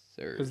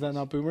 Is that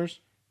not boomers?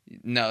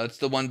 No, it's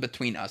the one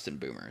between us and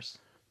boomers.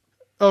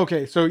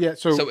 Okay, so yeah,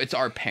 so it's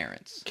our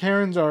parents.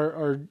 Karens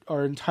are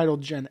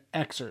entitled Gen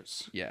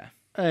Xers. Yeah.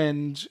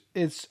 And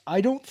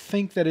I don't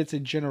think that it's a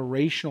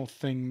generational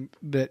thing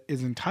that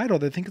is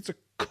entitled. I think it's a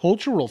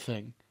cultural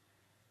thing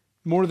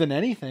more than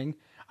anything.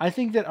 I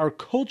think that our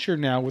culture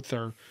now with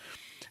our,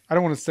 I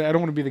don't want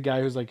to be the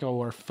guy who's like, oh,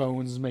 our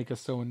phones make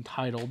us so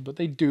entitled, but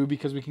they do,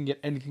 because we can get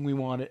anything we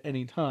want at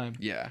any time.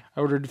 Yeah.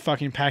 I ordered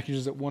fucking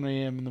packages at 1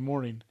 a.m. in the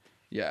morning.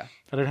 Yeah.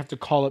 I don't have to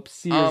call up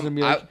Sears and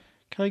be like,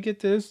 can I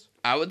get this?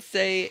 I would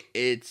say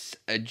it's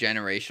a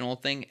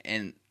generational thing,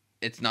 and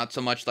it's not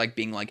so much like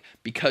being like,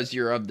 because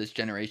you're of this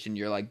generation,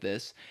 you're like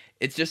this.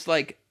 It's just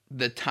like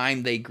the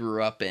time they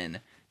grew up in,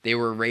 they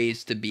were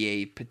raised to be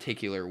a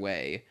particular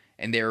way,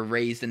 and they were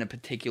raised in a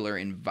particular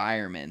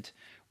environment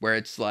where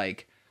it's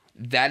like,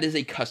 that is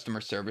a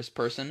customer service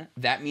person.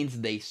 That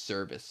means they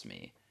service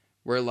me.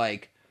 Where,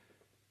 like,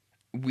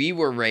 we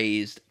were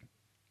raised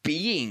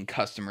being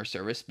customer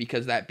service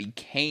because that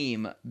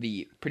became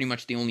pretty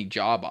much the only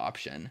job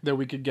option that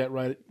we could get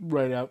right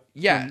out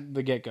from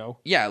the get-go.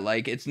 Yeah,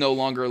 like, it's no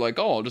longer like,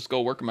 oh, I'll just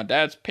go work in my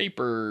dad's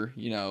paper,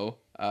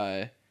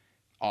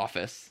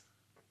 office.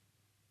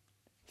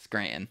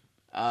 Scranton.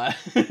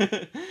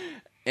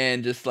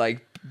 And just,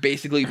 like,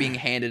 basically being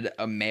handed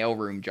a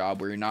mailroom job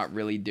where you're not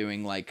really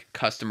doing, like,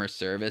 customer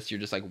service. You're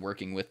just, like,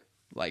 working with,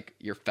 like,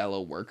 your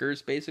fellow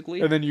workers,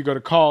 basically. And then you go to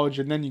college,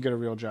 and then you get a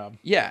real job.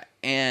 Yeah,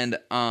 and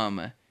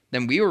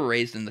then we were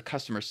raised in the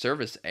customer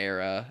service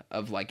era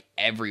of, like,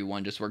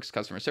 everyone just works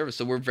customer service.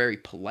 So we're very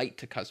polite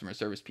to customer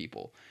service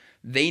people.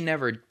 They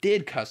never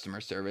did customer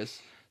service,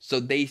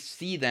 so they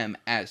see them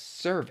as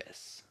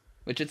service.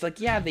 Which it's like,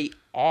 yeah, they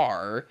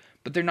are,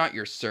 but they're not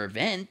your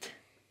servant.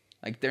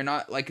 Like, they're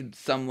not, like,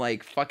 some,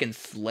 like, fucking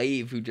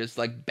slave who just,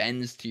 like,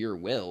 bends to your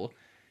will.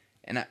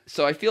 And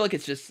so I feel like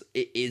it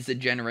is a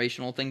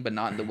generational thing, but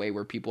not in the way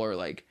where people are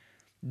like,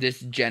 this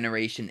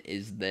generation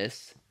is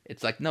this.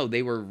 It's like, no,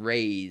 they were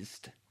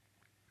raised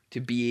to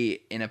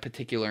be in a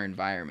particular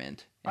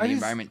environment. And the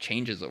environment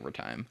changes over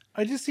time.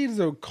 I just see it as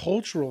a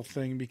cultural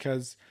thing,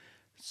 because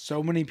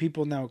so many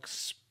people now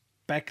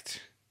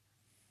expect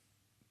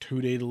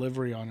 2-day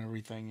delivery on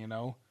everything, you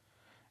know?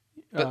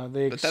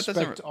 They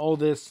expect all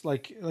this,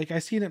 like I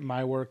see it at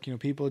my work, you know,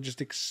 people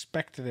just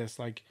expect this,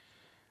 like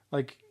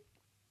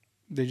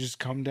they just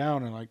come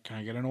down and like, can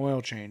I get an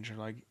oil change? Or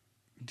like,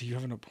 do you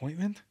have an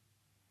appointment?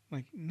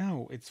 Like,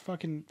 no, it's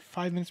fucking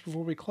 5 minutes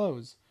before we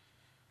close.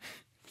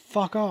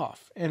 Fuck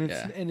off. And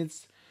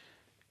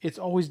it's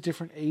always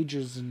different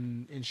ages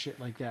and shit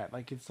like that.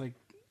 Like, it's like,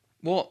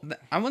 well,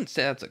 I wouldn't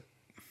say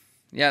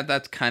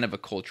that's kind of a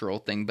cultural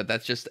thing, but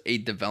that's just a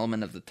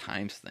development of the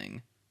times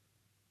thing.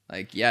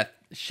 Like, yeah,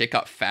 shit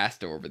got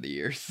faster over the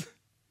years.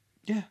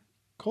 Yeah,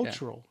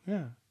 cultural.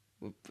 Yeah.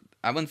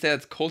 I wouldn't say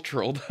that's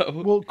cultural,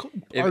 though. Well,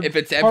 if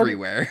it's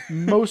everywhere.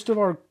 Most of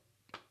our,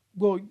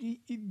 the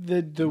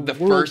world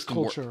first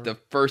culture. The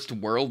first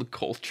world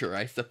culture,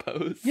 I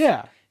suppose.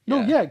 Yeah.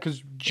 No, yeah,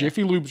 because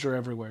Jiffy Lubes are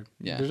everywhere.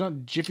 Yeah. There's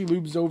not Jiffy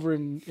Lubes over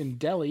in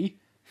Delhi.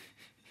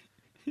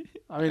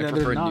 I mean, I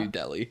prefer New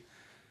Delhi.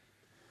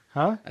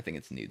 Huh? I think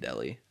it's New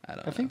Delhi. I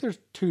don't know. I think there's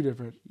two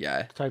different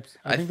types.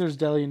 I think there's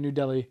Delhi and New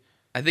Delhi.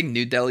 I think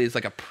New Delhi is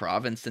like a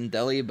province in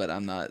Delhi, but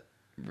I'm not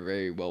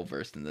very well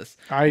versed in this.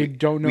 I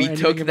don't know We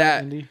anything took about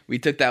that. India. We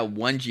took that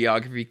one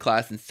geography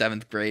class in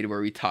 7th grade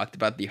where we talked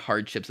about the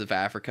hardships of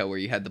Africa, where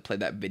you had to play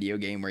that video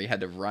game where you had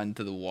to run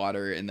to the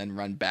water and then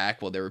run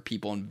back while there were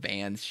people in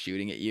vans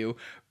shooting at you.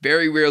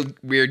 Very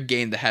weird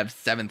game to have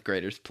 7th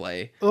graders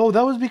play. Oh,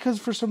 that was because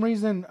for some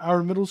reason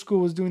our middle school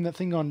was doing that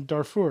thing on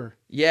Darfur.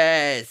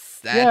 Yes,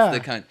 that's Yeah.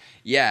 the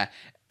yeah.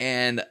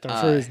 And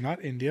Darfur is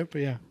not India,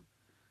 but yeah.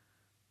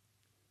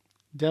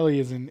 Delhi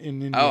is in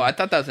India. oh, I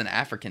thought that was an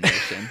African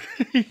nation.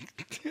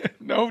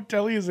 No,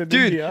 Delhi is in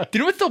Dude, India. do you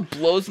know what still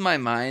blows my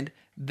mind?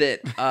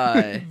 That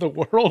The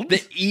world.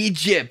 that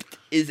Egypt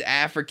is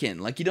African.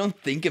 Like, you don't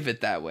think of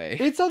it that way.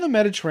 It's on the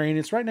Mediterranean.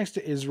 It's right next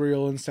to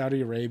Israel and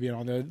Saudi Arabia and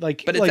all that.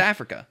 Like, But it's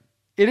Africa.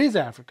 It is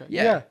Africa.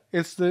 Yeah. Yeah.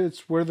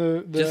 It's where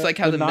the Just like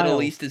how the Nile.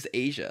 Middle East is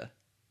Asia.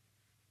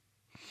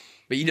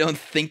 But you don't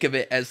think of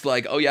it as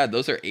like, oh yeah,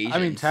 those are Asians. I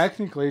mean,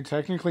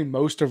 technically,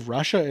 most of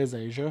Russia is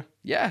Asia.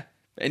 Yeah.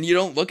 And you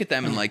don't look at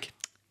them and like,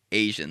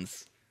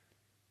 Asians.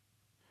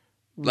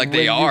 Like When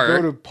they are.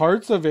 You go to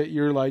parts of it,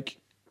 you're like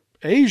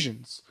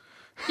Asians.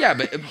 Yeah,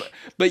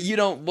 but you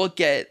don't look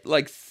at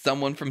like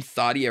someone from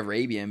Saudi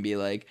Arabia and be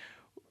like,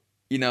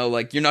 you know,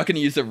 like you're not going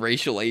to use a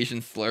racial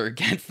Asian slur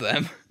against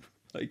them.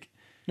 Like,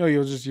 No,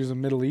 you'll just use a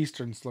Middle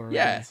Eastern slur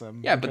yeah, against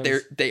them. yeah, but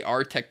because- they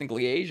are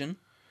technically Asian.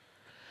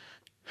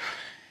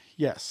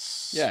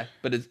 Yes. Yeah,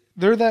 but it's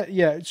They're that.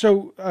 Yeah.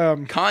 So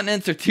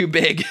continents are too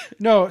big.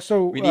 no.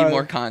 So We need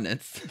more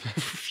continents.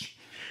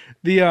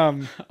 The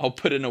I'll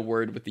put in a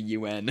word with the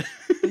UN.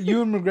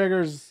 Ewan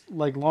McGregor's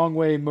like long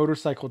way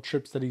motorcycle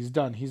trips that he's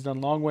done. He's done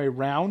long way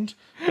round,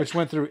 which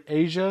went through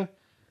Asia.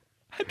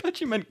 I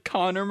thought you meant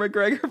Conor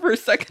McGregor for a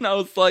second. I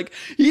was like,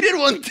 he did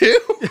one too.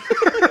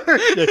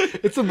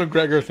 It's a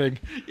McGregor thing.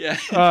 Yeah.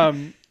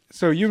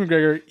 So Ewan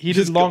McGregor, he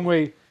did long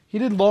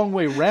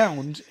way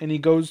round, and he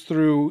goes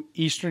through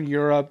Eastern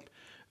Europe,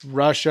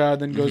 Russia,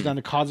 then goes down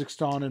to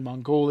Kazakhstan and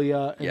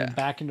Mongolia, and Yeah. then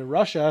back into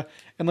Russia.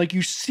 And like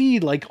you see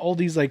like all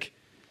these like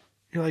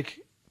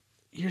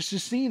you're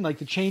just seeing like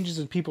the changes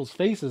in people's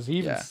faces. He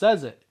even Yeah.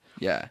 says it.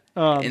 Yeah.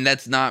 And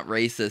that's not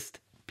racist.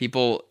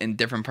 People in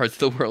different parts of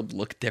the world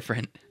look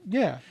different.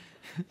 Yeah.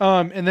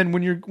 And then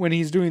when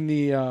he's doing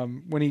the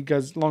when he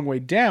goes long way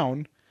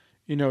down,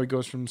 you know, he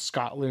goes from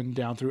Scotland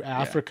down through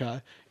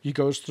Africa. He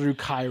goes through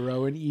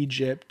Cairo and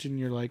Egypt, and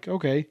you're like,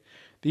 okay,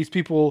 these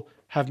people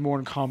have more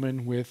in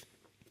common with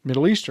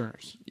Middle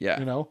Easterners. Yeah.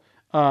 You know?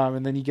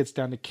 And then he gets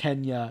down to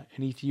Kenya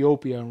and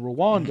Ethiopia and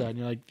Rwanda, and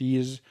you're like,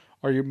 these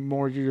are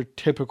your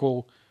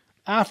typical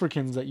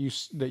Africans that you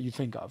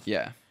think of.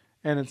 Yeah.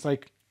 And it's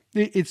like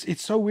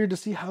it's so weird to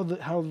see how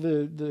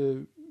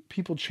the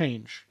people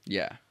change.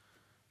 Yeah.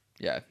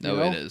 Yeah. No, You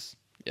know? it is.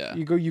 Yeah.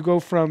 You go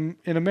from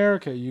in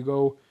America,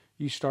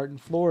 you start in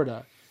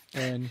Florida,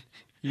 and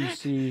you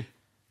see,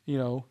 you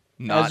know,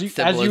 Not as you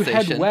civilization.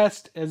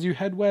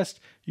 head west,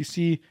 you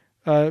see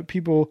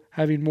people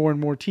having more and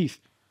more teeth.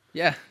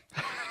 Yeah.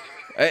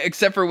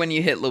 Except for when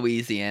you hit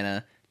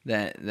Louisiana,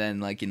 then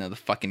like, you know, the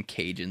fucking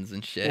Cajuns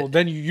and shit. Well,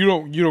 then you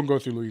don't go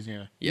through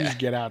Louisiana. You Yeah. just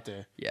get out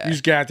there. Yeah. You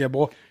just get out there,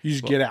 boy. You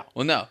just get out.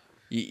 Well, no.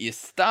 You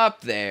stop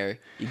there,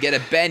 you get a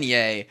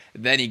beignet,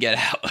 then you get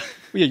out.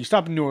 Yeah, you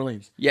stop in New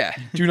Orleans. Yeah.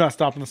 Do not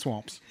stop in the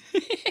swamps.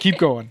 Keep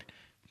going.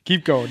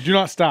 Keep going. Do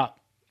not stop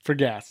for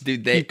gas.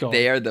 Dude, Keep going.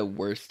 they are the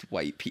worst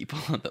white people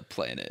on the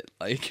planet.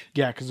 Like,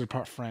 Yeah, because they're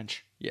part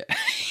French. yeah.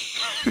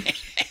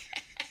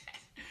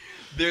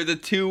 They're the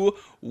two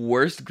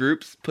worst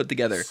groups put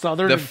together.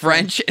 Southern the and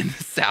French and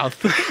the South.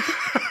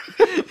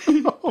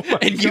 Oh my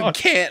And you God.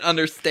 can't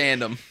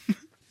understand them.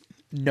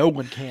 No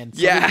one can.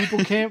 Southern Yeah.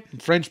 people can't.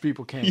 And French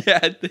people can't.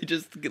 Yeah, they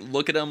just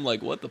look at them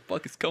like, what the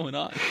fuck is going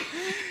on?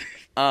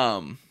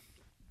 That's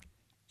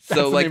So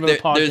the like name of the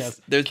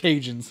podcast. there's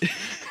Cajuns.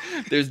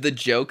 there's the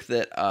joke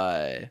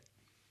that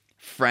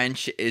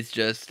French is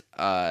just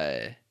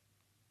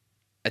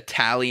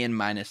Italian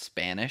minus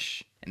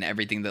Spanish, and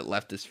everything that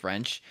left is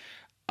French.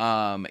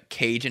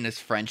 Cajun is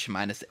French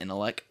minus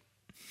intellect.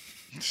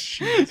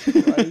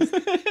 Jesus Christ.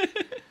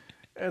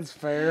 That's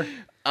fair.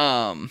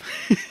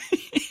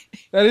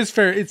 That is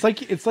fair. It's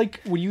like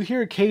when you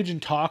hear a Cajun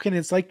talking,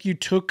 it's like you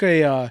took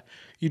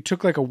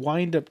like a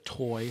wind up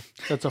toy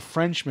that's a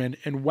Frenchman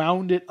and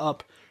wound it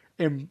up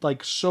and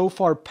like so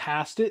far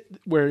past it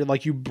where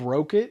like you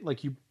broke it,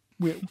 like you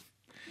went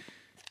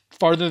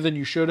farther than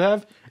you should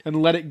have,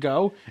 and let it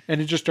go, and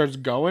it just starts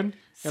going.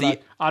 And See-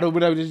 like,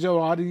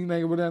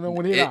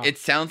 It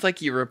sounds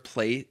like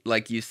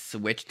you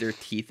switched their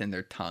teeth and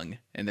their tongue,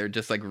 and they're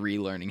just like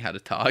relearning how to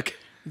talk.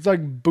 It's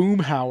like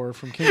Boomhauer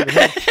from King of the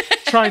Hill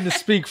trying to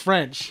speak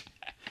French.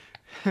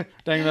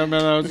 Dang,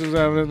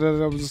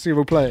 that was a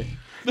silver play.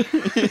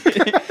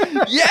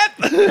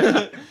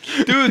 Yep,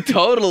 dude,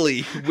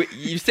 totally.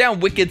 You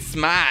sound wicked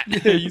smart.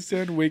 Yeah, you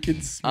sound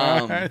wicked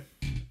smart.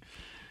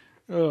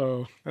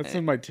 Oh, that's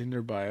in my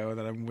Tinder bio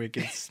that I'm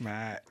wicked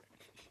smart.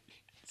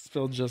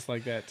 Spelled just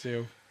like that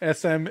too.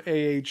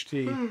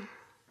 SMAHT.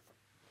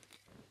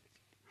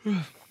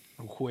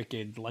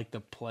 Wicked, like the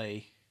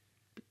play.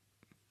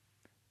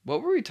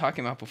 What were we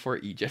talking about before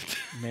Egypt?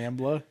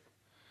 Nambla.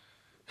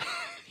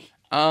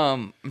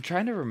 I'm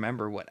trying to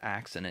remember what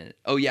accent it.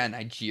 Oh yeah,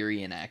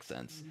 Nigerian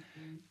accents.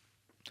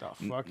 Oh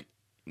fuck.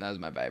 That was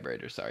my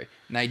vibrator. Sorry.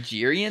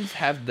 Nigerians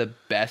have the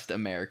best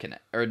American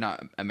or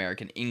not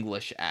American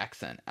English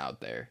accent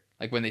out there.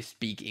 Like when they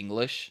speak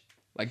English,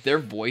 like their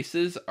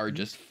voices are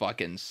just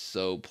fucking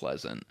so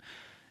pleasant.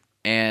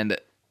 And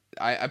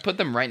I put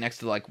them right next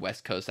to like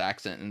West Coast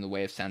accent in the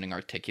way of sounding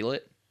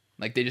articulate.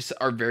 Like they just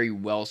are very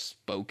well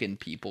spoken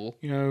people.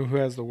 You know who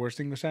has the worst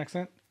English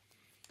accent?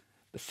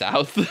 The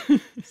South.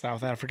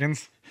 South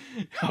Africans.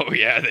 Oh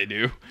yeah, they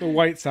do. The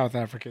white South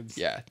Africans.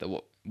 Yeah,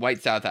 the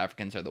white South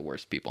Africans are the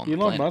worst people on the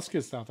Elon planet. Musk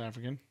is South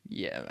African.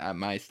 Yeah,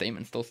 my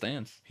statement still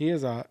stands. He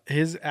is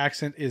his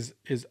accent is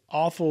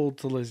awful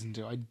to listen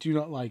to. I do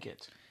not like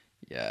it.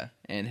 Yeah,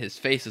 and his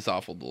face is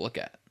awful to look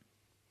at.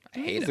 I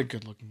hate He's him. a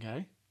good looking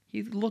guy.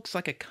 He looks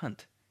like a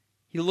cunt.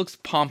 He looks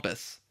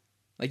pompous.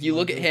 Like you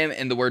look at him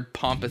and the word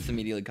pompous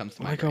immediately comes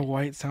to my Like brain. a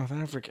white South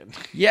African.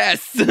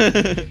 Yes.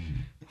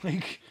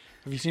 Like,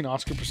 have you seen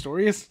Oscar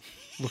Pistorius?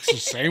 Looks the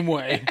same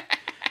way.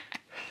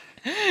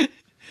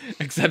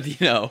 Except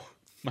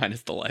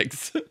minus the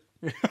legs.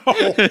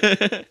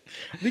 I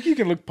think you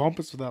can look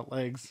pompous without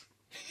legs.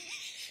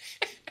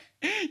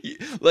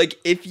 Like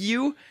if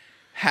you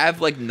have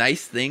like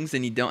nice things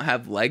and you don't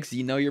have legs,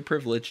 you're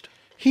privileged.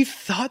 He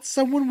thought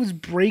someone was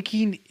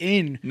breaking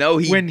in. No,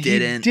 he when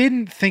didn't. He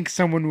didn't think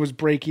someone was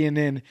breaking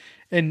in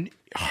and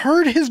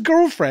heard his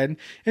girlfriend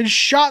and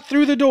shot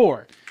through the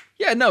door.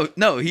 Yeah,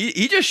 no,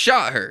 he just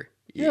shot her.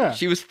 Yeah.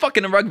 She was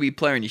fucking a rugby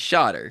player and he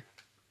shot her.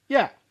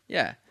 Yeah.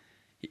 Yeah.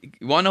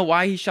 You want to know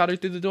why he shot her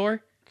through the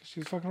door? Because she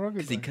was fucking rugby.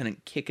 Because he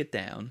couldn't kick it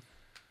down.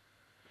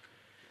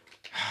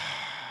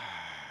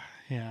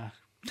 Yeah.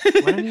 Why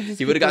didn't he just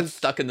He get would have got those-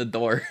 stuck in the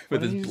door why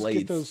with didn't his he just blades.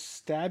 get those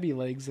stabby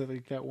legs that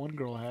like that one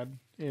girl had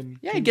in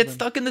Yeah, he gets Kingsman?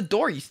 stuck in the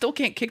door. You still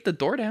can't kick the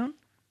door down.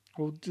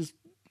 Well, just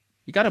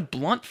You got to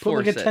blunt put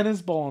force like a it.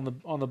 tennis ball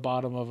on the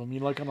bottom of him. You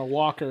like on a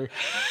walker.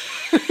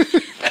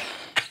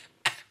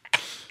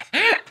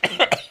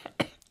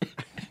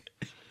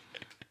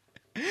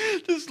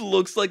 Just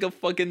looks like a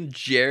fucking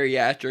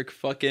geriatric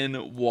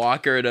fucking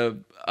walker at a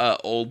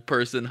old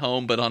person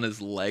home, but on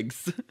his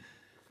legs.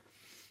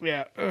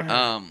 Yeah.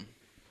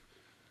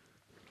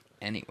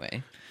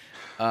 Anyway,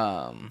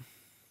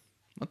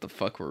 what the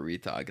fuck were we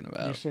talking You're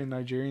about? saying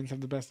Nigerians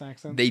have the best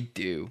accent? They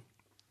do.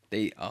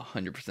 They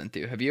 100%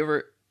 do. Have you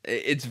ever?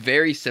 It's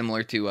very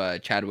similar to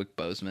Chadwick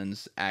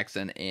Boseman's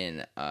accent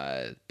in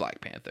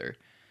Black Panther,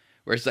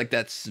 where it's like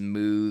that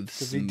smooth,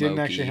 Because smoky. he didn't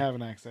actually have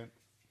an accent.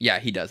 Yeah,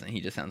 he doesn't.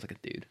 He just sounds like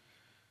a dude.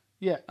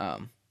 Yeah.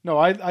 Um, No,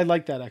 I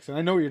like that accent.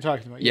 I know what you're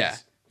talking about. Yeah.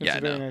 Yes. It's Yeah,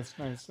 a very no.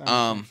 nice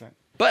Um, accent.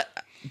 But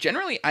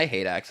generally, I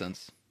hate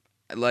accents.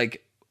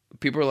 Like,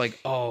 people are like,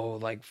 oh,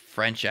 like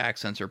French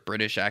accents or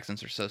British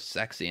accents are so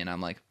sexy. And I'm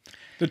like,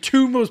 The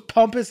two most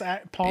pompous Yeah.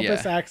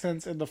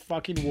 accents in the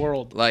fucking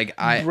world.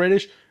 I,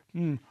 British.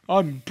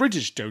 I'm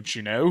British, don't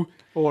you know?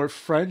 Or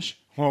French.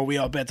 Well, we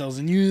are better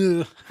than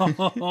you. but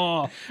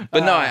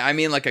no, I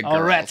mean like a girl.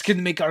 Our rats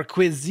can make our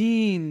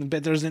cuisine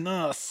better than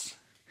us.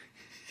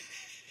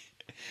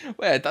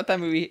 Wait, I thought that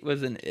movie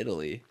was in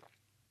Italy.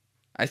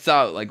 I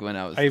saw it like when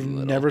I was I've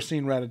little. never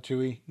seen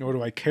Ratatouille, nor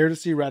do I care to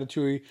see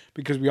Ratatouille,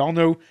 because we all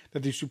know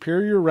that the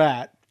superior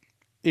rat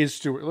is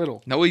Stuart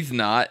Little. No, he's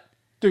not.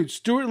 Dude,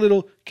 Stuart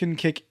Little can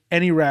kick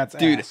any rat's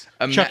Dude, ass.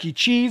 Chuck E.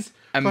 Cheese,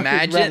 fucking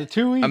Imagine,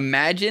 Ratatouille.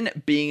 imagine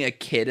being a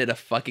kid at a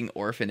fucking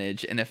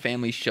orphanage and a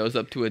family shows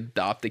up to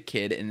adopt a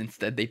kid and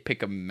instead they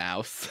pick a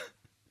mouse.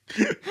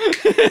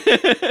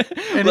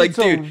 and like, it's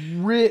dude, a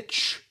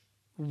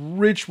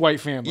rich white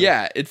family.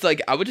 yeah, it's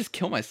like I would just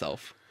kill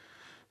myself.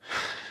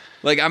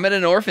 Like I'm at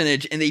an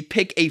orphanage and they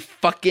pick a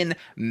fucking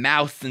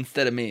mouse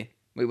instead of me.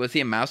 Wait, was he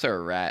a mouse or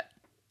a rat?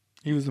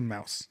 He was a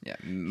mouse. Yeah,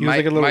 was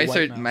like a little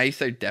white mouse.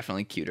 mice are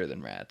definitely cuter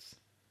than rats.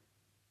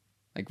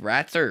 Like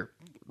rats are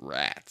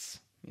rats,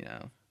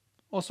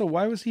 Also,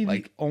 why was he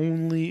Like- the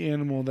only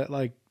animal that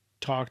like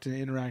talked and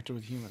interacted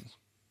with humans?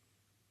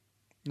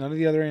 None of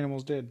the other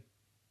animals did.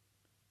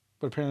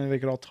 But apparently they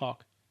could all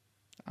talk.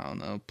 I don't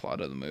know, plot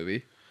of the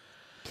movie.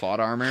 Plot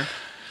armor.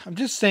 I'm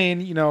just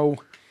saying,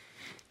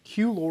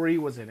 Hugh Laurie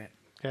was in it.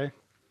 Okay?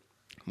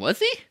 Was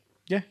he?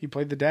 Yeah, he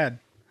played the dad.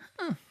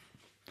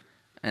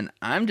 And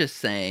I'm just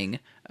saying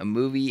a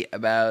movie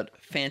about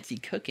fancy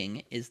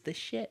cooking is the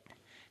shit.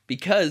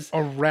 Because,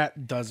 A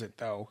rat does it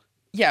though.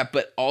 yeah,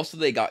 but also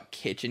they got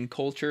kitchen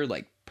culture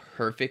like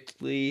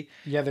perfectly.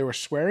 Yeah, they were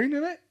swearing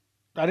in it.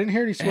 I didn't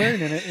hear any swearing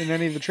in it in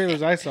any of the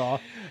trailers I saw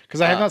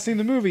because I have not seen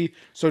the movie.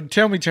 So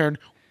tell me, Turn,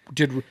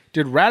 did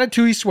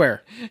Ratatouille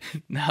swear?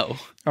 No.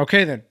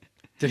 Okay, then.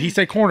 Did he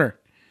say corner?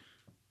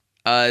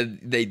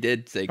 They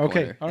did say corner.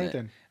 Okay, all in right it.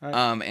 then. All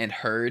right. And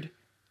Heard.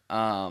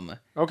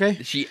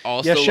 Okay. She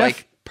also Yes, chef?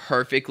 like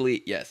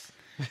perfectly, yes.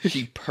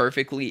 She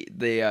perfectly,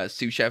 the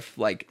sous chef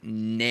like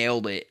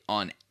nailed it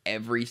on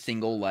every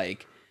single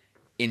like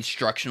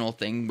instructional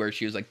thing where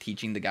she was like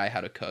teaching the guy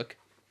how to cook.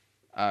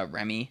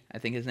 Remy, I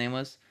think his name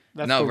was.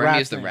 That's No, the Remy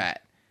rat's is the name.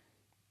 rat.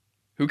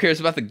 Who cares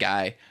about the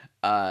guy?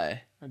 A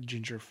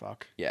ginger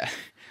fuck. Yeah.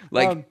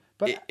 Like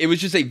But- it was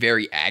just a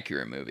very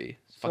accurate movie.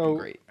 fucking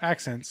great.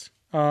 Accents.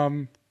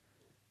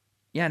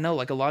 Yeah, no,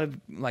 like a lot of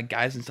like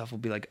guys and stuff will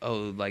be like,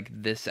 oh, like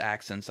this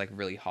accent's like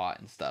really hot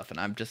and stuff, and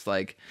I'm just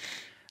like,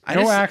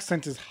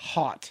 accent is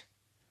hot.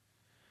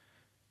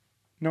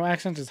 No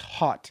accent is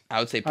hot. I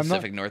would say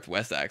Pacific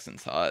Northwest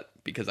accent's hot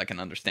because I can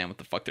understand what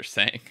the fuck they're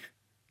saying.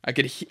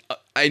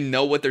 I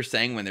know what they're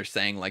saying when they're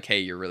saying like,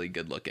 "Hey, you're really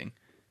good looking."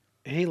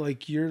 Hey,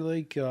 like you're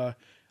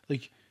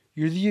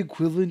you're the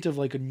equivalent of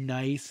like a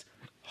nice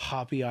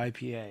hoppy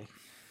IPA.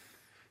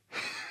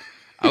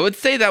 I would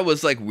say that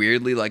was like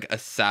weirdly like a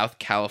South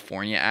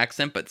California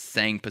accent, but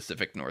saying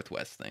Pacific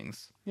Northwest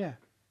things. Yeah.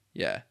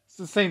 Yeah. It's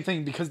the same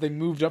thing because they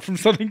moved up from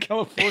Southern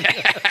California.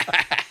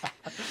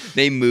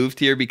 They moved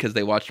here because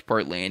they watched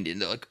Portland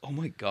and they're like, oh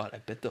my God, I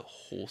bet the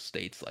whole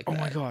state's like that. Oh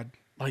my God.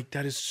 Like,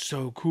 that is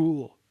so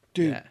cool.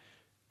 Dude, Yeah.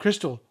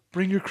 Crystal,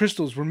 bring your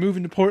crystals. We're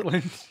moving to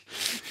Portland.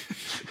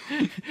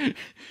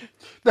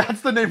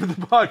 That's the name of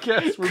the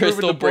podcast. We're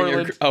Crystal,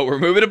 we're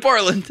moving to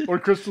Portland. Or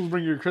Crystals,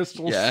 bring your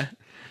crystals. Yeah.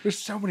 There's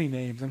so many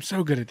names. I'm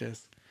so good at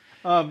this.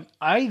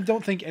 I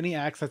don't think any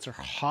accents are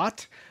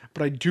hot,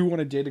 but I do want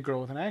to date a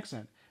girl with an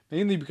accent.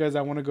 Mainly because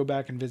I want to go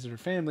back and visit her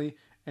family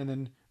and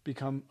then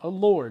become a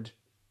lord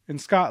in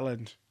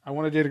Scotland. I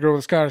want to date a girl with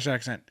a Scottish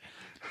accent.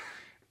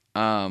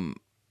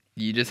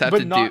 You just have but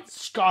to not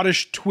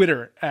Scottish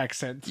Twitter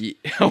accent. Yeah.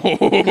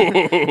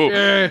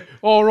 Yeah,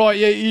 all right,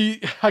 yeah,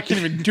 I can't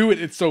even do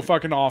it. It's so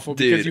fucking awful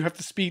because Dude, you have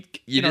to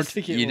speak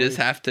inarticulately. You just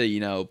have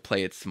to,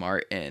 play it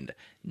smart and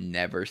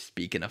never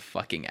speak in a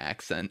fucking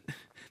accent.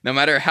 No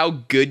matter how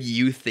good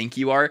you think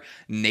you are,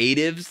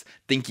 natives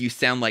think you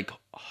sound like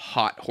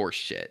hot horse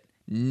shit.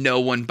 No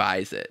one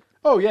buys it.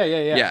 Oh, yeah.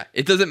 Yeah,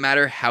 it doesn't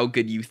matter how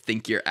good you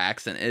think your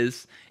accent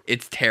is.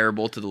 It's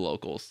terrible to the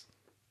locals.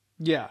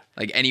 Yeah.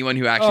 Like anyone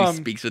who actually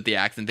speaks with the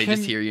accent, they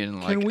just hear you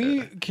and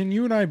like. Can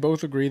you and I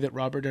both agree that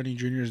Robert Downey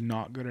Jr. is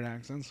not good at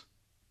accents?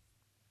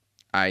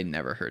 I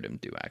never heard him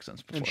do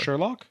accents before. And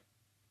Sherlock?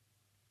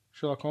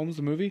 Sherlock Holmes,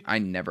 the movie? I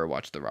never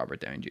watched the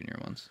Robert Downey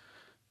Jr. ones.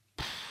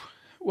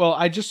 Well,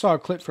 I just saw a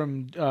clip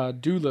from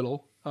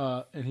Doolittle,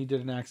 and he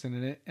did an accent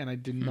in it, and I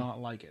did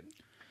not like it.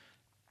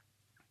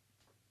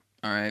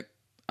 All right.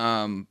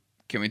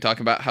 Can we talk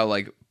about how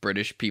like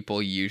British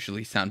people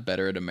usually sound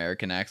better at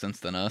American accents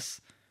than us?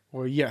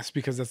 Well, yes,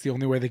 because that's the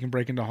only way they can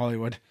break into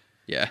Hollywood.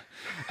 Yeah.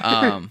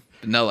 But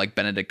no, like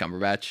Benedict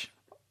Cumberbatch.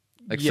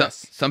 Like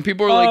yes. some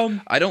people are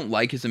like, I don't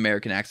like his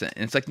American accent.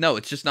 And it's like, no,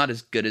 it's just not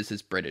as good as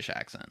his British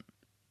accent.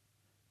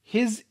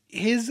 His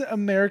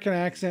American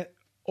accent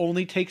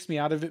only takes me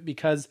out of it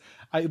because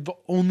I've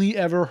only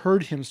ever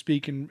heard him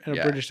speak in a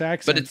British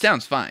accent. But it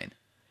sounds fine.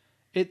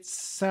 It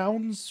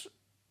sounds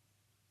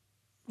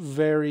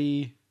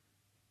very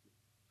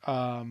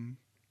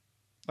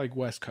like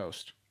West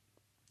Coast.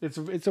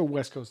 It's a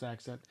West Coast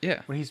accent.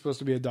 Yeah. When he's supposed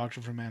to be a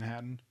doctor from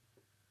Manhattan.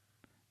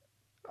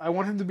 I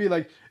want him to be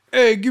like,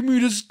 hey, give me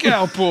the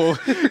scalpel.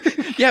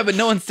 Yeah, but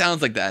no one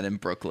sounds like that in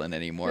Brooklyn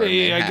anymore.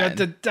 Hey, I got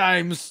the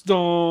dime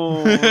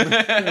stone.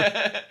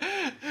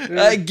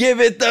 I give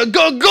it the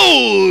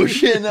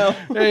gagoosh,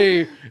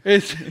 Hey,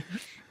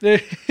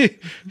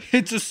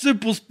 it's a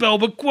simple spell,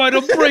 but quite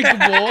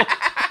unbreakable.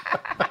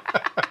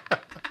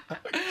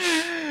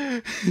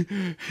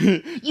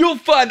 You'll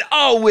find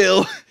our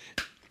will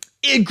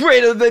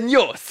greater than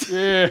yours.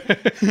 Yeah.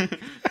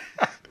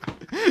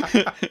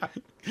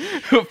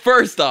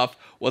 First off,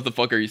 what the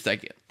fuck are you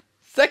saying?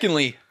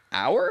 Secondly,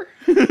 our?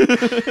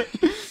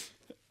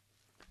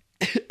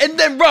 And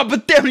then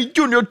Robert Downey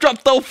Jr.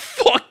 dropped the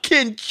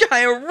fucking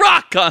giant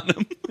rock on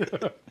him.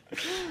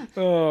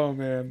 Oh,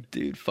 man.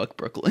 Dude, fuck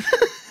Brooklyn.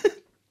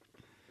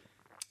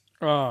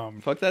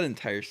 Fuck that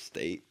entire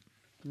state.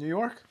 New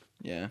York?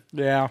 Yeah.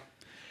 Yeah.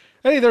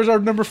 Hey, there's our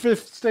number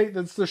 5th state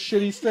that's the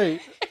shitty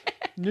state.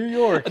 New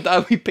York. I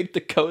thought we picked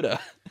Dakota.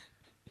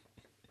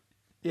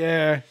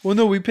 Yeah. Well,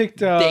 no, we picked...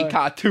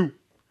 Dakota.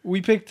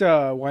 We picked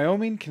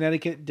Wyoming,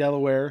 Connecticut,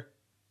 Delaware.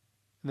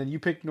 And then you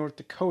picked North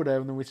Dakota,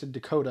 and then we said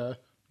Dakota.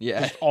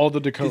 Yeah. Just all the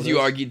Dakotas. Because you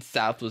argued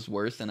South was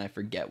worse, and I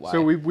forget why.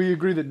 So we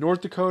agree that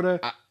North Dakota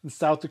and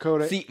South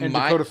Dakota and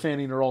Dakota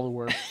Fanning are all the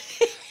worst.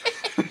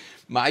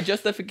 My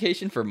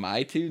justification for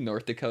my two,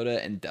 North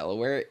Dakota and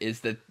Delaware,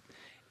 is that,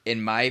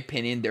 in my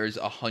opinion, there's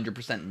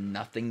 100%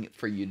 nothing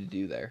for you to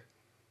do there.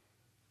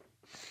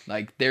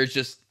 Like, there's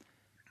just...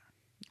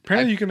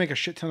 Apparently you can make a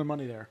shit ton of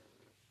money there.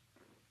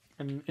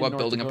 In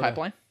building Dakota. A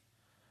pipeline?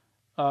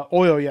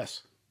 Oil,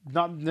 yes.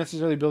 Not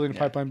necessarily building a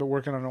pipeline, but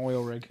working on an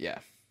oil rig. Yeah.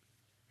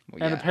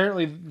 Well, and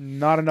apparently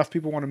not enough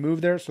people want to move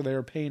there, so they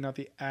are paying out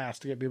the ass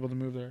to get people to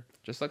move there.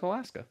 Just like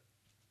Alaska.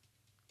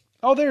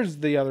 Oh, there's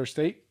the other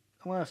state.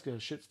 Alaska,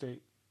 shit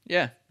state.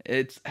 Yeah.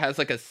 It has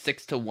like a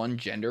 6-to-1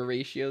 gender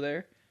ratio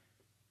there.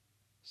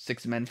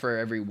 6 men for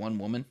every 1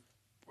 woman.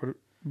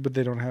 But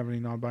they don't have any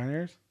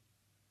non-binaries?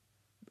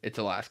 It's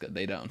Alaska.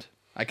 They don't.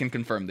 I can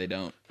confirm they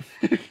don't.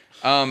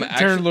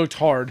 Taryn looked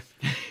hard.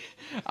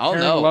 I don't Taryn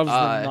know. Loves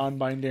the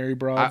non-binary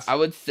broads. I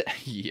would say,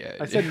 yeah.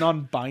 I said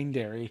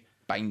non-binary.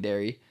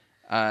 Binary.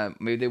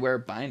 Maybe they wear a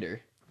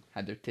binder.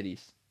 Had their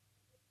titties.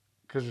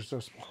 Because they're so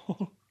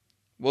small.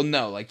 Well,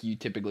 no, like you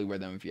typically wear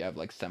them if you have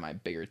like semi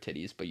bigger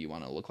titties, but you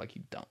want to look like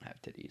you don't have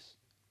titties.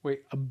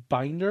 Wait, a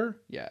binder?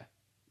 Yeah,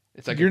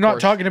 it's like You're not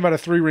talking about a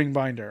 3-ring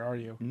binder, are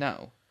you?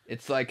 No,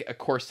 it's like a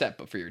corset,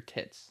 but for your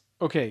tits.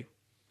 Okay,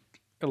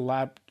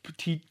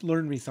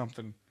 learn me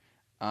something.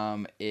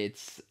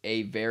 It's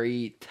a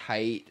very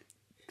tight,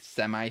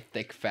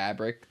 semi-thick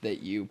fabric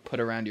that you put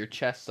around your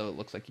chest so it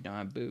looks like you don't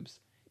have boobs.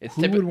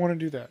 Who would want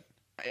to do that?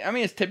 I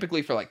mean, it's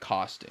typically for like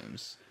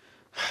costumes,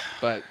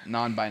 but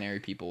non-binary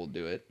people will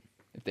do it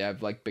if they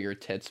have like bigger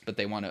tits, but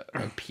they want to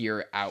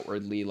appear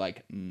outwardly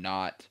like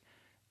not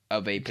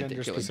of a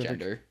particular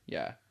gender.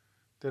 Yeah.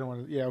 They don't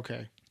want to. Yeah.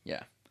 Okay.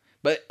 Yeah,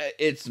 but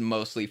it's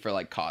mostly for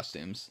like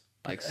costumes.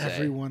 Like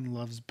everyone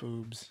loves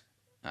boobs.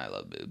 I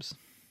love boobs.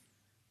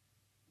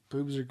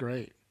 Boobs are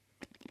great.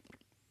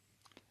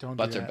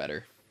 Butts are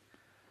better.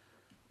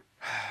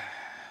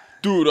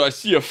 Dude, I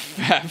see a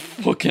fat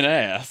fucking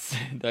ass.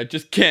 I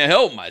just can't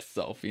help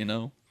myself, you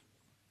know?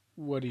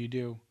 What do you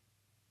do?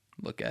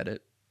 Look at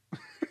it.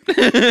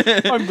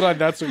 I'm glad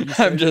that's what you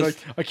said. Like,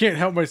 I can't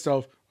help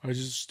myself. I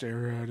just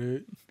stare at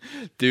it.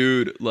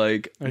 Dude,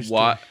 like,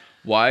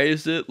 why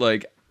is it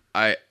like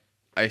I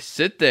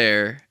sit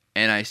there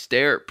and I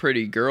stare at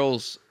pretty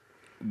girls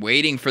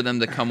waiting for them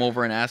to come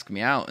over and ask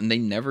me out, and they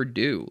never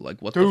do.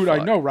 Like, what the fuck? Dude,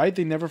 I know, right?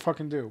 They never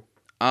fucking do.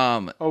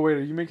 Oh, wait,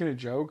 are you making a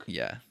joke?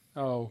 Yeah.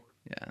 Oh.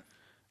 Yeah.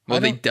 Well,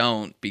 they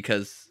don't,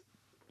 because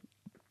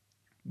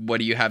what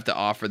do you have to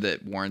offer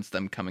that warrants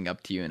them coming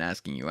up to you and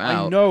asking you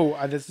out? I know.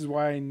 This is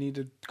why I need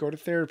to go to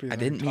therapy. I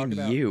didn't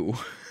mean you.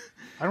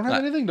 I don't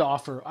have anything to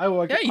offer.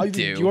 Yeah, you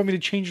do. Do you want me to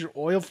change your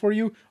oil for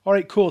you? All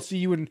right, cool. See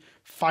you in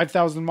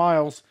 5,000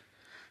 miles.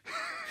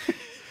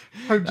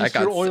 I'm just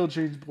your oil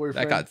change boyfriend.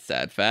 That got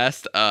sad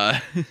fast.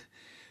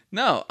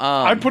 No.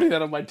 I'm putting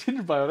that on my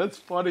Tinder bio. That's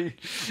funny.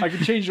 I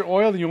can change your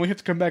oil, and you only have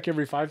to come back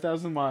every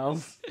 5,000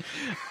 miles.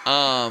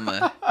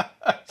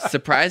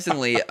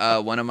 Surprisingly,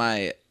 one of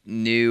my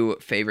new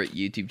favorite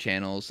YouTube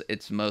channels,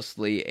 it's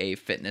mostly a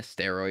fitness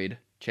steroid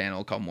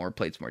channel called More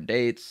Plates, More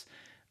Dates.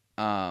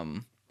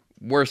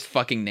 Worst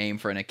fucking name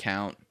for an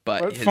account,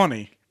 but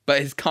funny.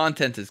 But his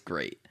content is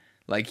great.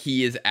 Like,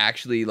 he is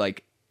actually,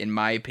 like, in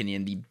my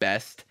opinion, the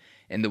best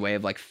in the way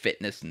of like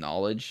fitness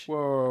knowledge.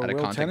 Whoa,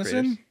 Will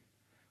Tennyson?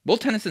 Will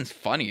Tennyson's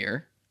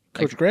funnier.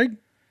 Coach Greg?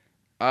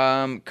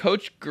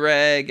 Coach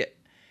Greg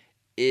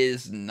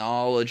is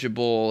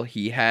knowledgeable.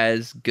 He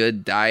has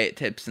good diet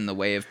tips in the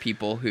way of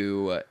people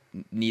who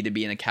need to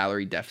be in a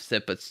calorie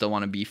deficit but still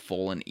want to be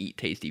full and eat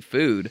tasty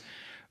food.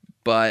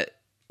 But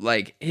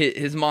like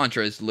his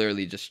mantra is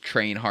literally just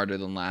train harder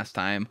than last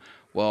time.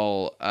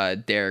 Well,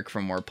 Derek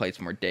from More Plates,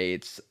 More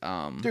Dates.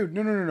 Dude,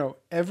 no.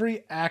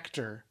 Every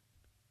actor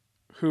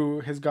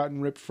who has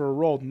gotten ripped for a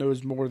role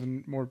knows more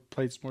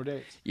plates, more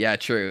dates. Yeah,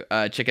 true.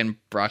 Chicken,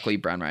 broccoli,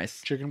 brown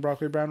rice. Chicken,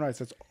 broccoli, brown rice.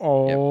 That's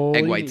all.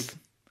 Egg whites.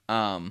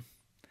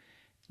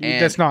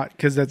 That's not,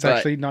 because that's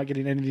actually not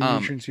getting any of the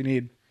nutrients you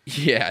need.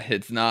 Yeah,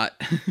 it's not.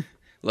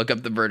 Look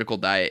up the vertical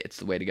diet. It's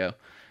the way to go.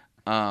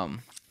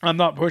 I'm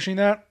not pushing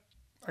that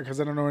because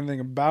I don't know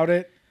anything about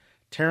it.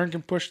 Taryn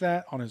can push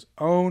that on his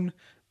own,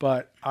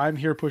 but I'm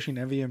here pushing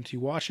MVMT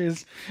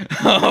washes.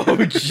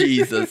 Oh,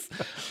 Jesus.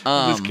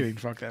 I'm just kidding.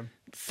 Fuck them.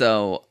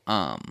 So,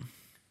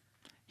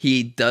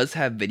 he does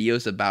have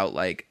videos about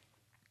like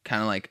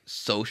kind of like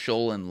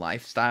social and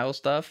lifestyle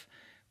stuff,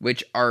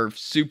 which are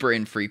super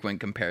infrequent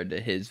compared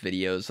to his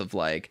videos of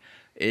like,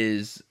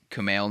 is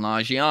Kumail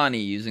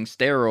Nanjiani using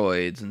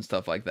steroids and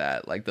stuff like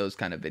that, like those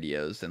kind of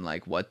videos, and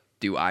like what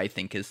do I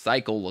think his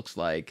cycle looks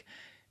like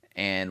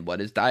and what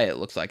his diet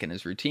looks like in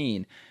his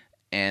routine.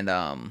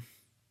 And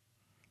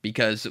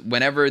because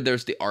whenever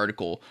there's the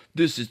article,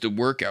 this is the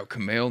workout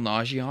Kumail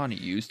Nanjiani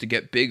used to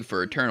get big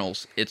for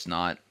Eternals, it's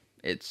not.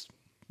 It's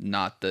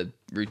not the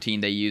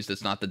routine they used.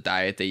 It's not the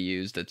diet they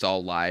used. It's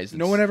all lies.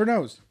 No one ever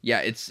knows.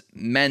 Yeah, it's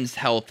Men's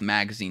Health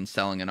magazine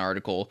selling an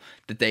article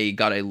that they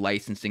got a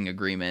licensing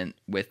agreement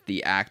with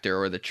the actor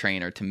or the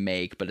trainer to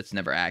make, but it's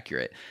never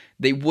accurate.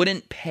 They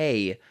wouldn't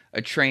pay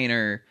a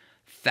trainer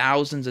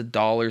thousands of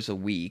dollars a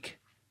week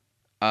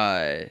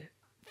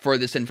for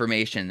this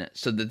information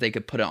so that they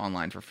could put it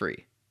online for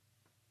free.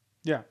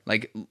 Yeah.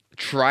 Like,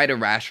 try to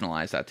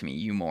rationalize that to me,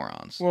 you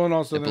morons. Well, and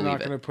also they're not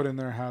going to put in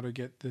there how to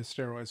get the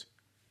steroids.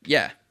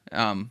 Yeah.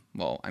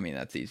 Well, I mean,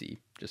 that's easy.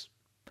 Just,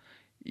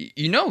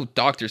 you know,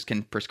 doctors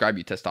can prescribe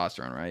you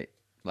testosterone, right?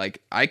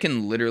 Like, I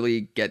can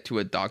literally get to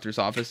a doctor's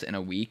office in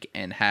a week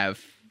and have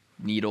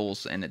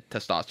needles and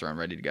testosterone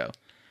ready to go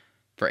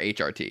for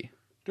HRT.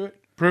 Do it.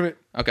 Prove it.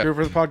 Okay. Do it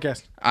for the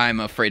podcast. I'm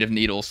afraid of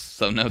needles,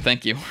 so no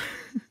thank you.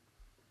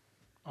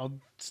 I'll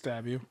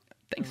stab you.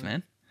 Thanks,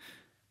 man.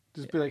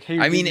 Just be like, hey,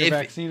 you're getting the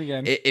vaccine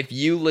again. If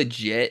you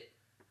legit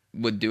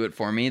would do it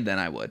for me, then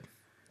I would.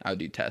 I would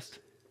do test.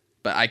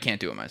 But I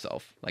can't do it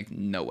myself. Like,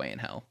 no way in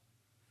hell.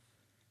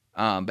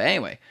 But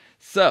anyway,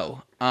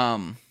 so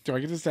do I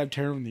get to stab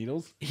Taryn with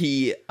needles?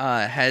 He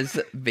has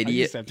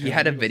video. He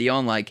had a video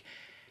on like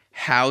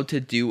how to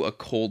do a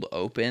cold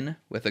open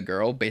with a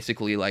girl.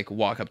 Basically, like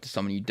walk up to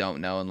someone you don't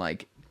know and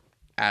like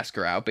ask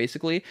her out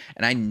basically,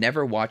 and I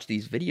never watched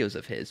these videos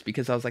of his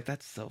because I was like,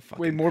 that's so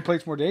fucking Wait, more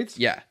plates, more dates?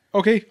 yeah.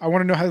 Okay, I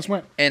want to know how this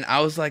went. And I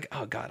was like,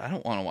 oh god, I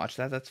don't want to watch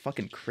that. That's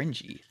fucking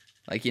cringy.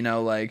 Like, you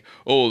know, like,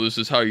 oh, this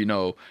is how, you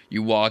know,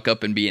 you walk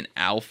up and be an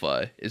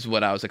alpha is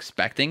what I was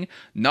expecting.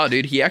 No,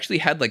 dude, he actually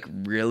had like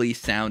really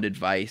sound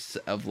advice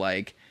of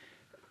like,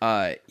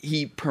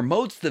 he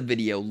promotes the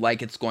video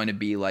like it's going to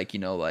be like, you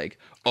know, like,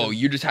 oh,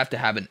 you just have to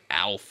have an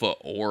alpha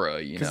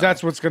aura, you know. Because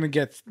that's what's going to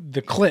get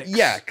the clicks.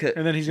 Yeah,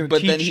 and then he's going to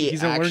teach,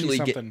 he's going to learn you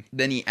something.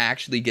 Then he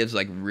actually gives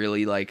like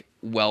really like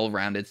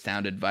well-rounded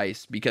sound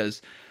advice,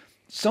 because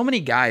so many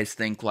guys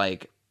think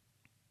like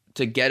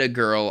to get a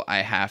girl, I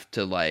have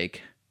to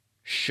like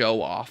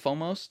show off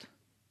almost.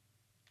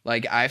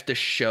 Like I have to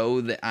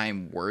show that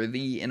I'm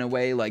worthy in a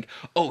way. Like,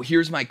 oh,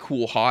 here's my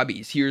cool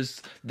hobbies.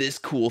 Here's this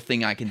cool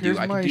thing I can do.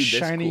 I can do this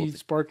shiny, cool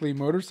sparkly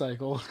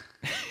motorcycle.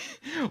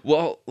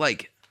 Well,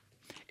 like,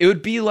 it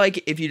would be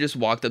like if you just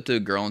walked up to a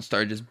girl and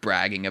started just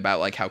bragging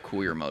about like how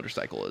cool your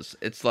motorcycle is.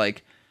 It's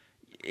like,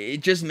 it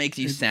just makes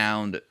you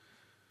sound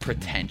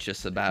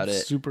pretentious about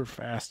it. Super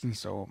fast, and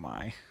so am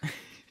I.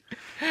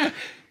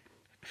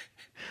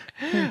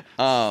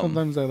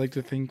 Sometimes I like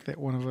to think that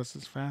one of us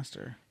is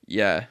faster.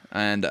 Yeah,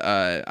 and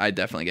I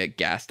definitely get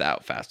gassed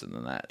out faster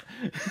than that.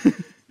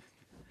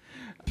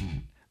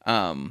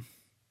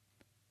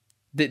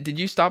 Did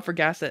you stop for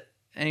gas at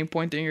any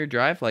point during your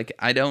drive? Like,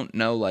 I don't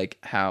know, like,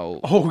 how...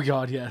 Oh,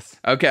 God, yes.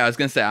 Okay, I was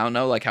going to say, I don't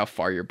know, like, how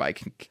far your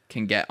bike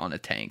can get on a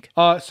tank.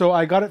 So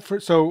I got it for...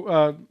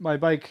 So my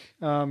bike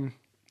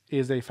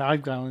is a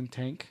 5-gallon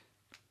tank.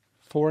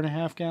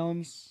 4.5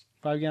 gallons,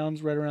 5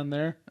 gallons, right around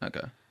there.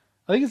 Okay.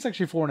 I think it's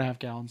actually 4.5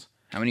 gallons.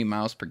 How many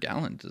miles per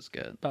gallon does it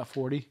get? About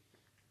 40.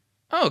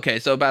 Oh, okay,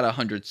 so about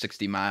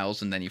 160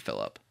 miles, and then you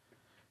fill up.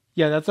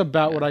 Yeah, that's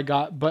about what I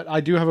got. But I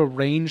do have a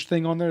range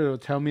thing on there that'll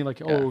tell me,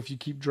 like, oh, if you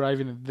keep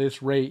driving at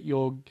this rate,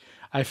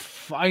 I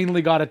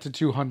finally got it to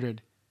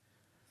 200.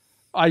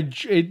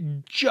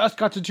 It just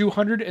got to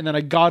 200, and then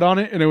I got on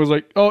it, and it was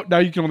like, oh, now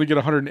you can only get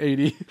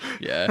 180.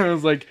 Yeah. I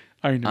was like,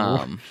 I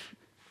know.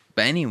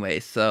 But anyway,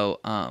 so,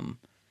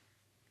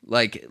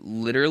 like,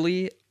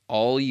 literally,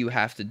 all you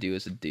have to do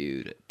as a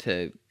dude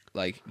to,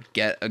 like,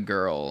 get a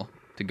girl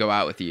to go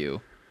out with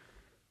you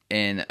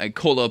in a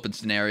cold open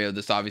scenario.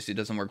 This obviously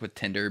doesn't work with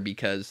Tinder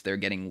because they're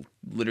getting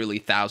literally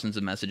thousands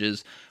of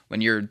messages. When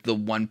you're the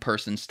one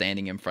person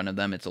standing in front of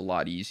them, it's a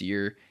lot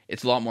easier.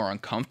 It's a lot more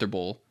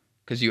uncomfortable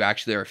because you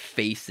actually are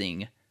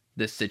facing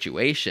this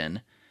situation.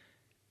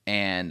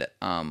 And,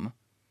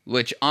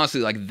 which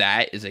honestly, like,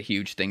 that is a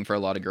huge thing for a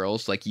lot of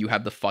girls. Like, you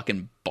have the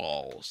fucking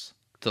balls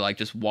to, like,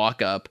 just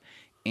walk up,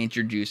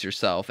 introduce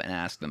yourself, and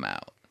ask them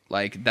out.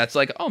 Like, that's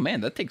like, oh man,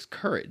 that takes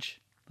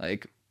courage.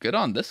 Like, good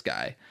on this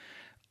guy.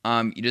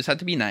 You just have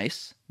to be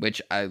nice,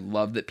 which I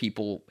love that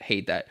people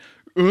hate that.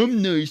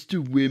 I'm nice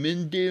to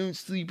women, they don't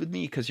sleep with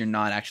me, because you're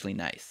not actually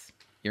nice.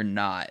 You're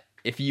not.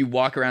 If you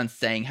walk around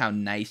saying how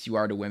nice you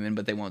are to women,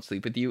 but they won't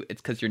sleep with you,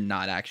 it's because you're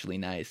not actually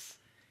nice.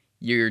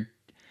 You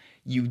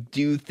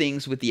do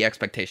things with the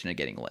expectation of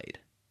getting laid.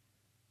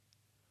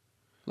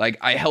 Like,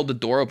 I held the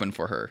door open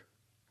for her.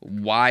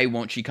 Why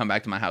won't she come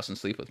back to my house and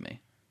sleep with me?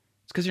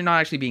 It's because you're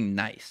not actually being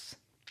nice.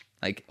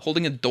 Like,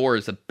 holding a door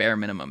is a bare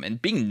minimum,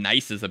 and being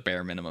nice is a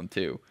bare minimum,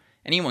 too.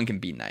 Anyone can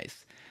be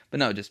nice.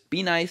 But no, just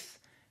be nice,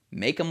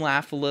 make them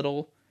laugh a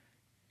little,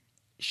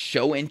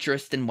 show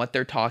interest in what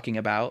they're talking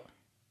about,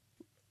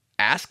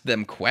 ask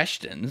them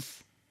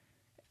questions,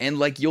 and,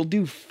 like, you'll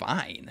do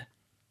fine.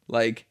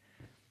 Like,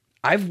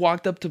 I've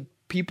walked up to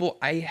people,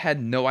 I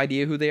had no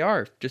idea who they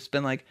are. Just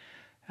been like,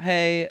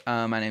 hey,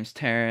 my name's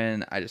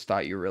Taryn, I just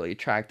thought you were really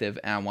attractive,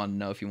 and I wanted to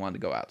know if you wanted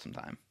to go out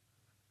sometime.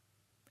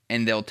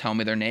 And they'll tell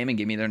me their name and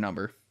give me their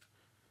number.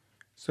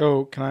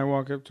 So, can I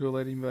walk up to a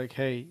lady and be like,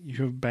 hey,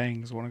 you have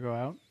bangs, want to go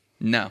out?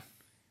 No.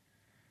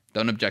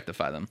 Don't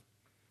objectify them.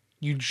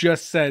 You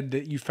just said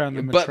that you found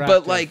them attractive.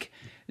 But like,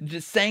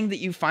 just saying that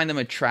you find them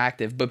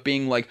attractive, but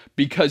being like,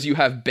 because you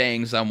have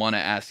bangs, I want to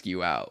ask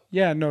you out.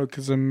 Yeah, no,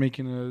 because I'm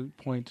making a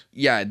point.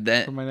 Yeah,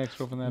 that for my next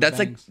girlfriend.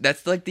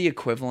 That's like the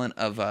equivalent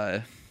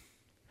of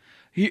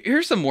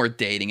here's some more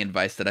dating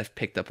advice that I've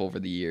picked up over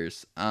the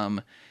years.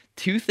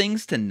 2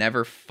 things to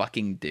never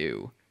fucking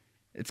do.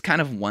 It's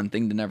kind of one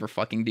thing to never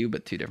fucking do,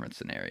 but 2 different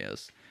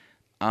scenarios.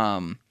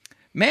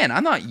 Man,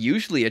 I'm not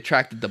usually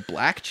attracted to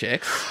black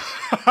chicks.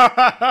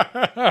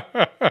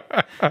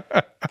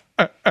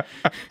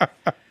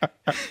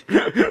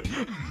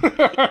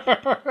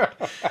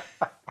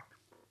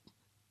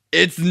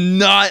 It's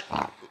not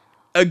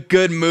a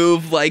good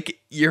move. Like,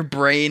 your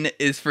brain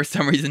is for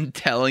some reason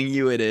telling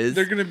you it is.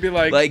 They're gonna be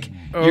like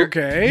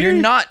okay. You're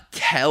not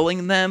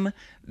telling them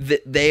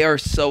that they are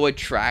so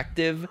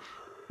attractive,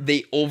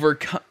 they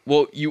overcome.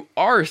 Well, you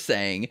are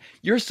saying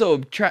you're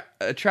so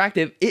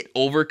attractive, it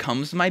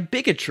overcomes my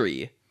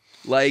bigotry.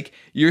 Like,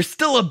 you're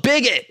still a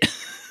bigot.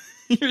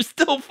 You're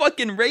still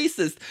fucking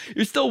racist.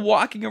 You're still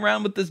walking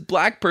around with this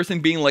black person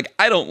being like,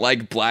 I don't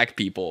like black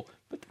people,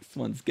 but this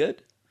one's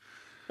good.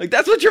 Like,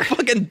 that's what you're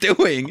fucking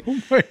doing.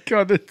 Oh my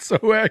God, that's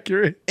so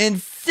accurate.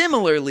 And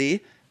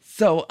similarly,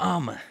 so,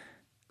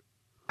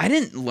 I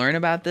didn't learn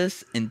about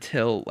this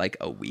until like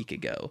a week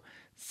ago.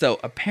 So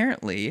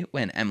apparently,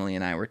 when Emily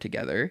and I were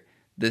together,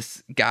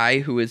 this guy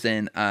who was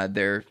in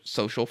their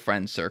social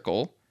friend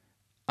circle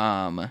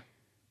asked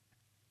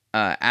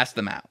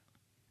them out.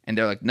 And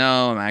they're like,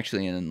 no, I'm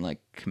actually in like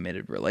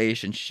committed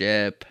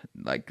relationship.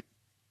 Like,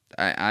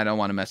 I don't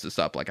want to mess this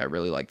up. Like, I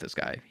really like this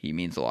guy. He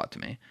means a lot to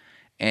me.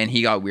 And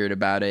he got weird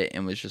about it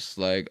and was just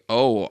like,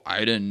 oh, I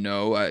didn't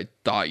know. I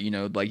thought,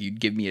 like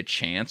you'd give me a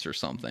chance or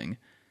something.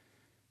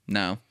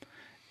 No.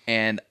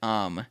 And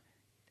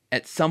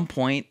at some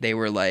point they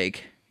were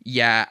like,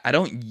 yeah, I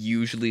don't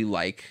usually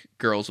like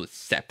girls with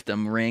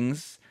septum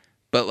rings,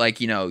 but like,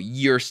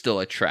 you're still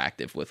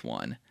attractive with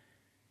one.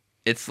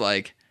 It's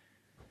like,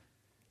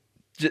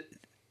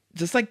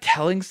 just like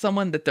telling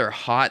someone that they're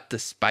hot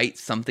despite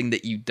something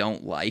that you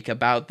don't like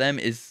about them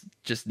is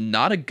just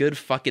not a good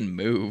fucking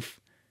move.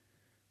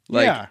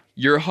 Like, yeah.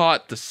 You're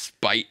hot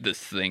despite this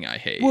thing I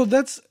hate. Well,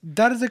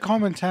 that is a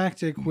common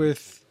tactic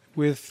with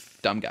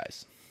dumb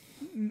guys.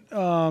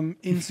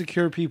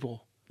 Insecure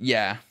people.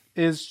 Yeah.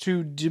 Is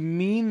to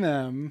demean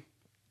them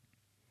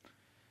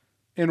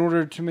in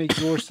order to make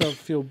yourself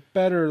feel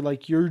better,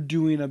 like you're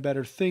doing a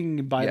better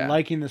thing by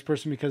liking this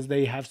person because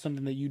they have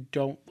something that you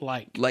don't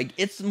like. Like,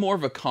 it's more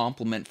of a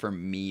compliment for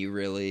me,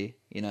 really,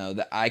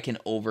 that I can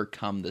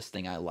overcome this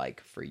thing I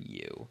like for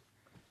you.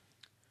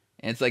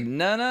 And it's like,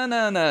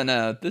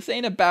 no. This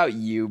ain't about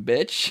you,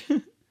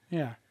 bitch.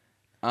 Yeah.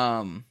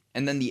 And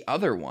then the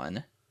other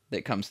one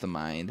that comes to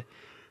mind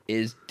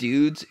is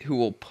dudes who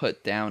will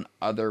put down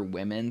other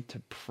women to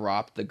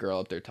prop the girl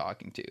up they're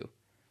talking to.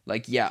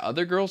 Like, yeah,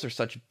 other girls are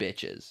such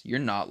bitches. You're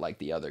not like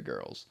the other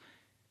girls.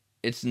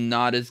 It's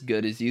not as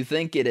good as you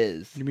think it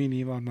is. You mean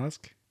Elon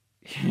Musk?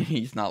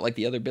 He's not like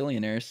the other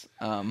billionaires.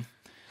 No,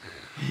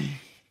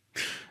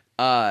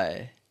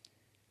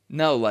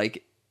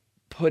 like,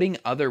 putting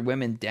other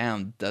women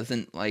down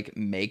doesn't, like,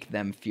 make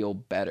them feel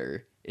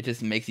better. It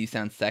just makes you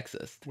sound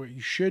sexist. What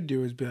you should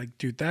do is be like,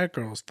 dude, that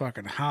girl's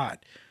fucking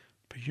hot,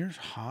 but you're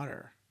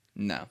hotter.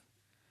 No.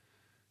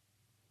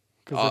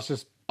 Because it's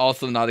just...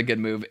 Also not a good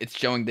move. It's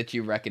showing that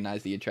you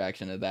recognize the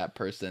attraction of that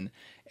person.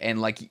 And,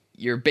 like,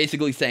 you're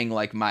basically saying,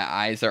 like, my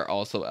eyes are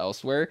also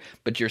elsewhere,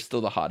 but you're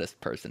still the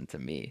hottest person to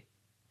me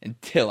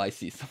until I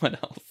see someone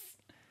else.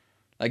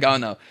 Like, I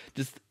don't know.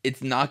 Just,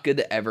 it's not good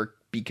to ever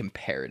be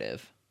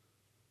comparative.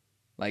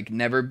 Like,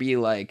 never be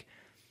like...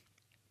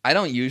 I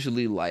don't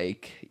usually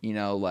like,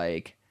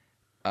 like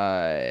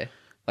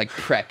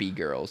preppy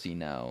girls,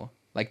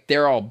 Like,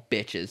 they're all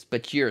bitches,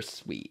 but you're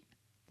sweet.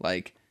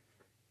 Like...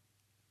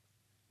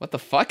 What the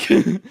fuck?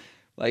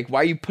 Like, why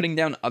are you putting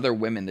down other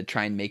women to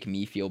try and make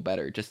me feel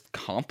better? Just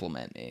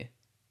compliment me.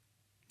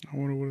 I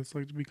wonder what it's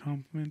like to be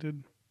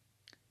complimented.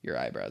 Your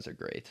eyebrows are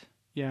great.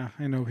 Yeah,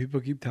 I know.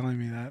 People keep telling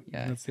me that.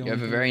 Yeah, that's the you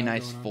have a very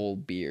nice full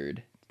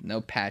beard.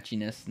 No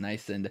patchiness.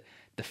 Nice and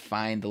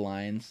defined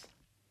lines.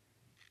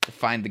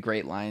 Defined the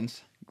great lines.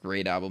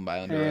 Great album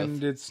by Under Oath.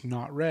 And it's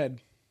not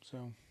red,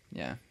 so...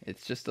 Yeah,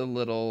 it's just a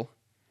little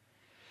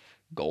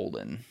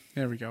golden.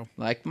 There we go.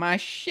 Like my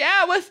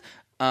showers.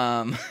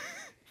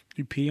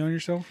 You pee on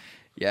yourself?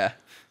 Yeah.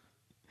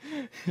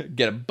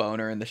 Get a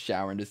boner in the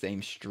shower and just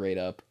aim straight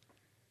up.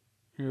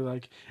 You're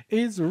like,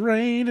 it's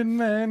raining,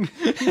 man.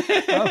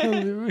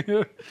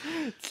 Hallelujah.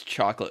 It's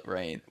chocolate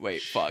rain.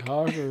 Wait, fuck.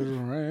 Chocolate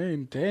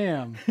rain.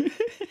 Damn.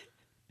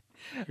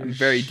 I'm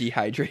very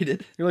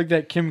dehydrated. You're like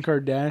that Kim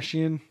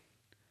Kardashian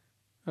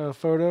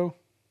photo.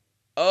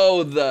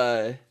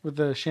 Oh, with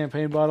the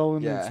champagne bottle,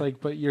 and it's like,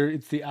 but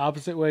it's the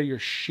opposite way. Your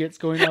shit's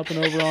going up and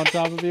over on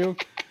top of you.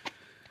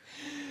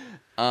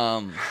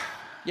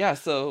 Yeah,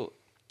 so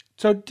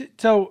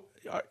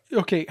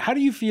okay, how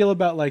do you feel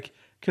about, like,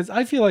 because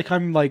I feel like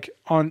I'm like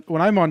when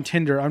I'm on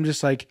Tinder, I'm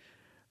just like,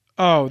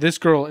 oh, this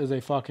girl is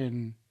a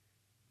fucking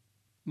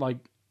like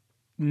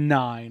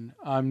 9.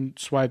 I'm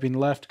swiping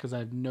left because I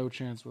have no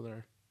chance with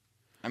her.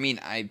 I mean,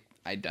 I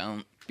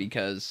don't,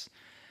 because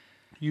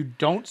you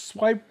don't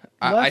swipe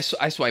left?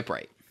 I swipe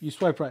right. You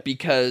swipe right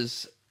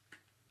because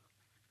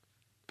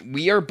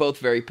we are both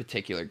very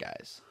particular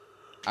guys.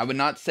 I would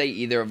not say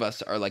either of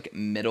us are like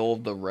middle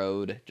of the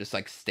road, just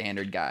like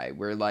standard guy.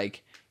 We're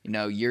like,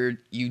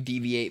 you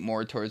deviate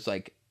more towards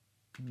like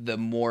the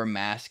more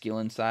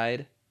masculine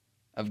side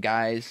of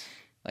guys.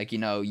 Like,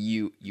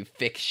 you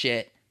fix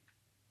shit.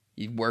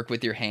 You work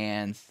with your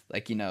hands.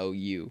 Like,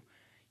 you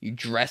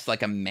dress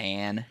like a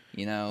man,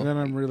 And then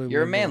I'm really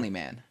you're liberal. A manly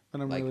man.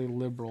 And I'm like, really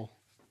liberal.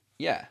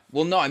 Yeah.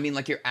 Well, no, I mean,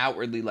 like, you're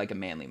outwardly like a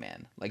manly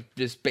man. Like,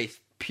 just based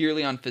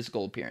purely on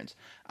physical appearance.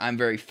 I'm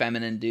very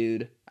feminine,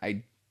 dude.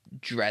 I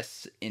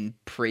dress in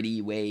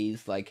pretty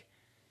ways, like,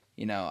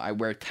 I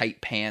wear tight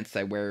pants,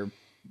 I wear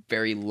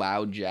very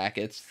loud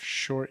jackets,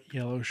 short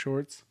yellow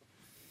shorts.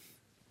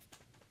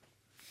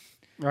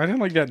 I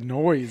didn't like that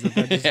noise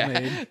that just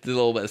made. There's a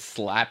little bit of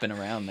slapping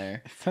around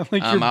there. It sounded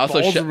like your I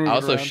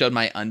also around. showed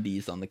my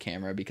undies on the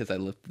camera because I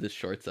lifted the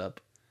shorts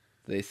up.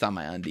 They saw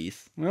my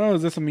undies. Oh,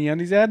 is this a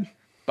MeUndies ad?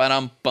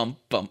 But bump.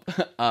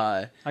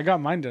 I got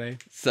mine today.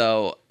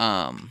 So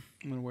I'm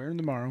gonna wear them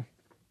tomorrow.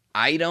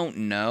 I don't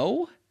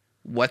know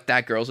what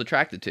that girl's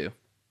attracted to.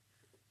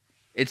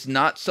 It's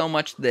not so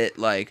much that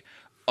like,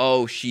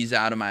 oh, she's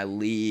out of my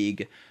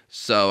league,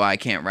 so I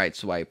can't right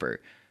swipe her.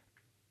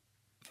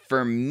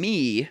 For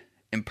me,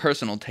 in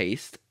personal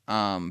taste,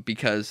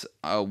 because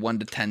a 1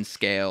 to 10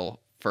 scale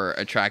for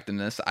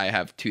attractiveness, I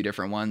have 2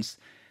 different ones.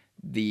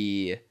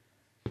 The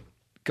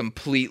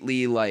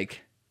completely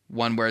like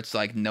one where it's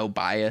like no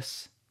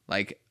bias.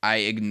 Like I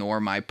ignore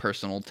my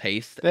personal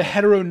taste. The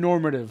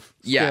heteronormative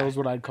Yeah. scale is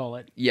what I'd call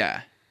it.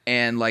 Yeah.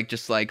 And like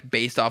just like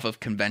based off of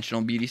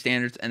conventional beauty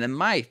standards and then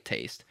my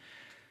taste.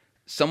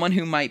 Someone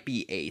who might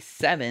be a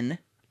 7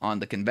 on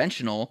the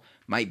conventional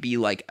might be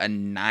like a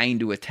 9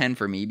 to a 10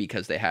 for me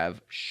because they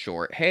have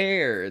short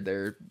hair,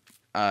 they're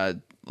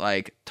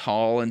like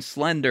tall and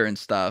slender and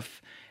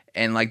stuff.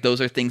 And like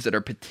those are things that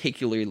are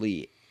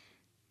particularly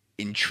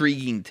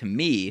intriguing to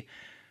me.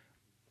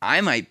 I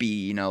might be,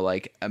 you know,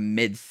 like a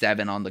mid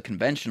 7 on the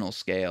conventional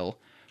scale,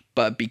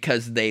 but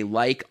because they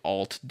like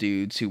alt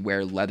dudes who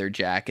wear leather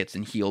jackets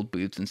and heeled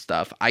boots and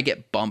stuff, I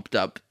get bumped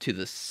up to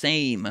the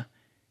same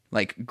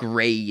like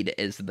grade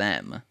as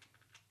them.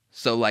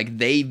 So like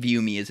they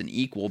view me as an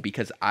equal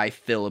because I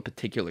fill a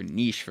particular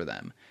niche for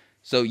them.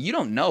 So you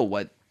don't know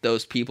what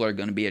those people are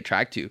going to be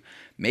attracted to.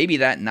 Maybe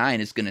that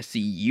 9 is going to see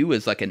you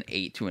as like an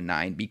 8 to a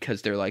 9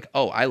 because they're like,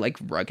 oh, I like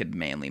rugged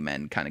manly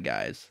men kind of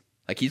guys.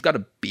 Like he's got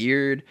a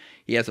beard,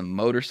 he has a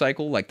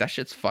motorcycle, like that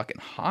shit's fucking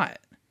hot.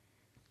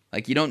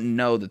 Like you don't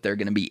know that they're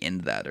going to be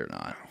into that or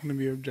not. I'm going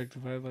to be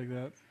objectified like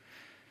that.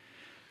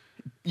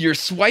 You're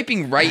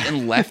swiping right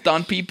and left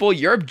on people.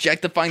 You're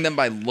objectifying them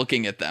by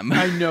looking at them.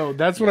 I know.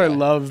 That's what I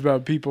love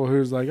about people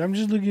who's like, I'm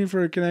just looking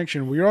for a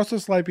connection. We're also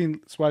swiping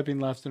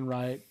left and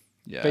right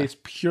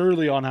based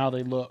purely on how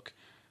they look.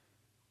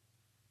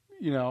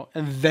 You know,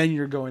 and then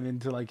you're going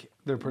into like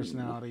their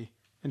personality.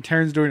 And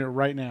Taryn's doing it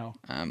right now.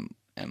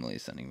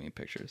 Emily's sending me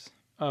pictures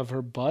of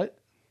her butt.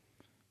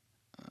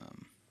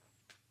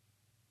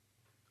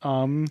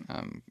 I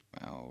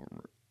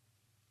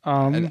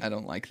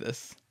don't like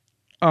this.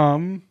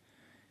 But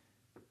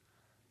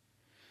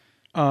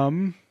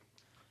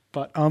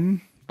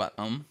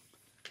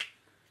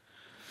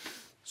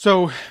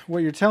So what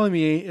you're telling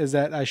me is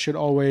that I should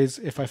always,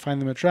 if I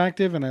find them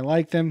attractive and I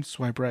like them,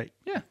 swipe right.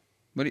 Yeah.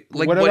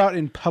 What about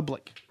in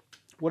public?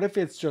 What if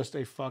it's just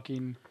a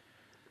fucking?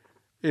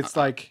 It's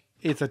like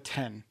it's a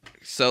 10.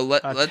 So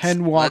let's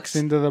 10 walks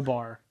into the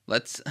bar.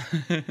 Let's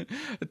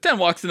a 10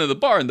 walks into the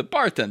bar and the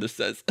bartender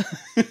says,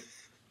 "Get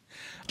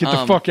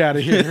the fuck out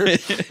of here.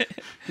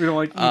 We don't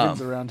like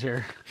evens around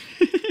here."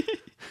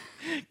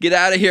 Get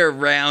out of here,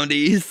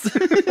 roundies.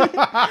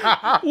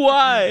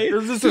 Why?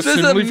 This is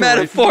a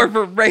metaphor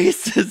for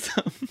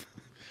racism.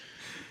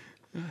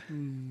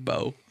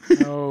 Bo.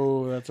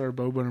 Oh, that's our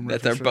Bo Burnham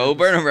reference. That's our Bo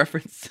Burnham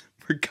reference.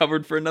 We're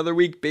covered for another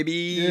week, baby.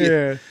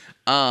 Yeah.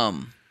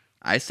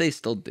 I say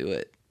still do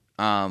it.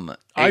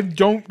 I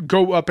don't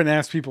go up and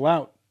ask people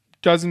out.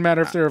 Doesn't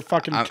matter if they're a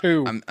fucking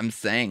 2. I'm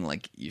saying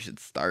like you should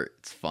start.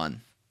 It's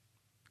fun.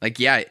 Like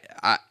yeah,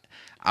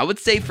 I would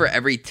say for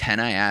every 10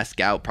 I ask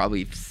out,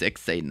 probably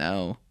 6 say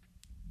no,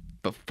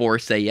 but 4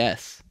 say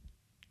yes.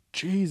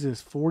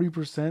 Jesus,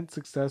 40%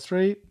 success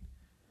rate?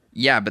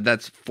 Yeah, but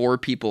that's 4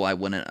 people I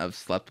wouldn't have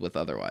slept with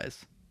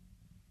otherwise.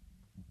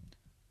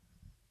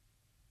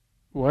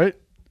 What?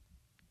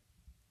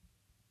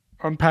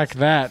 Unpack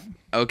that.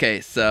 Okay,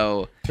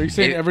 so... Are you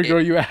saying every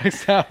girl you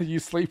ask out you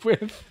sleep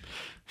with?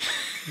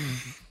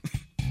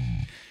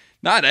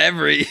 Not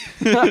every.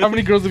 How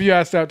many girls have you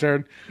asked out,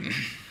 Taryn?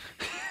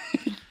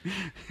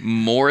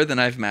 More than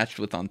I've matched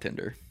with on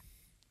Tinder.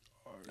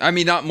 I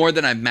mean, not more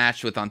than I've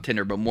matched with on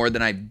Tinder, but more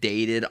than I've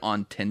dated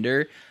on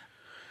Tinder.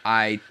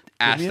 I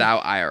asked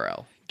out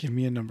IRL. Give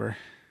me a number.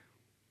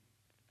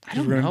 I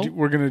don't know.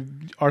 We're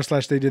going to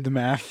r/they did the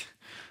math.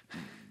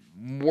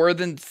 More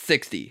than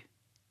 60.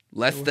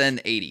 Less than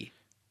 80.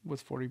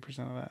 What's 40%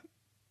 of that?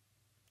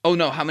 Oh,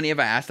 no. How many have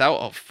I asked out?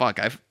 Oh, fuck.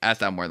 I've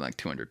asked out more than like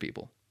 200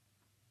 people.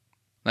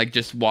 Like,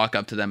 just walk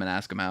up to them and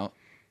ask them out.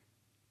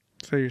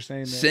 So you're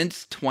saying that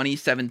since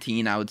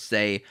 2017, I would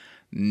say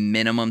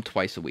minimum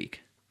twice a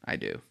week. I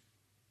do.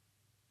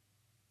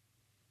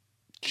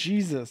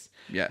 Jesus.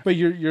 Yeah. But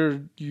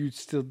you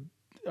still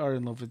are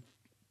in love with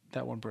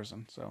that one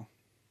person, so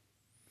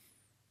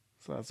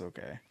that's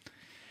okay.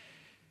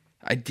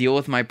 I deal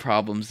with my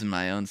problems in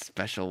my own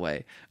special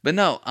way. But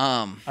no,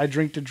 I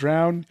drink to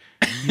drown,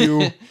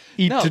 you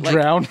eat to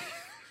drown.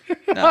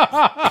 No.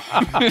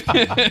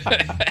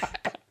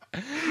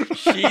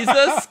 She's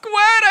a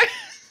squatter.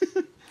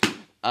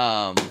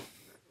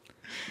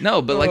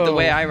 No, but like the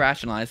way I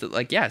rationalize it,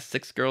 like, yeah,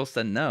 6 girls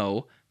said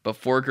no, but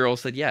 4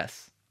 girls said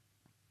yes.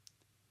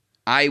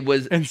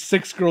 And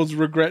 6 girls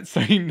regret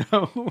saying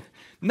no.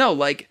 No,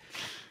 like,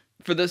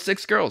 for those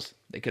 6 girls,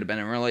 they could have been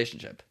in a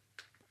relationship.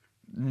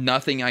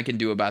 Nothing I can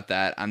do about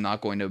that. I'm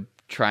not going to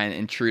try and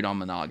intrude on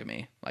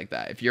monogamy like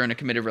that. If you're in a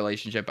committed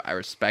relationship, I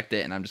respect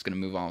it, and I'm just going to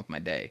move on with my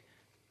day.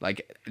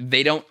 Like,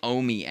 they don't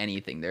owe me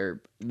anything. They're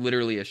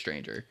literally a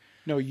stranger.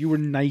 No, you were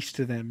nice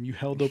to them. You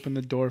held open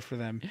the door for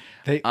them.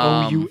 They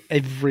owe you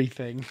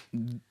everything.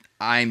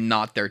 I'm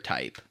not their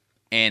type,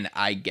 and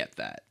I get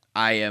that.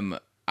 I am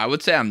I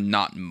would say I'm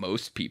not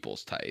most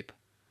people's type.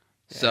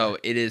 Yeah. So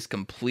it is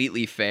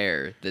completely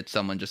fair that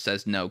someone just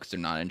says no because they're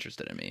not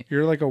interested in me.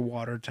 You're like a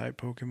water type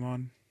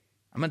Pokemon.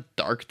 I'm a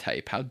dark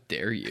type. How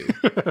dare you?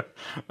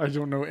 I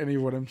don't know any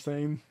of what I'm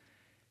saying.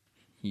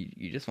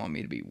 You just want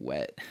me to be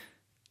wet.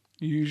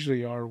 You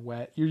usually are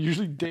wet. You're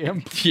usually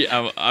damp.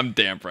 Yeah, I'm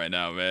damp right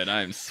now, man.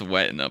 I'm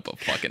sweating up a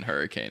fucking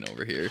hurricane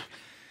over here.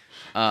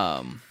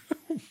 What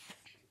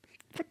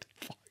the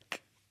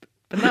fuck?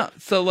 But no,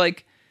 so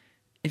like,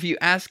 if you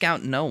ask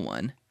out no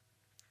one,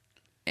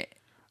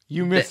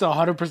 you miss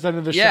 100%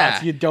 of the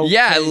shots you don't.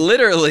 Yeah, take.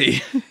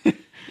 Literally.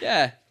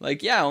 Yeah,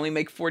 like only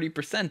make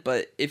 40%.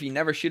 But if you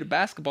never shoot a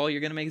basketball,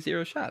 you're gonna make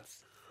 0 shots.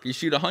 If you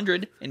shoot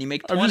 100 and you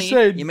make 20,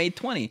 saying, you made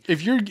 20.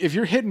 If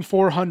you're hitting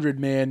 400,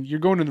 man, you're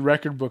going in the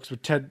record books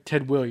with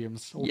Ted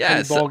Williams.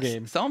 Yeah, Teddy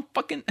Ballgame. So I'm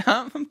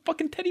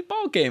fucking Teddy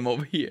Ballgame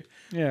over here.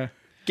 Yeah,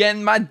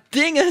 getting my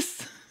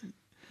dingus.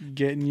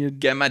 Getting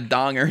my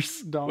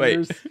dongers.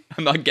 Wait,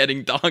 I'm not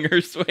getting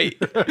dongers. Wait.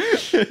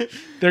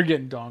 They're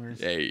getting dongers.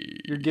 Hey.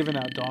 You're giving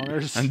out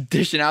dongers. I'm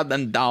dishing out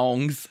them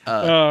dongs.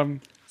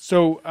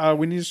 So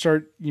we need to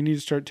start. You need to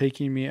start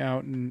taking me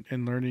out and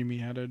learning me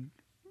how to.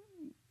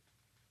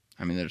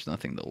 I mean, there's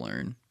nothing to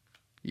learn.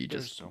 You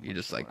just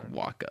like learn.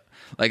 walk up.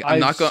 Like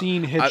I've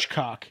seen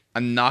Hitchcock.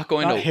 I'm not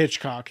going not to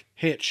Hitchcock.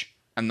 Hitch.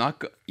 I'm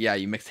not. Yeah,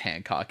 you mix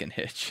Hancock and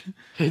Hitch.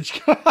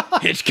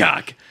 Hitchcock.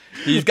 Hitchcock.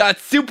 He's got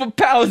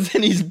superpowers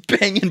and he's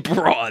banging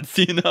broads.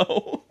 You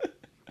know.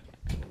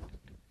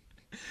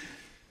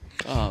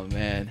 Oh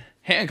man,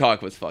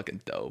 Hancock was fucking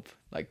dope.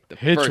 Like the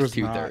Hitch first was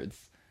 2/3.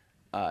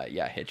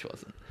 Yeah, Hitch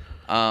wasn't.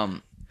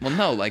 Well,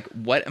 no, like,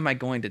 what am I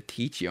going to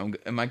teach you?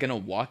 Am I going to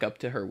walk up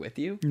to her with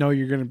you? No,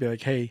 you're going to be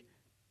like, hey,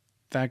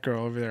 that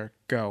girl over there,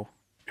 go.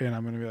 And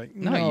I'm going to be like,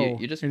 no.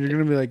 You just... And you're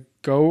going to be like,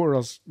 go or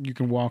else you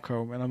can walk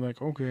home. And I'm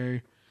like,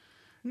 okay.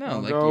 No,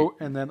 I'll go,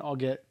 and then I'll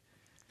get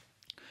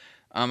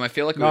I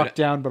feel like knocked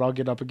down, but I'll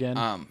get up again.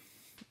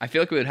 I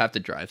feel like we would have to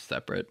drive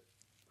separate.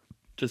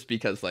 Just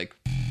because, like,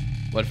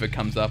 what if it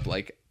comes up,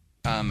 like,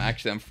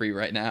 actually, I'm free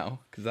right now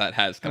because that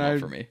has come up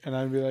for me. And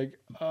I'd be like,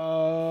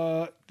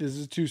 this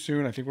is too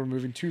soon. I think we're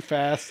moving too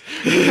fast.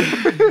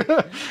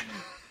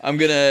 I'm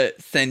going to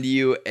send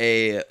you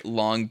a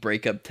long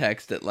breakup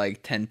text at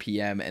like 10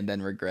 p.m. and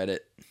then regret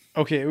it.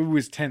 Okay, it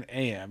was 10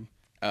 a.m.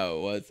 Oh,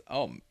 it was?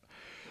 Oh.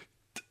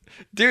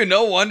 Dude,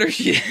 no wonder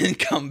she didn't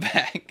come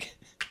back.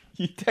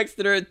 You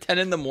texted her at 10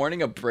 in the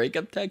morning, a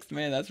breakup text?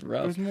 Man, that's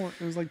rough.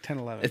 It was like 10,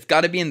 11. It's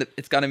got to be in the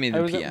PM. I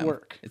was at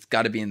work. It's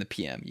got to be in the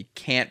PM. You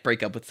can't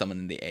break up with someone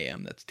in the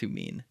AM. That's too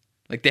mean.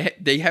 Like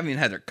they haven't even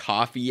had their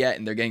coffee yet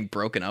and they're getting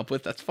broken up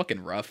with. That's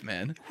fucking rough,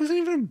 man. It wasn't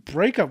even a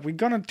breakup. We'd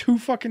gone on 2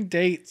 fucking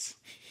dates.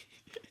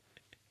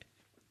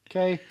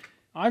 Okay?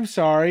 I'm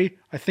sorry.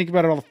 I think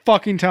about it all the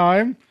fucking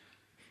time.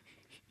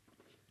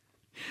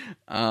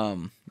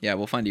 Yeah,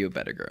 we'll find you a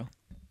better girl.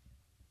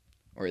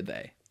 Or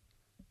they.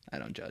 I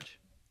don't judge.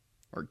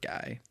 Or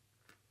guy.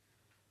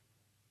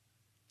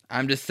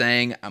 I'm just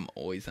saying I'm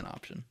always an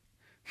option.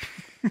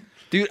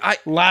 Dude,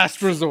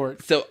 last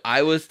resort. So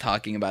I was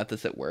talking about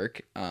this at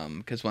work,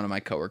 because one of my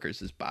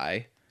coworkers is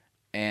bi.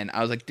 And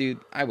I was like, dude,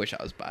 I wish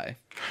I was bi.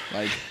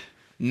 Like,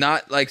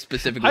 not like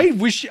specifically.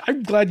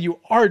 I'm glad you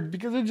aren't,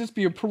 because it'd just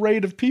be a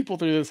parade of people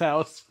through this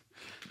house.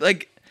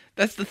 Like,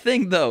 that's the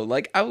thing though.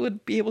 Like, I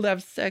would be able to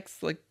have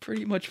sex like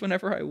pretty much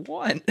whenever I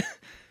want.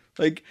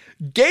 Like,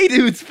 gay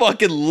dudes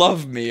fucking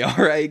love me, all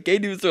right? Gay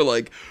dudes are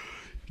like,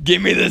 give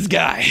me this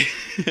guy.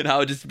 And I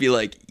would just be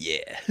like,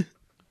 yeah.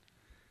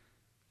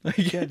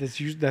 Like, yeah,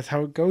 that's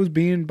how it goes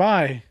being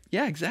bi.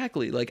 Yeah,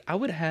 exactly. Like, I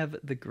would have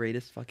the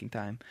greatest fucking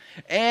time.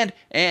 And,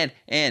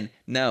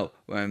 no,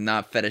 I'm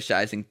not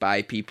fetishizing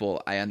bi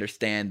people. I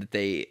understand that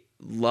they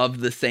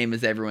love the same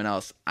as everyone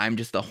else. I'm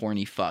just a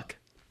horny fuck.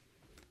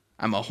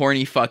 I'm a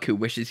horny fuck who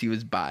wishes he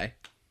was bi.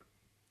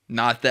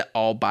 Not that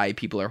all bi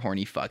people are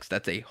horny fucks.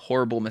 That's a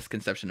horrible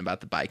misconception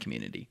about the bi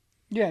community.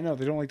 Yeah, no,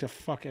 they don't like to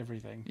fuck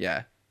everything.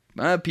 Yeah.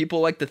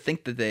 People like to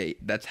think that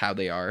that's how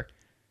they are.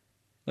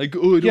 Like,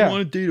 oh, I don't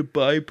want to date a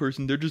bi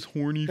person. They're just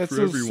horny for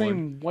everyone. That's the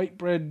same white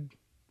bread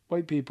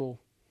white people.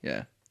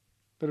 Yeah.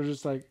 That are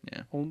just like,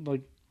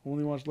 only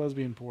watch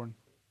lesbian porn.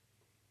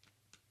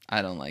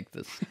 I don't like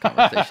this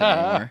conversation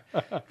anymore.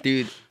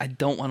 Dude, I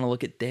don't want to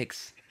look at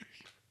dicks.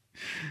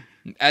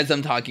 As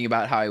I'm talking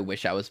about how I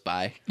wish I was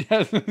bi.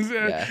 Yeah.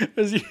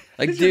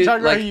 Like, dude,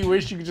 talking about how you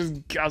wish you could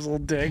just guzzle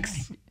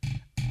dicks.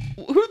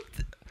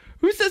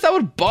 Who says I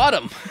would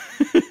bottom?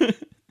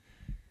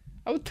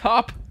 I would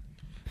top.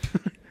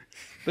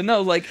 But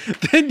no, like,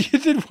 then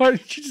why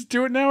don't you just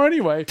do it now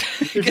anyway?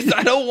 Because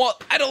I don't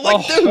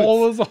like dudes. A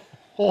hole is a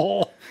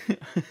hole.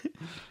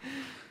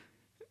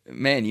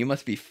 Man, you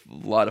must be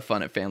a lot of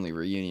fun at family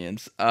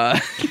reunions.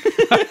 That's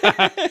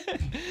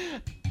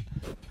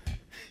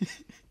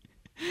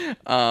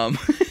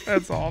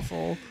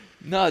awful.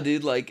 No,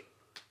 dude, like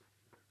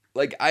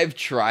I've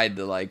tried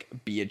to like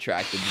be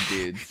attracted to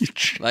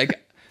dudes.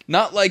 Like,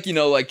 not like,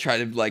 like try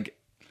to like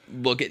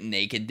look at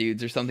naked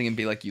dudes or something and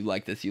be like, you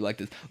like this. Like,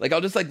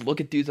 I'll just like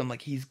look at dudes. I'm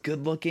like, he's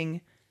good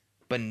looking,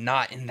 but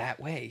not in that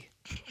way.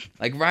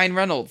 Like Ryan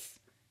Reynolds.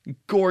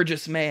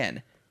 gorgeous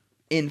man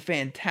in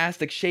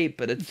fantastic shape,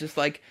 but it's just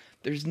like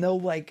there's no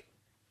like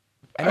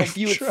I don't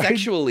view it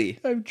sexually.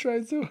 I've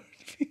tried so hard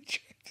to be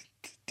attracted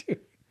to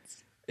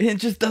dudes. It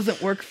just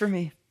doesn't work for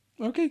me.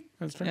 Okay,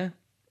 that's fair. Yeah.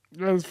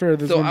 That's fair.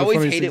 That's So one I of the always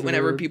funniest hate things it I've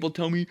whenever ever heard. people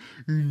tell me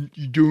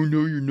you don't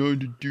know you're not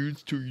into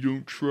dudes till you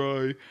don't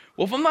try.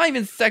 Well, if I'm not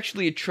even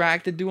sexually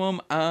attracted to them,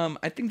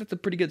 I think that's a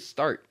pretty good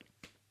start.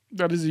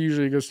 That is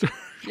usually a good story.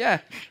 Yeah,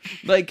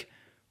 like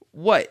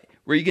what?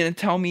 Were you gonna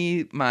tell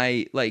me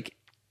my like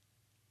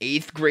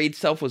 8th grade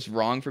self was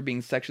wrong for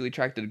being sexually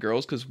attracted to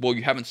girls? Because well,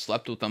 you haven't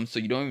slept with them, so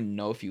you don't even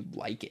know if you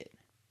like it.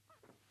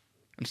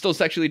 I'm still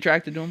sexually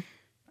attracted to them.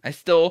 I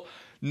still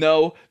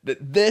know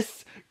that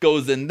this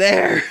goes in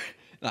there,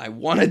 and I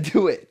want to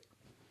do it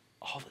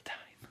all the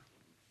time.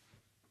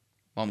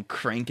 While I'm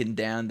cranking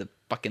down the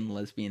fucking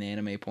lesbian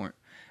anime porn,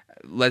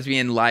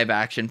 lesbian live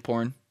action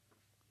porn.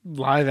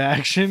 Live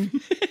action?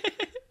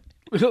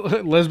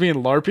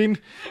 Lesbian LARPing?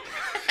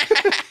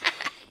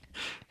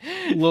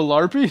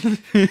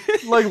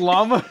 LARPing? Like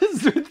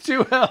llamas with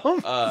 2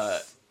 L's?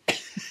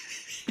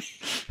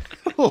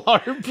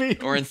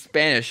 LARPing? Or in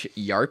Spanish,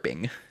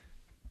 yarping.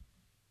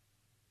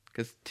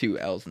 Because 2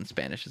 L's in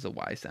Spanish is a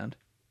Y sound.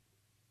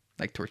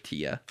 Like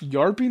tortilla.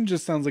 YARPing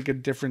just sounds like a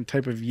different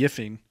type of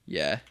yiffing,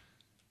 Yeah.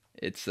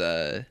 It's,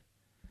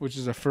 which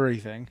is a furry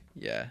thing.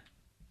 yeah.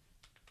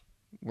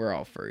 We're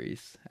all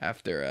furries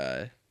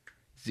after,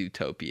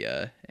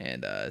 Zootopia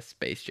and,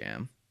 Space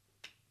Jam.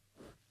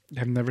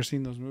 I've never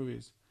seen those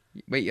movies.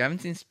 Wait, you haven't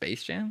seen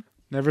Space Jam?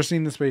 Never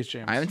seen the Space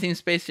Jam. I haven't seen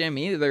Space Jam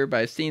either, but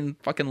I've seen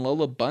fucking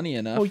Lola Bunny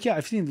enough. Oh yeah,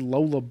 I've seen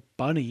Lola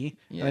Bunny.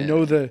 Yeah. And I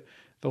know the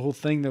whole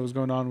thing that was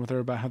going on with her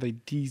about how they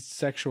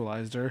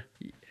desexualized her.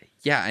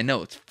 Yeah, I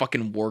know. It's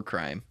fucking war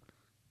crime.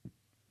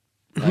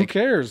 Who Like,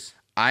 cares?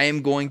 I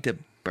am going to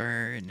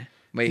burn.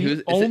 Wait, The who's is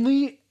it?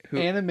 only who-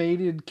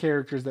 animated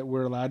characters that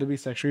we're allowed to be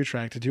sexually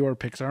attracted to are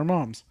Pixar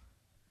moms.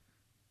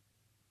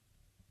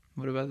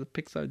 What about the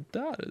Pixar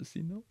daughters,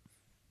 you know?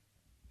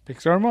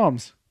 Pixar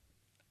moms.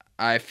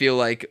 I feel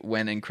like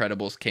when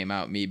Incredibles came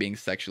out, me being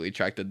sexually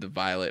attracted to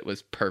Violet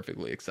was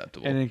perfectly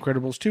acceptable. And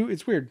Incredibles 2,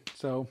 it's weird.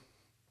 So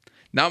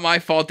Not my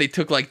fault they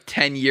took like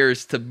 10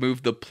 years to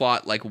move the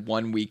plot like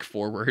 1 week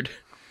forward.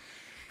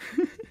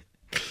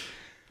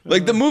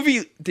 Like the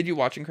movie, did you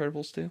watch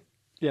Incredibles 2?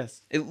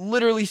 yes. It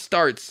literally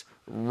starts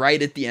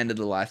right at the end of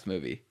the last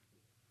movie.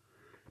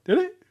 Did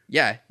it?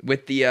 Yeah,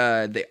 with the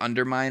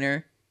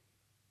Underminer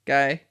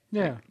guy.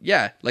 Yeah.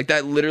 Yeah, like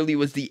that literally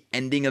was the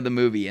ending of the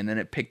movie, and then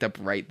it picked up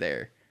right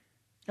there.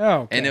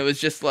 Oh, okay. And it was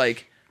just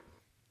like,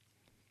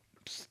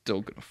 I'm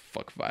still gonna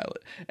fuck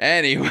Violet.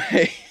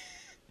 Anyway.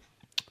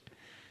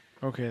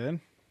 Okay then.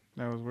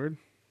 That was weird.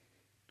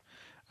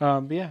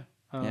 But yeah.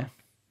 Yeah.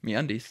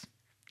 MeUndies.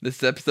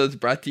 This episode's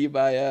brought to you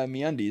by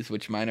MeUndies,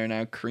 which mine are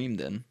now creamed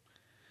in.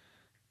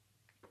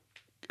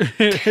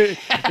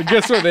 And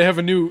guess what? They have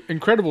a new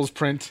Incredibles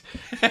print.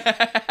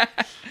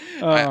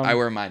 I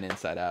wear mine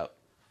inside out.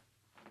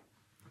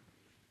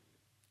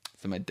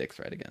 So my dick's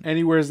right again. And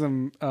he wears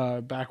them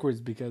backwards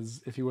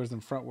because if he wears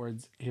them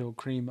frontwards, he'll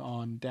cream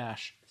on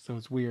Dash. So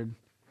it's weird.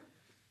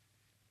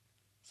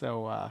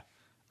 So are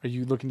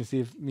you looking to see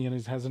if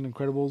MeUndies has an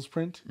Incredibles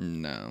print?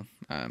 No,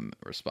 I'm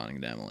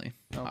responding to Emily,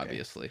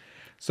 obviously.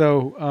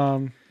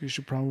 So you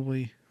should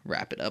probably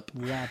Wrap it up.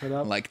 wrap it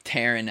up. Like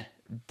Taryn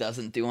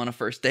doesn't do on a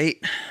first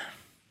date.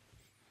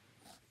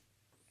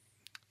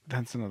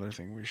 That's another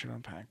thing we should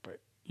unpack, but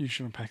you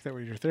should unpack that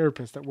with your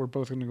therapist that we're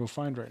both going to go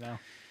find right now.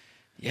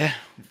 Yeah.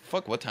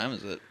 Fuck, what time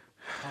is it?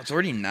 Oh, it's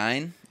already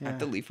 9. I have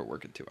to Yeah. leave for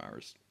work in 2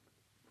 hours.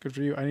 Good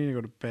for you. I need to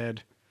go to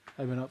bed.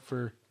 I've been up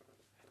for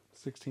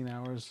 16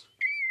 hours.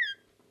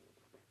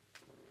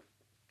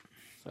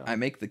 So. I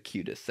make the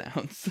cutest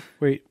sounds.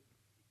 Wait.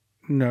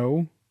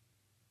 No.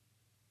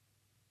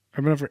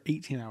 I've been up for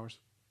 18 hours.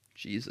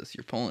 Jesus,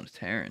 you're pulling a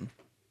Taryn.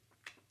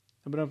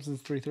 I've been up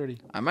since 3:30.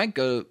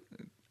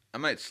 I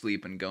might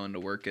sleep and go into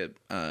work at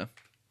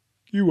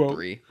You won't.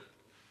 3.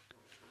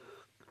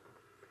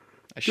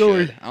 I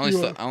Joey, should. you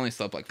I only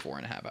slept like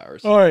 4.5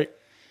 hours. All right.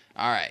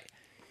 All right.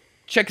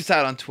 Check us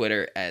out on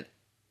Twitter at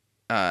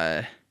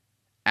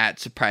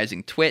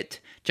Surprising Twit.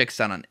 Check us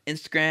out on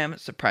Instagram,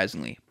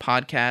 Surprisingly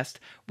Podcast.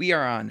 We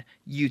are on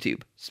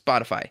YouTube,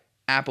 Spotify,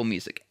 Apple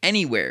Music,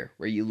 anywhere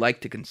where you like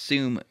to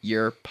consume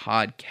your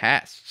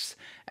podcasts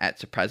at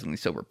Surprisingly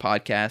Sober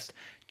Podcast.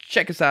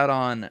 Check us out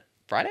on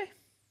Friday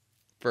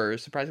for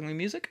Surprisingly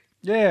Music.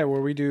 Yeah,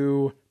 where we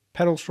do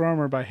Pedals for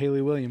Armor by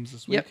Haley Williams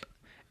this week. Yep.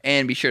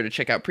 And be sure to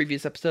check out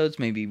previous episodes.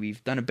 Maybe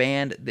we've done a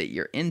band that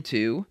you're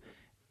into.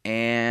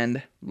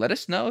 And let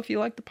us know if you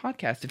like the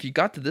podcast. If you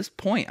got to this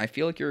point, I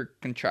feel like you're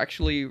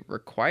contractually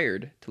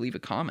required to leave a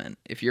comment.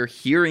 If you're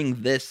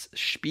hearing this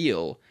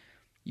spiel,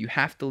 you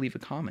have to leave a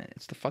comment.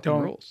 It's the fucking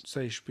Don't rules.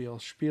 say Spiel.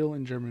 Spiel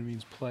in German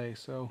means play,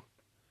 so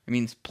It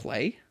means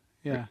play?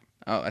 yeah.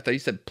 Oh, I thought you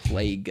said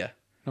plague.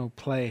 No,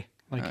 play.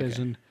 Like as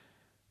Okay. in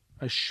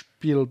I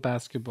spiel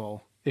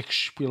basketball. Ich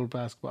spiel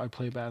basketball. I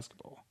play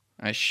basketball.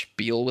 I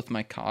spiel with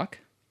my cock?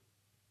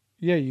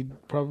 Yeah, you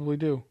probably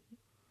do.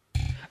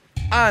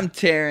 I'm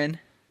Taryn.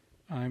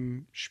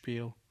 I'm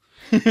Spiel.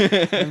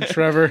 I'm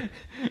Trevor.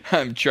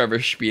 I'm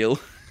Trevor Spiel.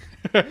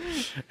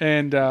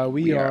 And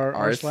we are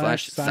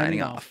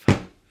r/signing off.